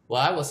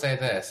 Well, I will say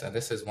this, and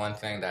this is one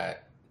thing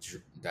that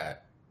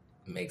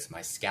makes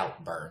my scalp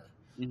burn.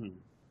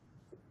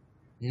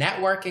 Mm-hmm.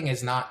 Networking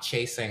is not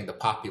chasing the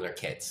popular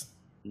kids.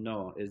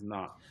 No, it's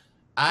not.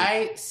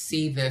 I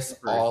see this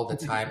all the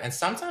time, and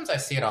sometimes I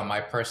see it on my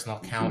personal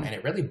account, and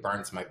it really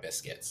burns my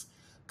biscuits.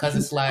 Because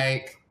it's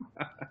like,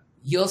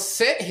 you'll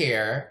sit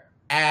here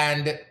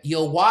and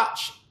you'll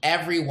watch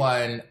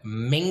everyone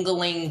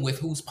mingling with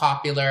who's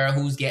popular,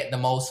 who's getting the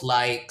most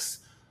likes,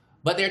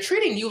 but they're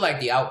treating you like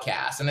the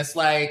outcast. And it's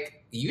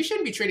like, you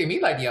shouldn't be treating me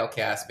like the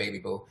outcast, baby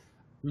boo.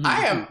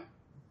 Mm-hmm.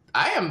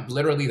 I am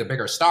literally the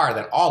bigger star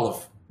than all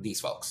of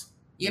these folks.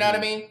 You know what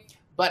I mean?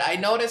 But I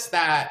noticed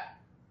that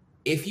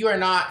if you are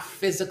not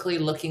physically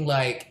looking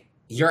like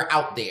you're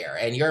out there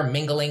and you're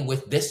mingling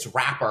with this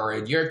rapper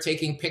and you're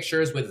taking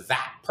pictures with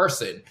that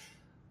person,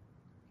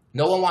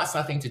 no one wants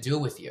nothing to do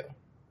with you.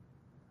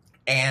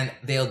 And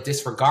they'll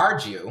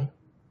disregard you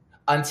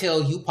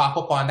until you pop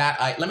up on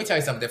that. Let me tell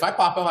you something. If I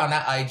pop up on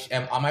that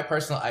IG, on my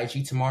personal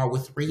IG tomorrow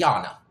with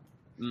Rihanna,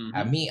 and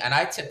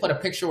I put a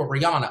picture with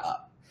Rihanna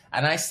up,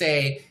 and I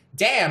say,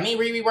 damn, me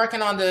Riri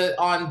working on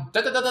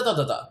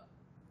da-da-da-da-da-da-da.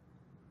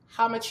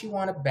 How much you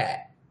want to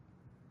bet?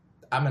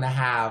 I'm going to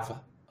have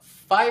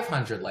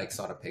 500 likes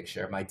on a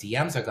picture. My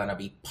DMs are going to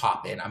be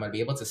popping. I'm going to be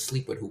able to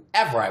sleep with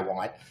whoever I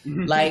want.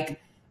 Like,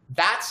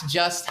 that's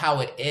just how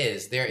it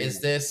is. There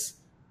is this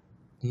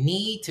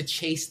need to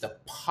chase the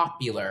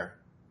popular.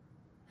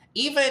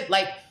 Even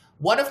like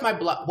one of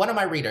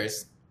my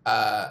readers,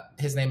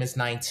 his name is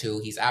 92.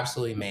 He's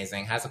absolutely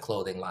amazing. Has a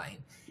clothing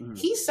line.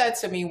 He said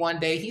to me one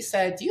day, he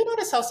said, do you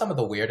notice how some of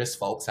the weirdest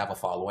folks have a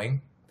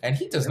following? And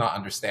he does not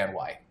understand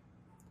why.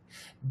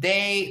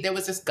 there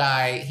was this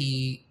guy,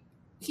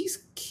 he's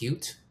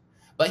cute,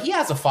 but he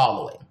has a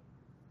following.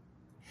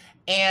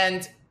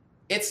 And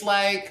it's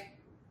like,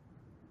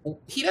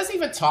 he doesn't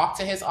even talk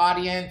to his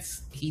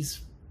audience.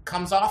 He's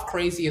comes off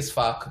crazy as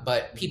fuck,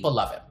 but people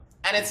love him.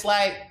 And it's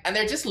like, and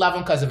they just love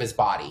him because of his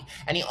body.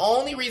 And the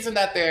only reason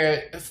that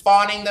they're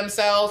fawning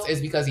themselves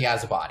is because he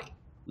has a body.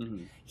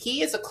 Mm-hmm.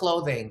 He is a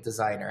clothing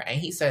designer, and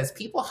he says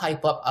people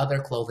hype up other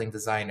clothing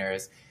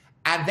designers,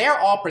 and they're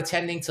all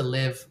pretending to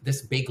live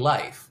this big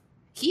life.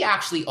 He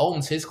actually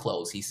owns his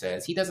clothes, he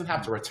says. He doesn't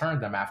have to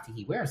return them after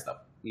he wears them.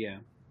 Yeah.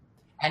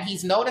 And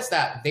he's noticed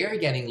that they're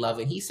getting love,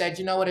 and he said,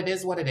 you know what, it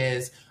is what it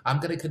is. I'm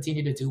going to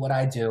continue to do what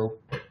I do.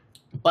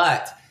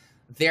 But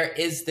there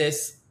is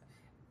this,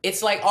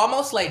 it's like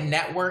almost like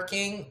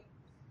networking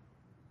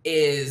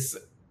is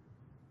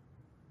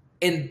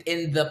in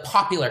the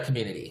popular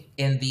community,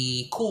 in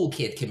the cool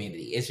kid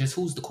community. It's just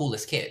who's the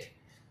coolest kid.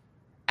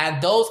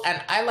 And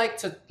I like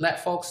to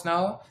let folks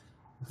know,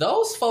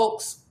 those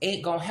folks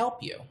ain't going to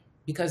help you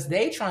because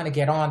they trying to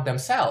get on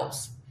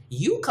themselves.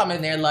 You come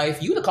in their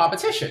life, you the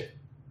competition.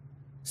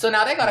 So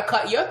now they got to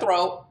cut your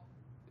throat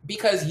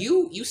because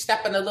you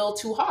stepping a little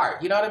too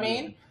hard. You know what I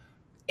mean?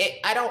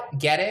 I don't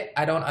get it.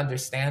 I don't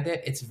understand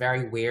it. It's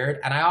very weird.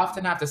 And I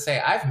often have to say,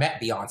 I've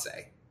met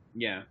Beyonce.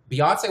 Yeah.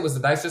 Beyonce was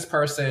the nicest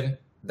person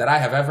that I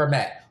have ever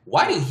met.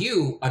 Why do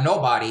you, a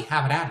nobody,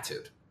 have an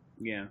attitude?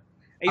 Yeah.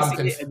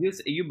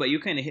 But you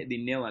kind of hit the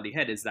nail on the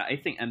head is that I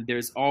think, and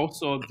there's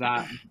also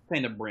that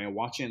kind of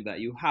brainwashing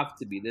that you have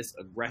to be this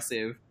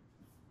aggressive,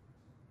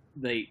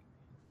 like,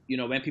 you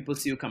know, when people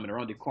see you coming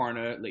around the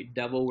corner, like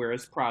Devil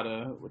Wears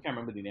Prada. I can't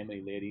remember the name of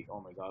the lady. Oh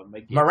my God.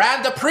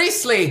 Miranda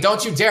Priestley.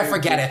 Don't you dare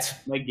forget it.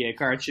 Like, yeah,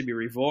 card should be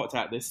revoked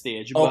at this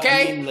stage.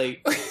 Okay. But, I mean,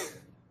 like,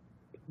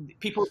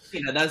 people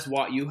think that that's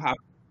what you have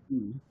to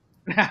do.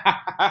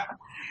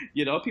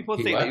 You know, people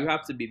think that you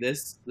have to be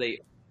this,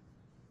 like,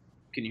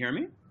 can you hear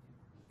me?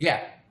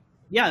 Yeah.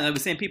 Yeah, and I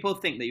was saying people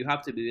think that you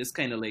have to be this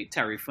kind of, like,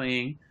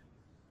 terrifying,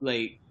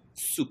 like,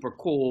 super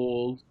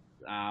cold,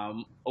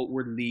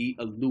 outwardly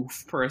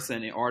aloof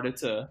person in order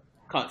to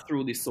cut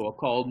through the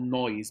so-called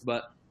noise.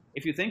 But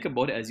if you think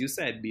about it, as you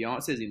said,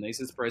 Beyonce is the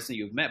nicest person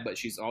you've met, but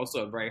she's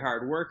also a very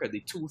hard worker. The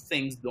two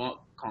things don't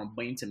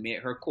combine to make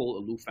her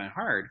cold, aloof, and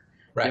hard.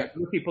 Right.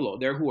 There are people out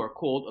there who are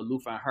cold,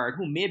 aloof, and hard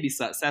who may be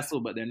successful,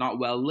 but they're not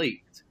well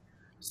liked.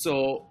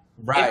 So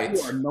if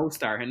you are no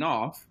starting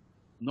off,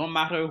 no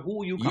matter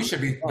who you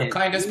should be the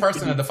kindest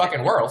person in the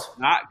fucking world.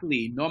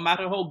 Exactly. No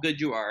matter how good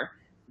you are,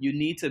 you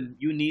need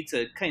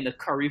to kind of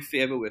curry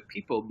favor with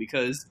people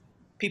because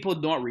people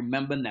don't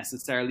remember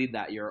necessarily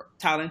that you're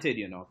talented,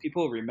 you know.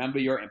 People remember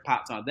your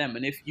impact on them.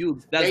 And if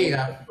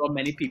so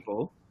many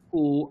people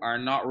who are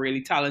not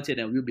really talented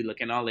and we'll be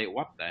looking all like,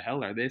 what the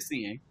hell are they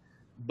seeing?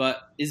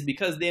 But it's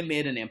because they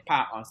made an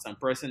impact on some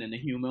person in a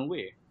human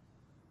way.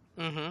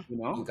 Mm-hmm.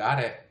 You know? You got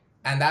it.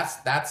 And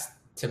that's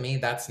to me,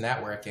 that's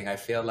networking. I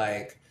feel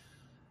like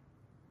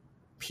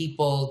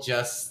people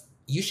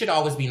you should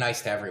always be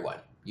nice to everyone.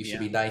 You should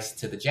be nice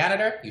to the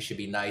janitor. You should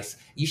be nice.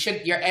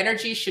 Your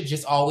energy should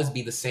just always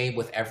be the same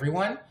with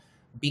everyone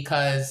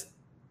because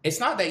it's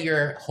not that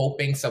you're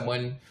hoping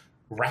someone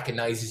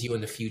recognizes you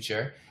in the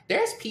future.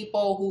 There's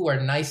people who are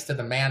nice to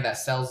the man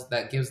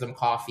that gives them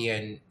coffee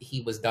and he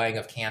was dying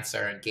of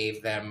cancer and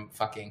gave them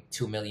fucking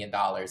 $2 million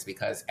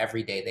because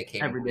every day they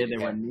came. Every day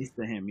they were nice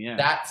to him. Yeah.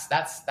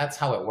 That's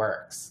how it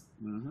works.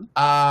 Mm-hmm.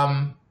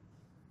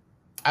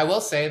 I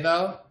will say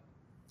though,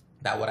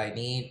 that what I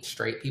need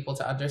straight people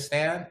to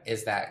understand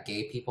is that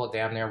gay people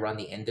damn near run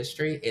the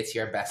industry. It's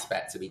your best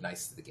bet to be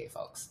nice to the gay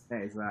folks.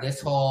 Exactly.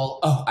 This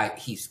whole,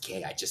 he's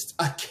gay.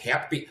 I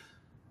can't be.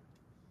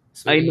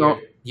 So I know.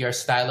 Your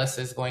stylist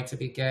is going to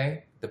be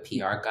gay. The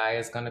PR guy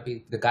is going to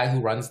be, the guy who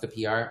runs the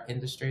PR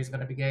industry is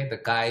going to be gay.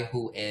 The guy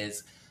who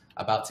is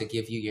about to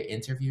give you your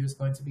interview is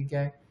going to be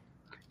gay.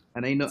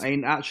 And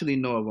I actually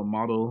know of a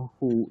model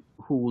who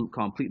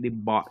completely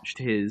botched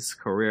his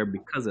career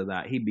because of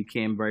that. He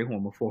became very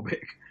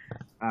homophobic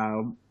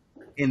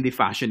in the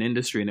fashion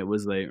industry, and it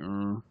was like,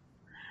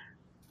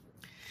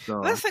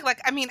 so. Let's think.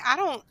 Like, I mean, I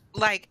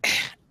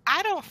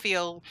don't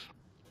feel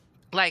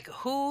like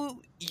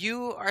who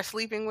you are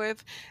sleeping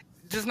with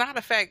does not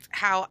affect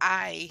how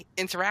I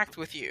interact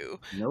with you.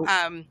 Nope.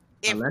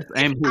 If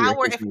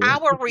our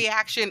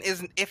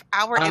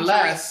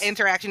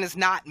interaction is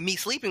not me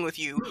sleeping with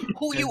you,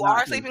 who you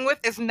are sleeping with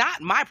is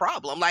not my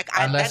problem. Like,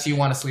 unless you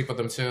want to sleep with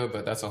them too,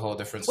 but that's a whole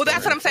different story. Well,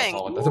 that's what I'm saying.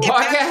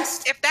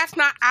 If that's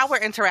not our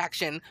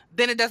interaction,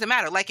 then it doesn't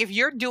matter. Like, if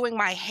you're doing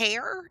my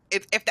hair,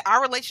 if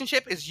our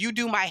relationship is you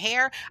do my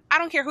hair, I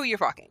don't care who you're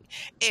fucking.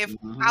 If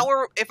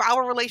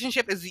our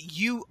relationship is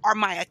you are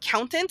my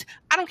accountant,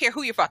 I don't care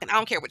who you're fucking. I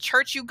don't care what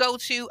church you go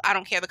to. I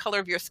don't care the color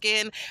of your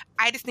skin.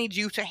 I just need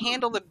you to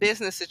handle the business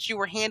that you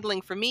were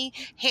handling for me,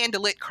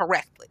 handle it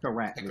correctly.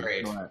 Correct.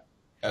 Agreed.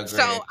 Agreed.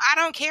 So I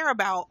don't care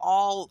about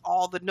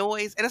all the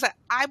noise. And it's like,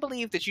 I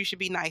believe that you should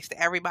be nice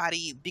to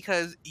everybody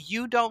because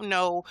you don't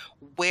know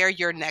where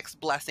your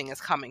next blessing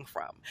is coming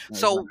from.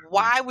 So Exactly.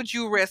 why would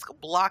you risk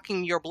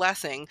blocking your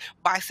blessing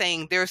by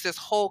saying there's this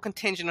whole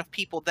contingent of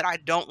people that I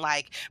don't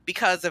like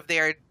because of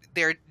their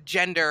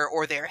gender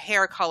or their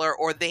hair color,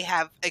 or they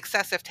have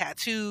excessive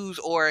tattoos,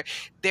 or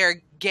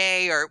they're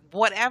gay, or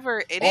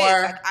whatever it is.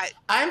 Or Like,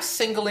 I'm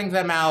singling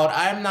them out.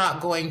 I'm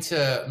not going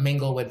to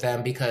mingle with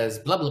them because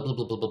blah, blah, blah,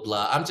 blah, blah, blah,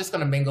 blah. I'm just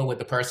going to mingle with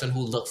the person who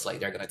looks like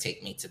they're going to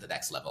take me to the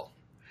next level.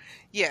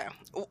 yeah.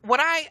 What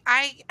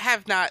I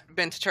have not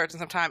been to church in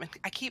some time.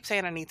 I keep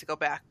saying I need to go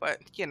back, but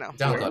you know.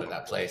 Don't go to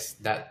that place.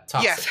 That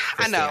toxic Yes,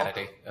 I know.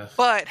 Christianity. Ugh.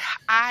 But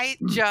I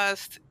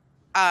just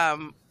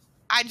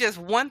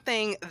one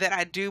thing that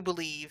I do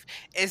believe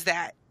is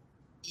that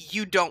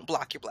you don't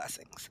block your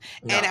blessings.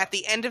 No. And at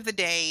the end of the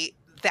day,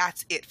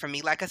 that's it for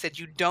me. Like I said,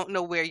 you don't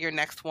know where your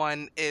next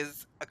one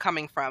is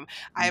coming from.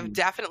 I have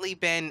definitely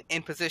been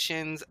in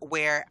positions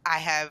where I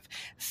have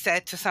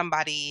said to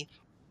somebody,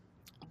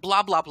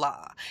 blah, blah,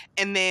 blah.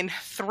 And then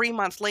 3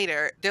 months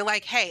later, they're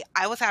like, hey,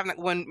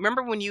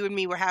 remember when you and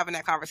me were having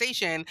that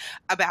conversation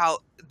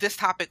about this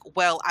topic?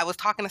 Well, I was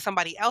talking to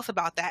somebody else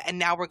about that, and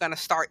now we're going to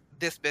start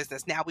this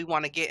business. Now we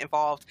want to get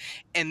involved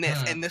in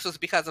this. And this was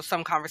because of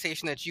some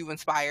conversation that you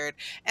inspired.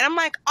 And I'm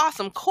like,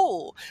 awesome,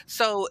 cool.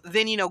 So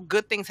then,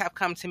 good things have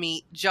come to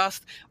me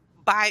just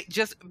by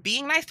just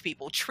being nice to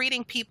people,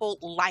 treating people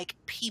like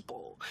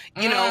people,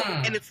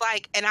 and it's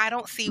like, and I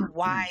don't see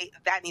why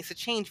that needs to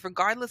change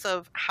regardless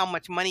of how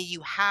much money you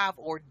have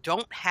or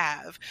don't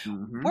have.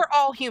 We're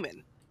all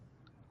human.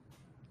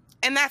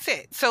 And that's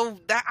it. So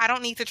that I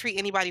don't need to treat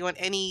anybody on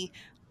any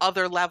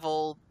other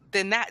level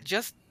than that.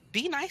 Just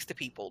be nice to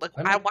people. Like,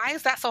 why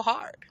is that so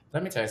hard?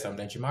 Let me tell you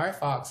something. Jamari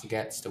Foxx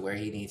gets to where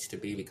he needs to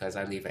be because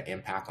I leave an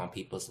impact on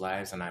people's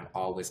lives and I'm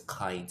always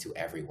kind to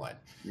everyone.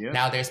 Yeah.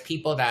 Now, there's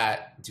people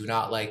that do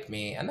not like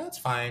me, and that's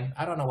fine.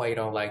 I don't know why you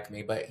don't like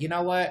me, but you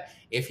know what?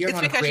 If you're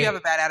It's because you have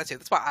a bad attitude.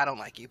 That's why I don't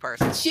like you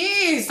personally.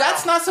 Jeez,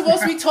 that's not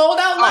supposed to be told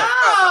out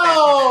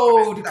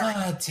loud.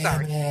 God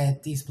damn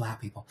it. These black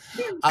people.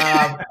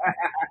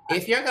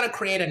 If you're going to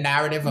create a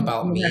narrative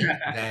about me,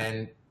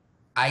 then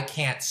I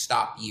can't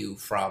stop you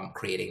from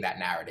creating that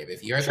narrative.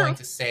 If you're going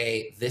to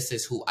say, this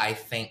is who I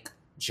think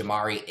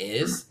Jamari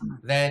is,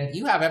 then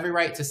you have every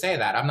right to say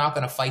that. I'm not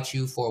going to fight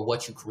you for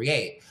what you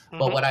create.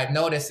 But what I've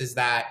noticed is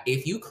that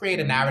if you create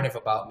a narrative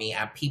about me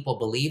and people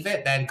believe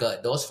it, then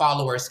good. Those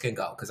followers can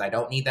go because I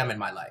don't need them in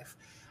my life.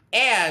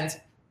 And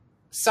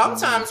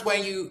sometimes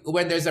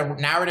when there's a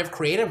narrative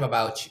created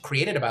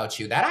about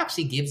you, that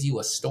actually gives you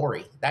a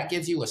story. That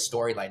gives you a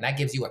storyline. That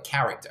gives you a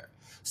character.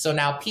 So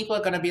now people are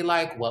going to be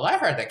like, well, I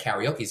heard that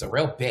Karaoke's a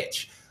real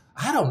bitch.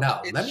 I don't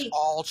know. It's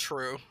all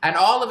true. And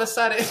all of a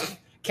sudden,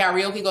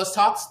 Karaoke goes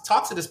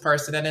talks to this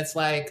person, and it's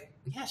like,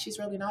 yeah, she's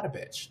really not a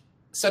bitch.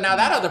 So now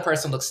that other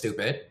person looks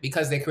stupid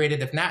because they created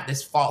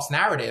this false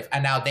narrative,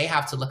 and now they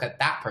have to look at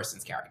that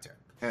person's character.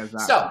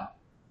 Exactly. So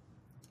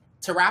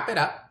to wrap it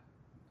up,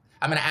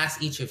 I'm going to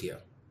ask each of you,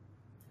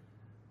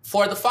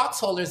 for the Fox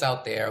holders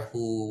out there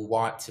who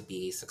want to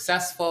be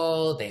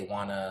successful, they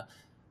want to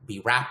be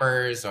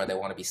rappers, or they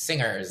want to be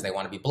singers, they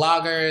want to be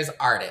bloggers,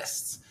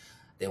 artists,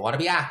 they want to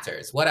be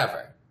actors,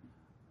 whatever.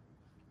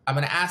 I'm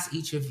going to ask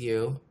each of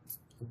you,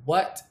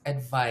 what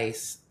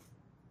advice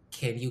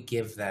can you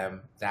give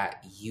them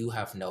that you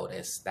have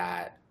noticed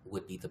that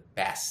would be the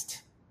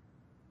best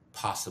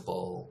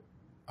possible,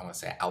 I want to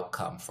say,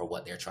 outcome for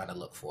what they're trying to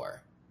look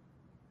for?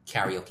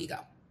 Karaoke, go.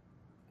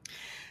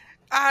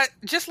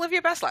 Just live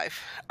your best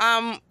life.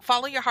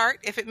 Follow your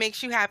heart. If it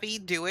makes you happy,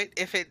 do it.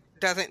 If it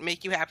doesn't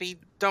make you happy,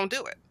 don't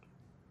do it.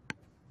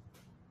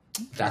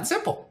 That's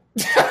simple.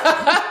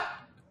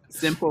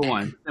 Simple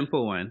one.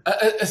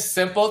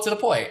 Simple to the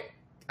point.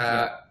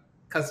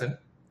 Cousin.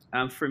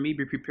 For me,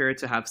 be prepared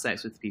to have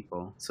sex with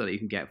people so that you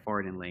can get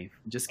forward in life.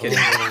 Just kidding.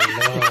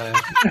 Oh,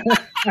 Lord.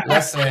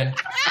 Listen,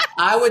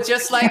 I would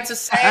just like to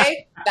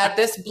say that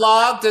this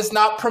blog does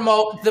not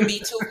promote the Me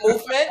Too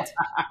movement.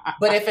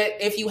 But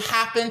if you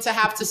happen to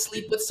have to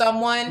sleep with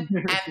someone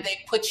and they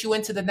put you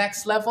into the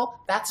next level,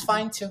 that's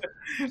fine too.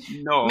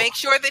 No. Make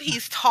sure that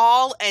he's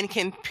tall and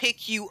can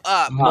pick you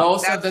up.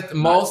 Most of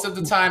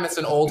the time, it's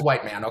an old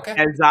white man. Okay.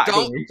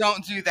 Exactly.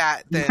 Don't do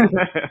that then.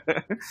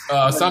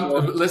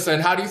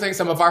 Listen. How do you think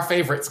some of our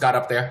favorites got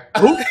up there?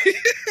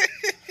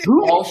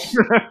 Oh,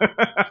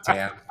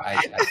 damn!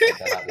 I said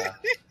that out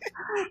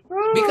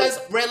loud. Because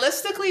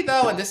realistically,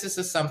 though, and this is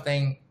just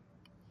something,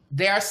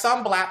 there are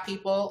some black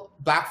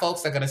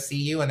folks that are gonna see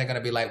you and they're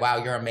gonna be like,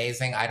 "Wow, you're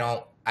amazing. I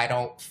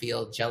don't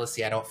feel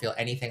jealousy. I don't feel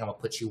anything. I'm gonna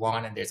put you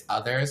on." And there's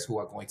others who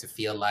are going to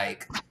feel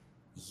like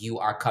you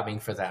are coming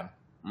for them.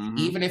 Mm-hmm.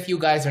 Even if you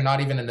guys are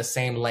not even in the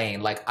same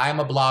lane. Like, I'm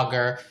a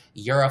blogger,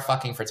 you're a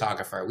fucking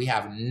photographer. We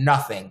have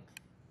nothing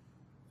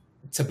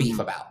to beef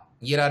about.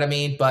 You know what I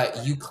mean?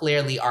 But you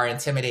clearly are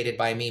intimidated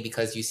by me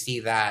because you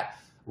see that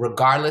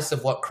regardless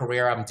of what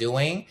career I'm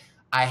doing,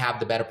 I have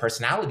the better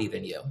personality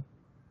than you.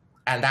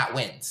 And that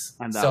wins.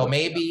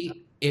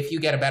 Maybe if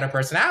you get a better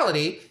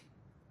personality,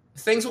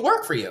 things will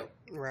work for you.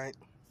 Right.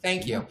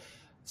 Thank you.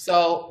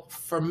 So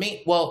for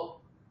me,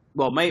 well,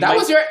 Well, that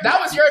was your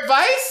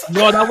advice.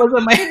 No, that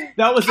wasn't my.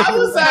 That was. I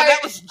was No, like, that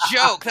was a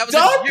joke. That was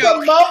don't a joke.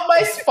 promote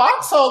my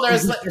fox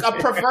holders,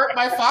 pervert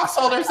my fox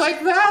holders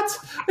like that.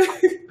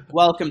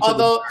 Welcome to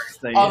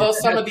Although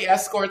some of the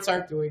escorts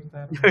are doing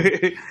that.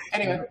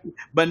 Anyway,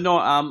 But no,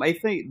 I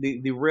think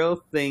the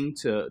real thing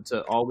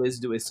to always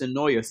do is to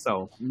know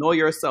yourself. Know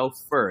yourself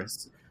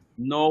first.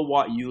 Know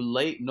what you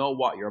like. Know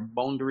what your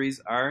boundaries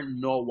are.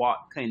 Know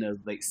what kind of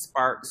like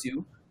sparks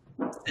you.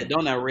 Sit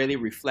down and really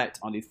reflect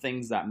on the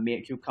things that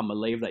make you come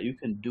alive, that you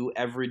can do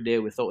every day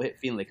without it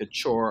feeling like a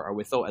chore, or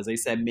without, as I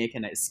said,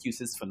 making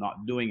excuses for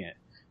not doing it.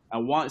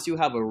 And once you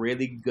have a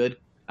really good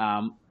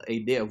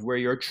idea of where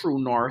your true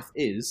north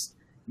is,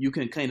 you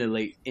can kind of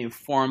like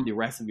inform the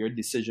rest of your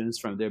decisions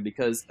from there.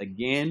 Because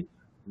again,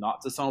 not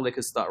to sound like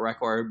a stuck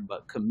record,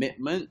 but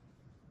commitment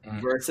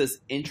versus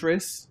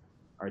interest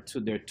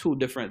they're two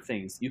different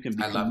things. You can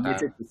be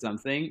committed to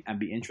something and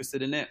be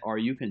interested in it, or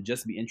you can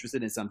just be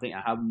interested in something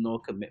and have no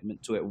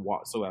commitment to it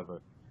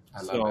whatsoever.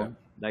 I love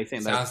that. I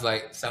think sounds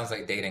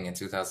like dating in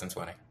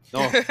 2020.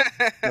 No,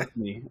 that's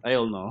me. I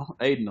don't know.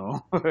 I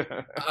know.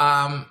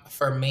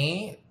 For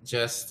me,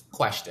 just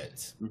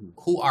questions.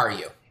 Who are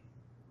you?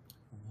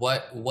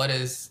 What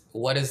is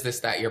this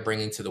that you're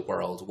bringing to the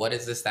world? What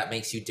is this that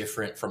makes you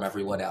different from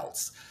everyone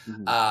else?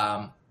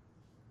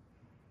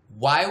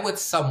 Why would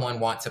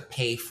someone want to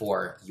pay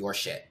for your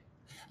shit?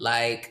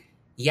 Like,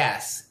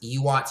 yes,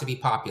 you want to be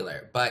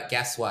popular, but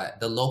guess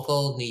what? The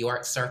local New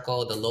York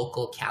circle, the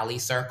local Cali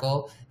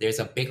circle, there's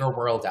a bigger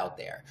world out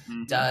there.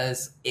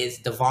 Is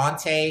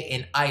Devontae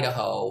in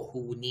Idaho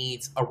who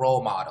needs a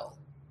role model?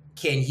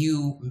 Can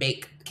you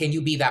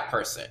be that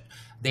person?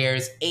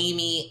 There's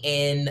Amy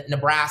in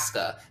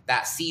Nebraska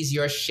that sees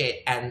your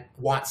shit and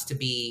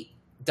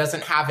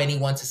doesn't have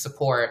anyone to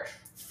support,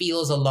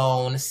 feels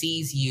alone,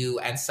 sees you,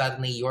 and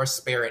suddenly your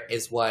spirit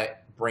is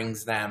what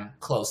brings them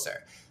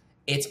closer.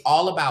 It's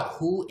all about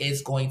who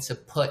is going to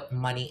put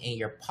money in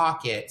your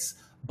pockets,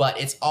 but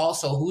it's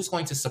also who's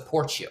going to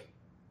support you.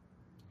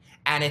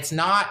 And it's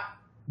not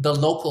the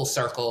local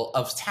circle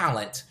of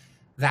talent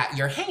that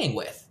you're hanging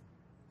with,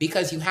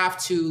 because you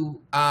have to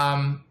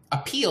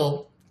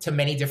appeal to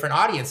many different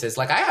audiences.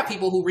 Like, I have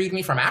people who read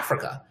me from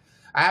Africa.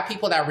 I have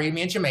people that read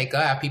me in Jamaica.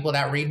 I have people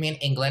that read me in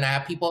England. I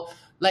have people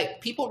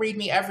read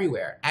me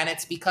everywhere. And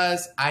it's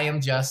because I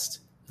am just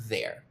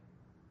there.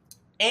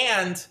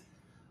 And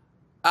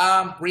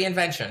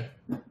reinvention.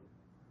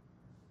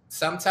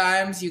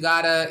 Sometimes you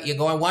go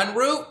in one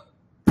route,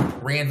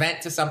 reinvent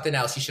to something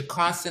else. You should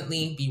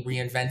constantly be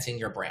reinventing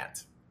your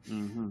brand.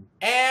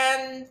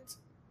 And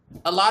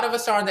a lot of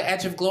us are on the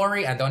edge of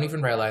glory and don't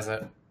even realize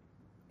it.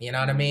 You know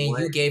what I mean?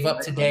 You gave up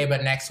today,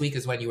 but next week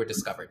is when you were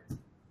discovered.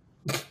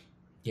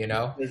 You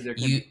know? Because there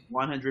can be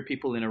 100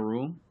 people in a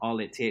room. All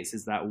it takes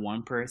is that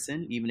one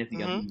person, even if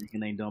the other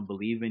and they don't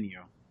believe in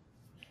you.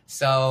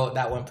 So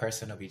that one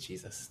person will be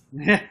Jesus.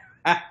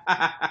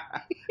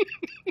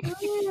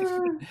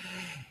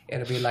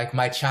 It'll be like,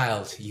 my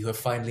child, you have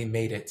finally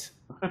made it.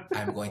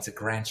 I'm going to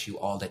grant you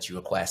all that you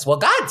request. Well,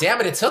 God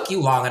damn it took you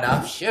long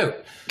enough. Shoot.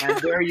 And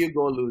there you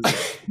go,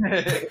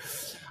 loser.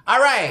 All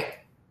right.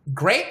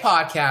 Great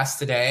podcast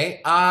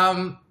today. I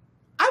want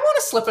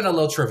to slip in a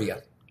little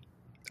trivia.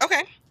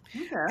 Okay.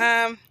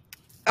 Okay.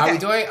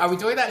 Are we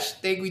doing that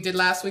thing we did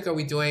last week? Or are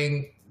we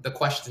doing the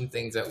question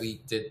things that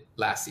we did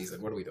last season?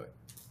 What are we doing?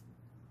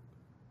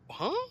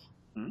 Huh?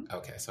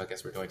 Okay, so I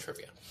guess we're doing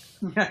trivia.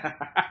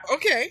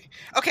 Okay.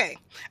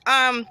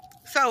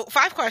 So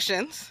 5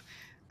 questions,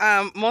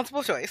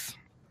 multiple choice.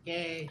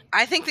 Yay!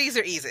 I think these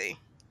are easy.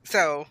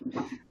 So,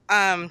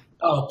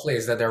 oh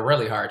please, they're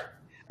really hard.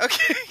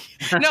 Okay.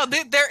 No,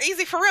 they're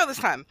easy for real this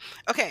time.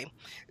 Okay.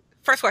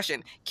 First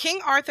question.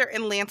 King Arthur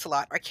and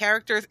Lancelot are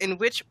characters in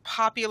which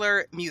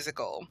popular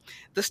musical?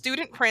 The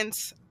Student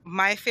Prince,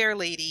 My Fair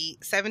Lady,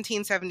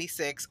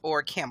 1776,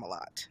 or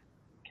Camelot?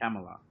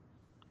 Camelot.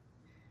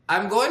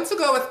 I'm going to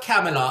go with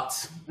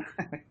Camelot.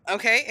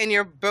 Okay, and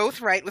you're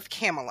both right with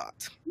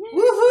Camelot.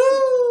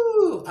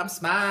 Woohoo! I'm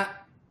smart.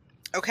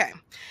 Okay.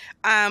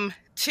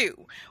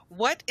 2.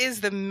 What is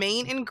the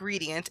main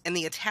ingredient in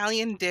the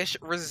Italian dish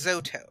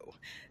risotto?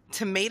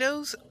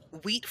 Tomatoes,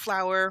 wheat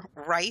flour,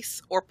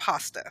 rice, or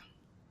pasta?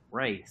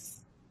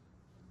 Rice.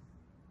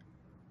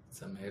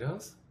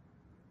 Tomatoes?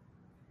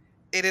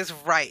 It is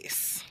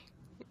rice.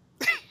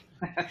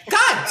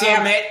 God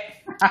damn it!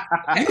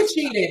 You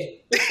cheated.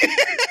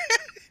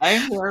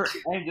 I'm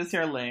just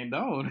here laying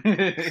down.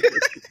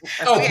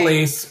 Oh,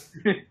 please.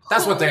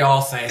 That's what they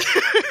all say.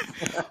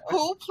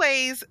 Who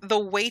plays the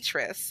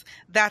waitress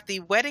that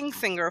the wedding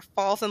singer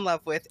falls in love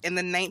with in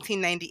the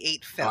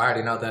 1998 film? I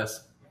already know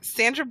this.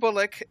 Sandra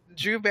Bullock,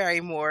 Drew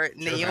Barrymore,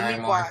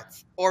 Naomi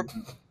Watts, or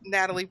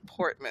Natalie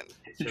Portman?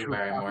 Drew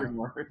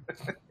Barrymore.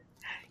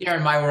 You're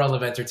in my world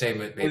of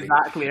entertainment, baby.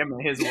 Exactly. I'm in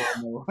his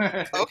world.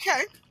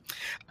 Okay.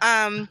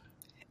 And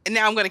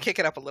now I'm going to kick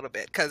it up a little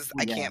bit because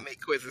I can't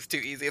make quizzes too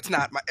easy. It's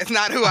not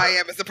who I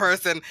am as a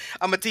person.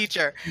 I'm a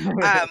teacher.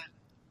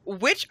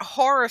 Which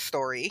horror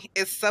story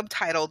is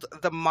subtitled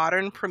The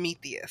Modern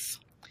Prometheus?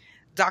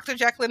 Dr.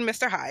 Jekyll and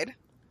Mr. Hyde,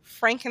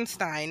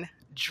 Frankenstein,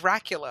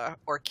 Dracula,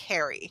 or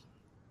Carrie?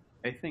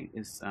 I think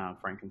it's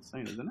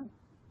Frankenstein, isn't it?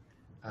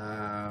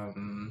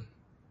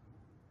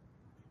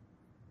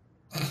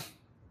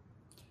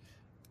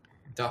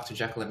 Dr.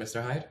 Jekyll and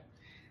Mr. Hyde.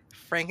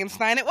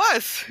 Frankenstein it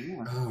was.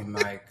 Yeah. Oh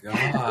my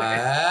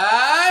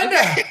god.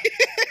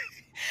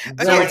 So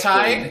Okay. we're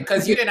tied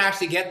because you didn't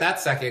actually get that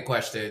second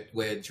question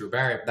with Drew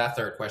Barry. That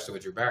third question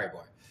with Drew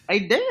Barrymore. I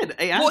did.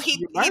 I Well, answered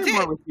he Barrymore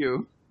did. with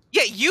you.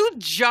 Yeah, you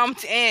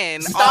jumped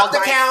in. Stop all the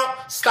right.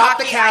 count. Stop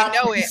the Cocky, count. I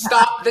know it.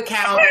 Stop the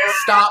count.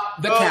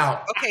 Stop the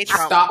count. Okay,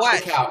 Trump. Stop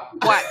what? the count.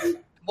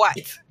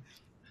 What?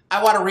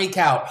 I want to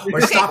recount. We're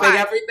Okay, stopping fine.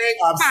 everything.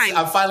 Fine.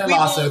 I'm filing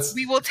lawsuits.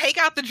 We will take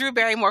out the Drew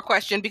Barrymore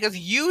question because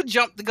you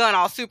jumped the gun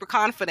all super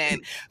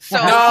confident. So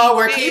No,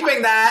 we're he did-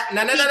 keeping that.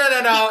 No.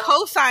 He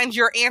co-signed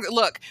your answer.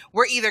 Look,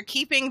 we're either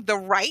keeping the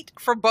right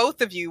for both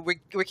of you.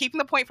 We're keeping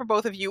the point for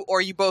both of you, or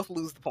you both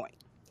lose the point.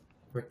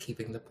 We're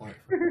keeping the point.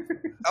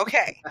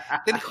 Okay.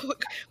 Then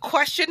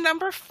question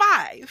number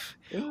 5.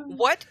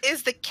 What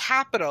is the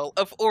capital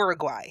of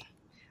Uruguay?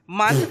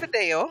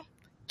 Montevideo,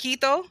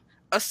 Quito,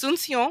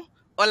 Asunción,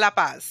 or La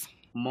Paz?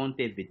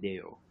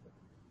 Montevideo.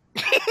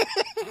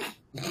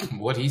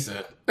 What he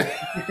said.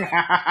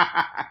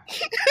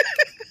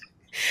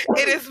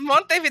 It is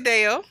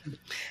Montevideo,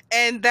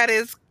 and that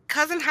is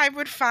Cousin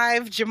Hybrid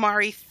 5,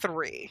 Jamari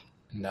 3.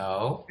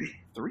 No,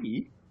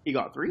 3? He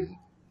got 3?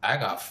 I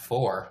got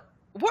 4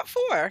 What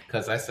for?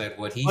 because I said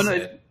what he Oh, no.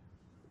 said.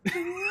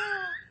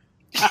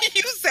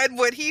 You said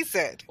what he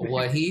said.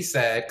 What he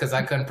said because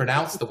I couldn't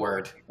pronounce the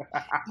word.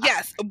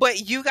 Yes,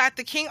 but you got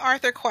the King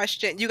Arthur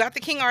question. You got the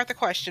King Arthur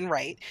question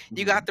right.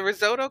 You got the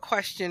risotto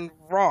question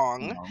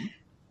wrong.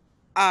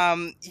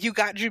 You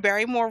got Drew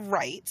Barrymore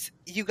right.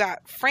 You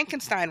got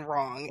Frankenstein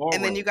wrong,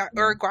 and then you got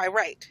Uruguay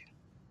right.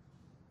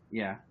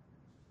 Yeah.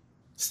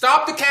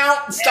 Stop the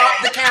count.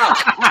 Stop the count.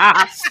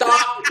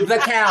 Stop the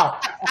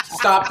count.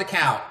 Stop the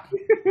count.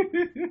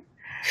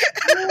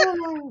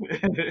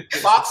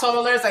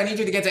 Foxholers, I need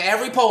you to get to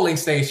every polling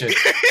station.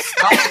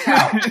 Stop the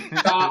count.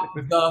 Stop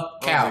the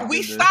count.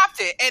 We stopped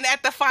it, and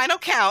at the final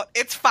count,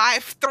 it's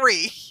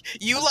 5-3.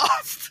 You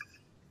lost.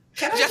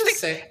 Can I Just just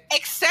say,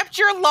 Accept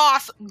your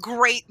loss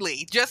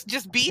greatly.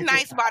 Just be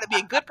nice about it. Be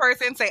a good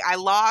person. Say, I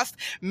lost.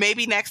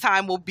 Maybe next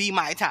time will be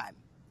my time.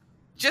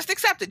 Just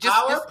accept it.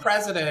 our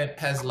president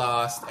has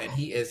lost, and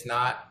he is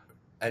not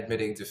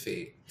admitting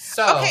defeat.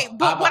 So, Okay,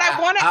 but what I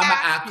wanna I'm gonna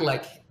ask act you,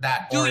 like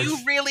that. do orange. you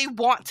really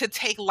want to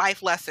take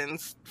life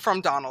lessons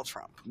from Donald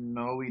Trump?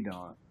 No, we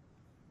don't.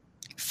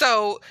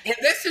 So, In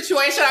this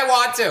situation, I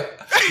want to.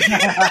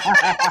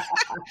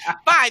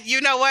 fine.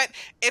 You know what?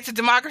 It's a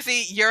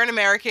democracy. You're an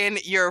American.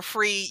 You're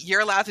free.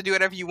 You're allowed to do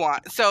whatever you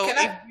want. So, Can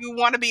I- if you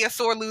want to be a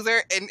sore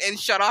loser and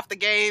shut off the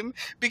game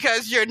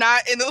because you're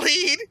not in the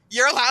lead,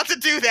 you're allowed to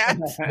do that.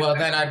 Well,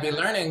 then I'd be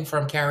learning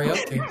from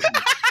karaoke.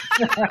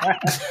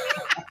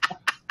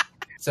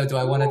 So, do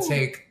I want to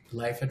take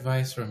life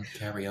advice from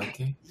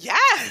karaoke?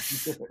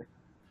 Yes.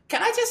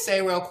 Can I just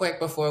say real quick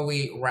before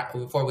we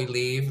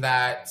leave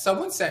that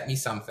someone sent me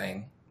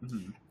something,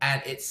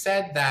 and it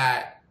said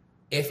that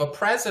if a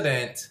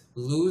president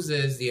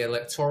loses the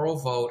electoral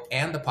vote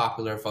and the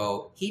popular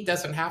vote, he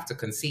doesn't have to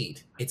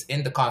concede. It's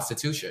in the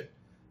Constitution.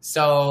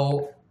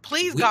 So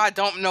Please, God,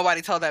 don't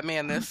nobody tell that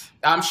man this.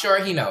 I'm sure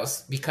he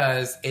knows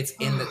because it's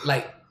in the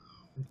like.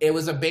 It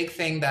was a big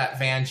thing that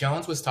Van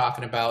Jones was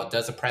talking about.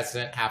 Does a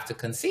president have to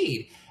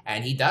concede?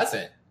 And he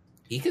doesn't.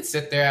 He could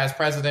sit there as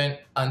president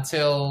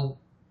until.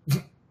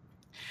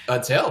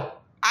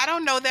 I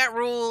don't know that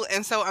rule,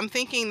 and so I'm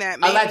thinking that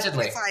maybe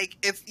Allegedly.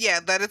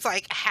 it's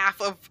like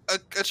half of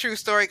a true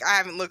story. I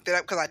haven't looked it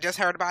up because I just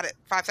heard about it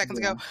 5 seconds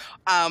ago.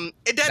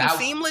 It doesn't That-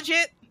 seem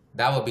legit.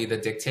 That would be the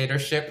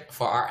dictatorship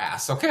for our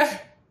ass, okay?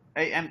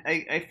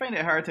 I find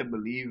it hard to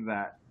believe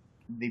that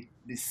the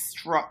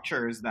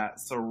structures that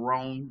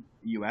surround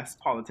U.S.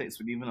 politics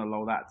would even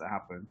allow that to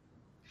happen.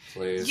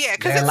 Please. Yeah,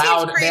 'cause they it seems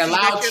allowed crazy they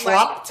allowed that you're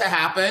Trump to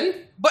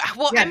happen. But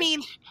I Yes.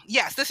 mean,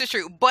 yes, this is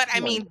true. But I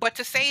mean, but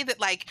to say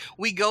that like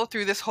we go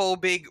through this whole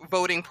big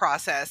voting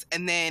process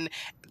and then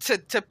to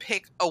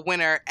pick a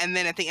winner, and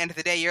then at the end of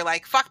the day, you're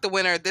like, fuck the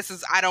winner.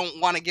 I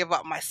don't want to give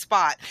up my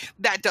spot.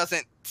 That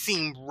doesn't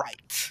seem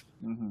right.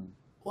 Mm-hmm.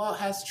 Well,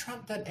 has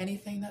Trump done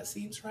anything that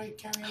seems right,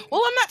 Karaoke?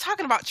 Well, I'm not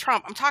talking about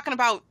Trump. I'm talking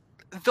about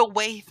the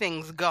way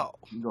things go.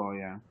 Oh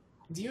yeah.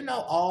 Do you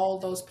know all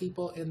those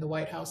people in the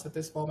White House at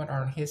this moment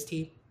are on his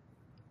team?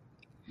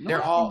 No,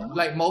 They're all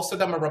like most of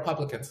them are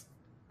Republicans.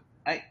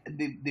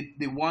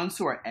 The ones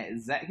who are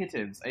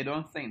executives, I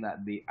don't think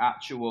that the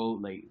actual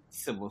like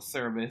civil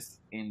service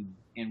in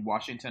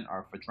Washington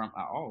are for Trump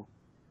at all.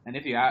 And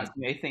if you ask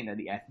me, I think that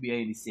the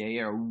FBI and the CIA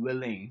are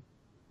willing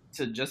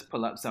to just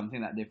pull up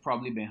something that they've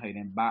probably been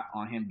hiding back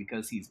on him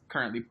because he's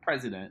currently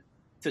president,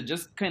 to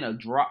just kind of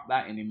drop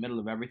that in the middle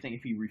of everything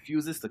if he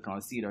refuses to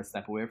concede or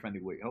step away from the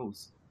White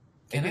House.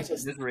 Can I I think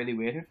it's just really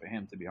waiting for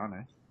him, to be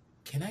honest.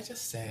 Can I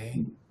just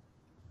say,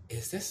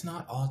 is this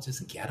not all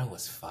just ghetto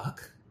as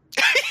fuck?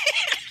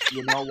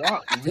 you know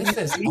what? This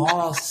is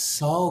all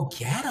so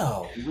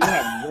ghetto.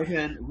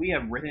 We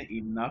have written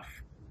enough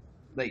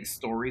like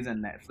stories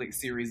and Netflix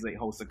series like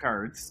House of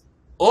Cards.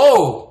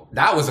 Oh,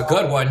 that was a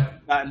good one.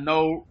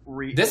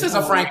 This is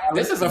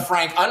a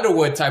Frank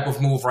Underwood type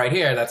of move right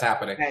here that's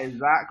happening.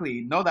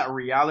 Exactly. No, that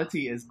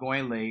reality is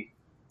going like,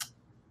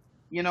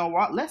 you know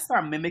what? Let's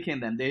start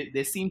mimicking them.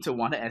 They seem to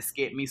want to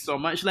escape me so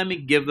much. Let me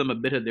give them a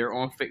bit of their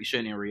own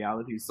fiction in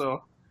reality.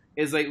 So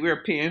it's like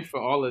we're paying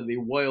for all of the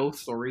wild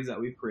stories that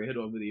we've created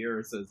over the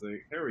years. So it's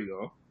like, here we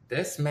go.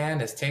 This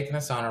man is taking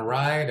us on a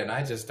ride, and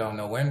I just don't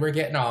know when we're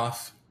getting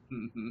off.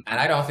 And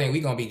I don't think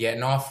we're going to be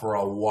getting off for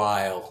a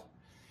while.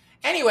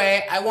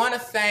 Anyway, I want to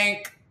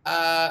thank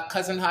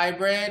Cousin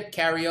Hybrid,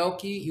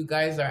 Karaoke. You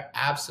guys are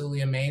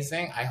absolutely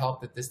amazing. I hope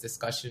that this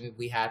discussion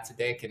we had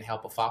today can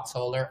help a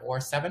foxholer or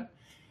 7.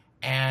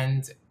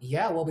 And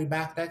yeah, we'll be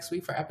back next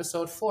week for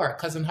episode 4.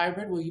 Cousin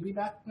Hybrid, will you be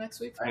back next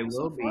week? I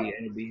will be.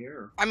 I'll be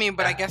here. I mean,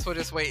 but I guess we'll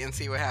just wait and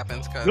see what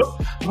happens. Cause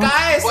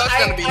guys, well, it's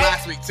gonna be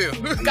last week too.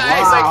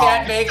 Guys, wow. I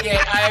can't make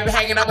it. I'm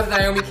hanging out with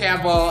Naomi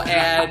Campbell,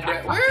 and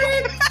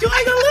we're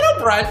doing a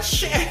little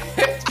brunch.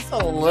 Just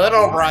a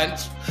little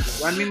brunch.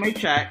 Run me my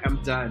check.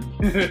 I'm done.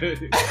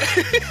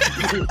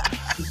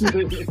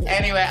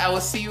 Anyway, I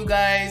will see you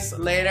guys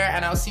later,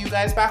 and I'll see you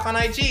guys back on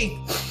IG.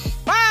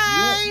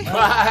 Bye.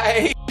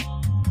 Bye.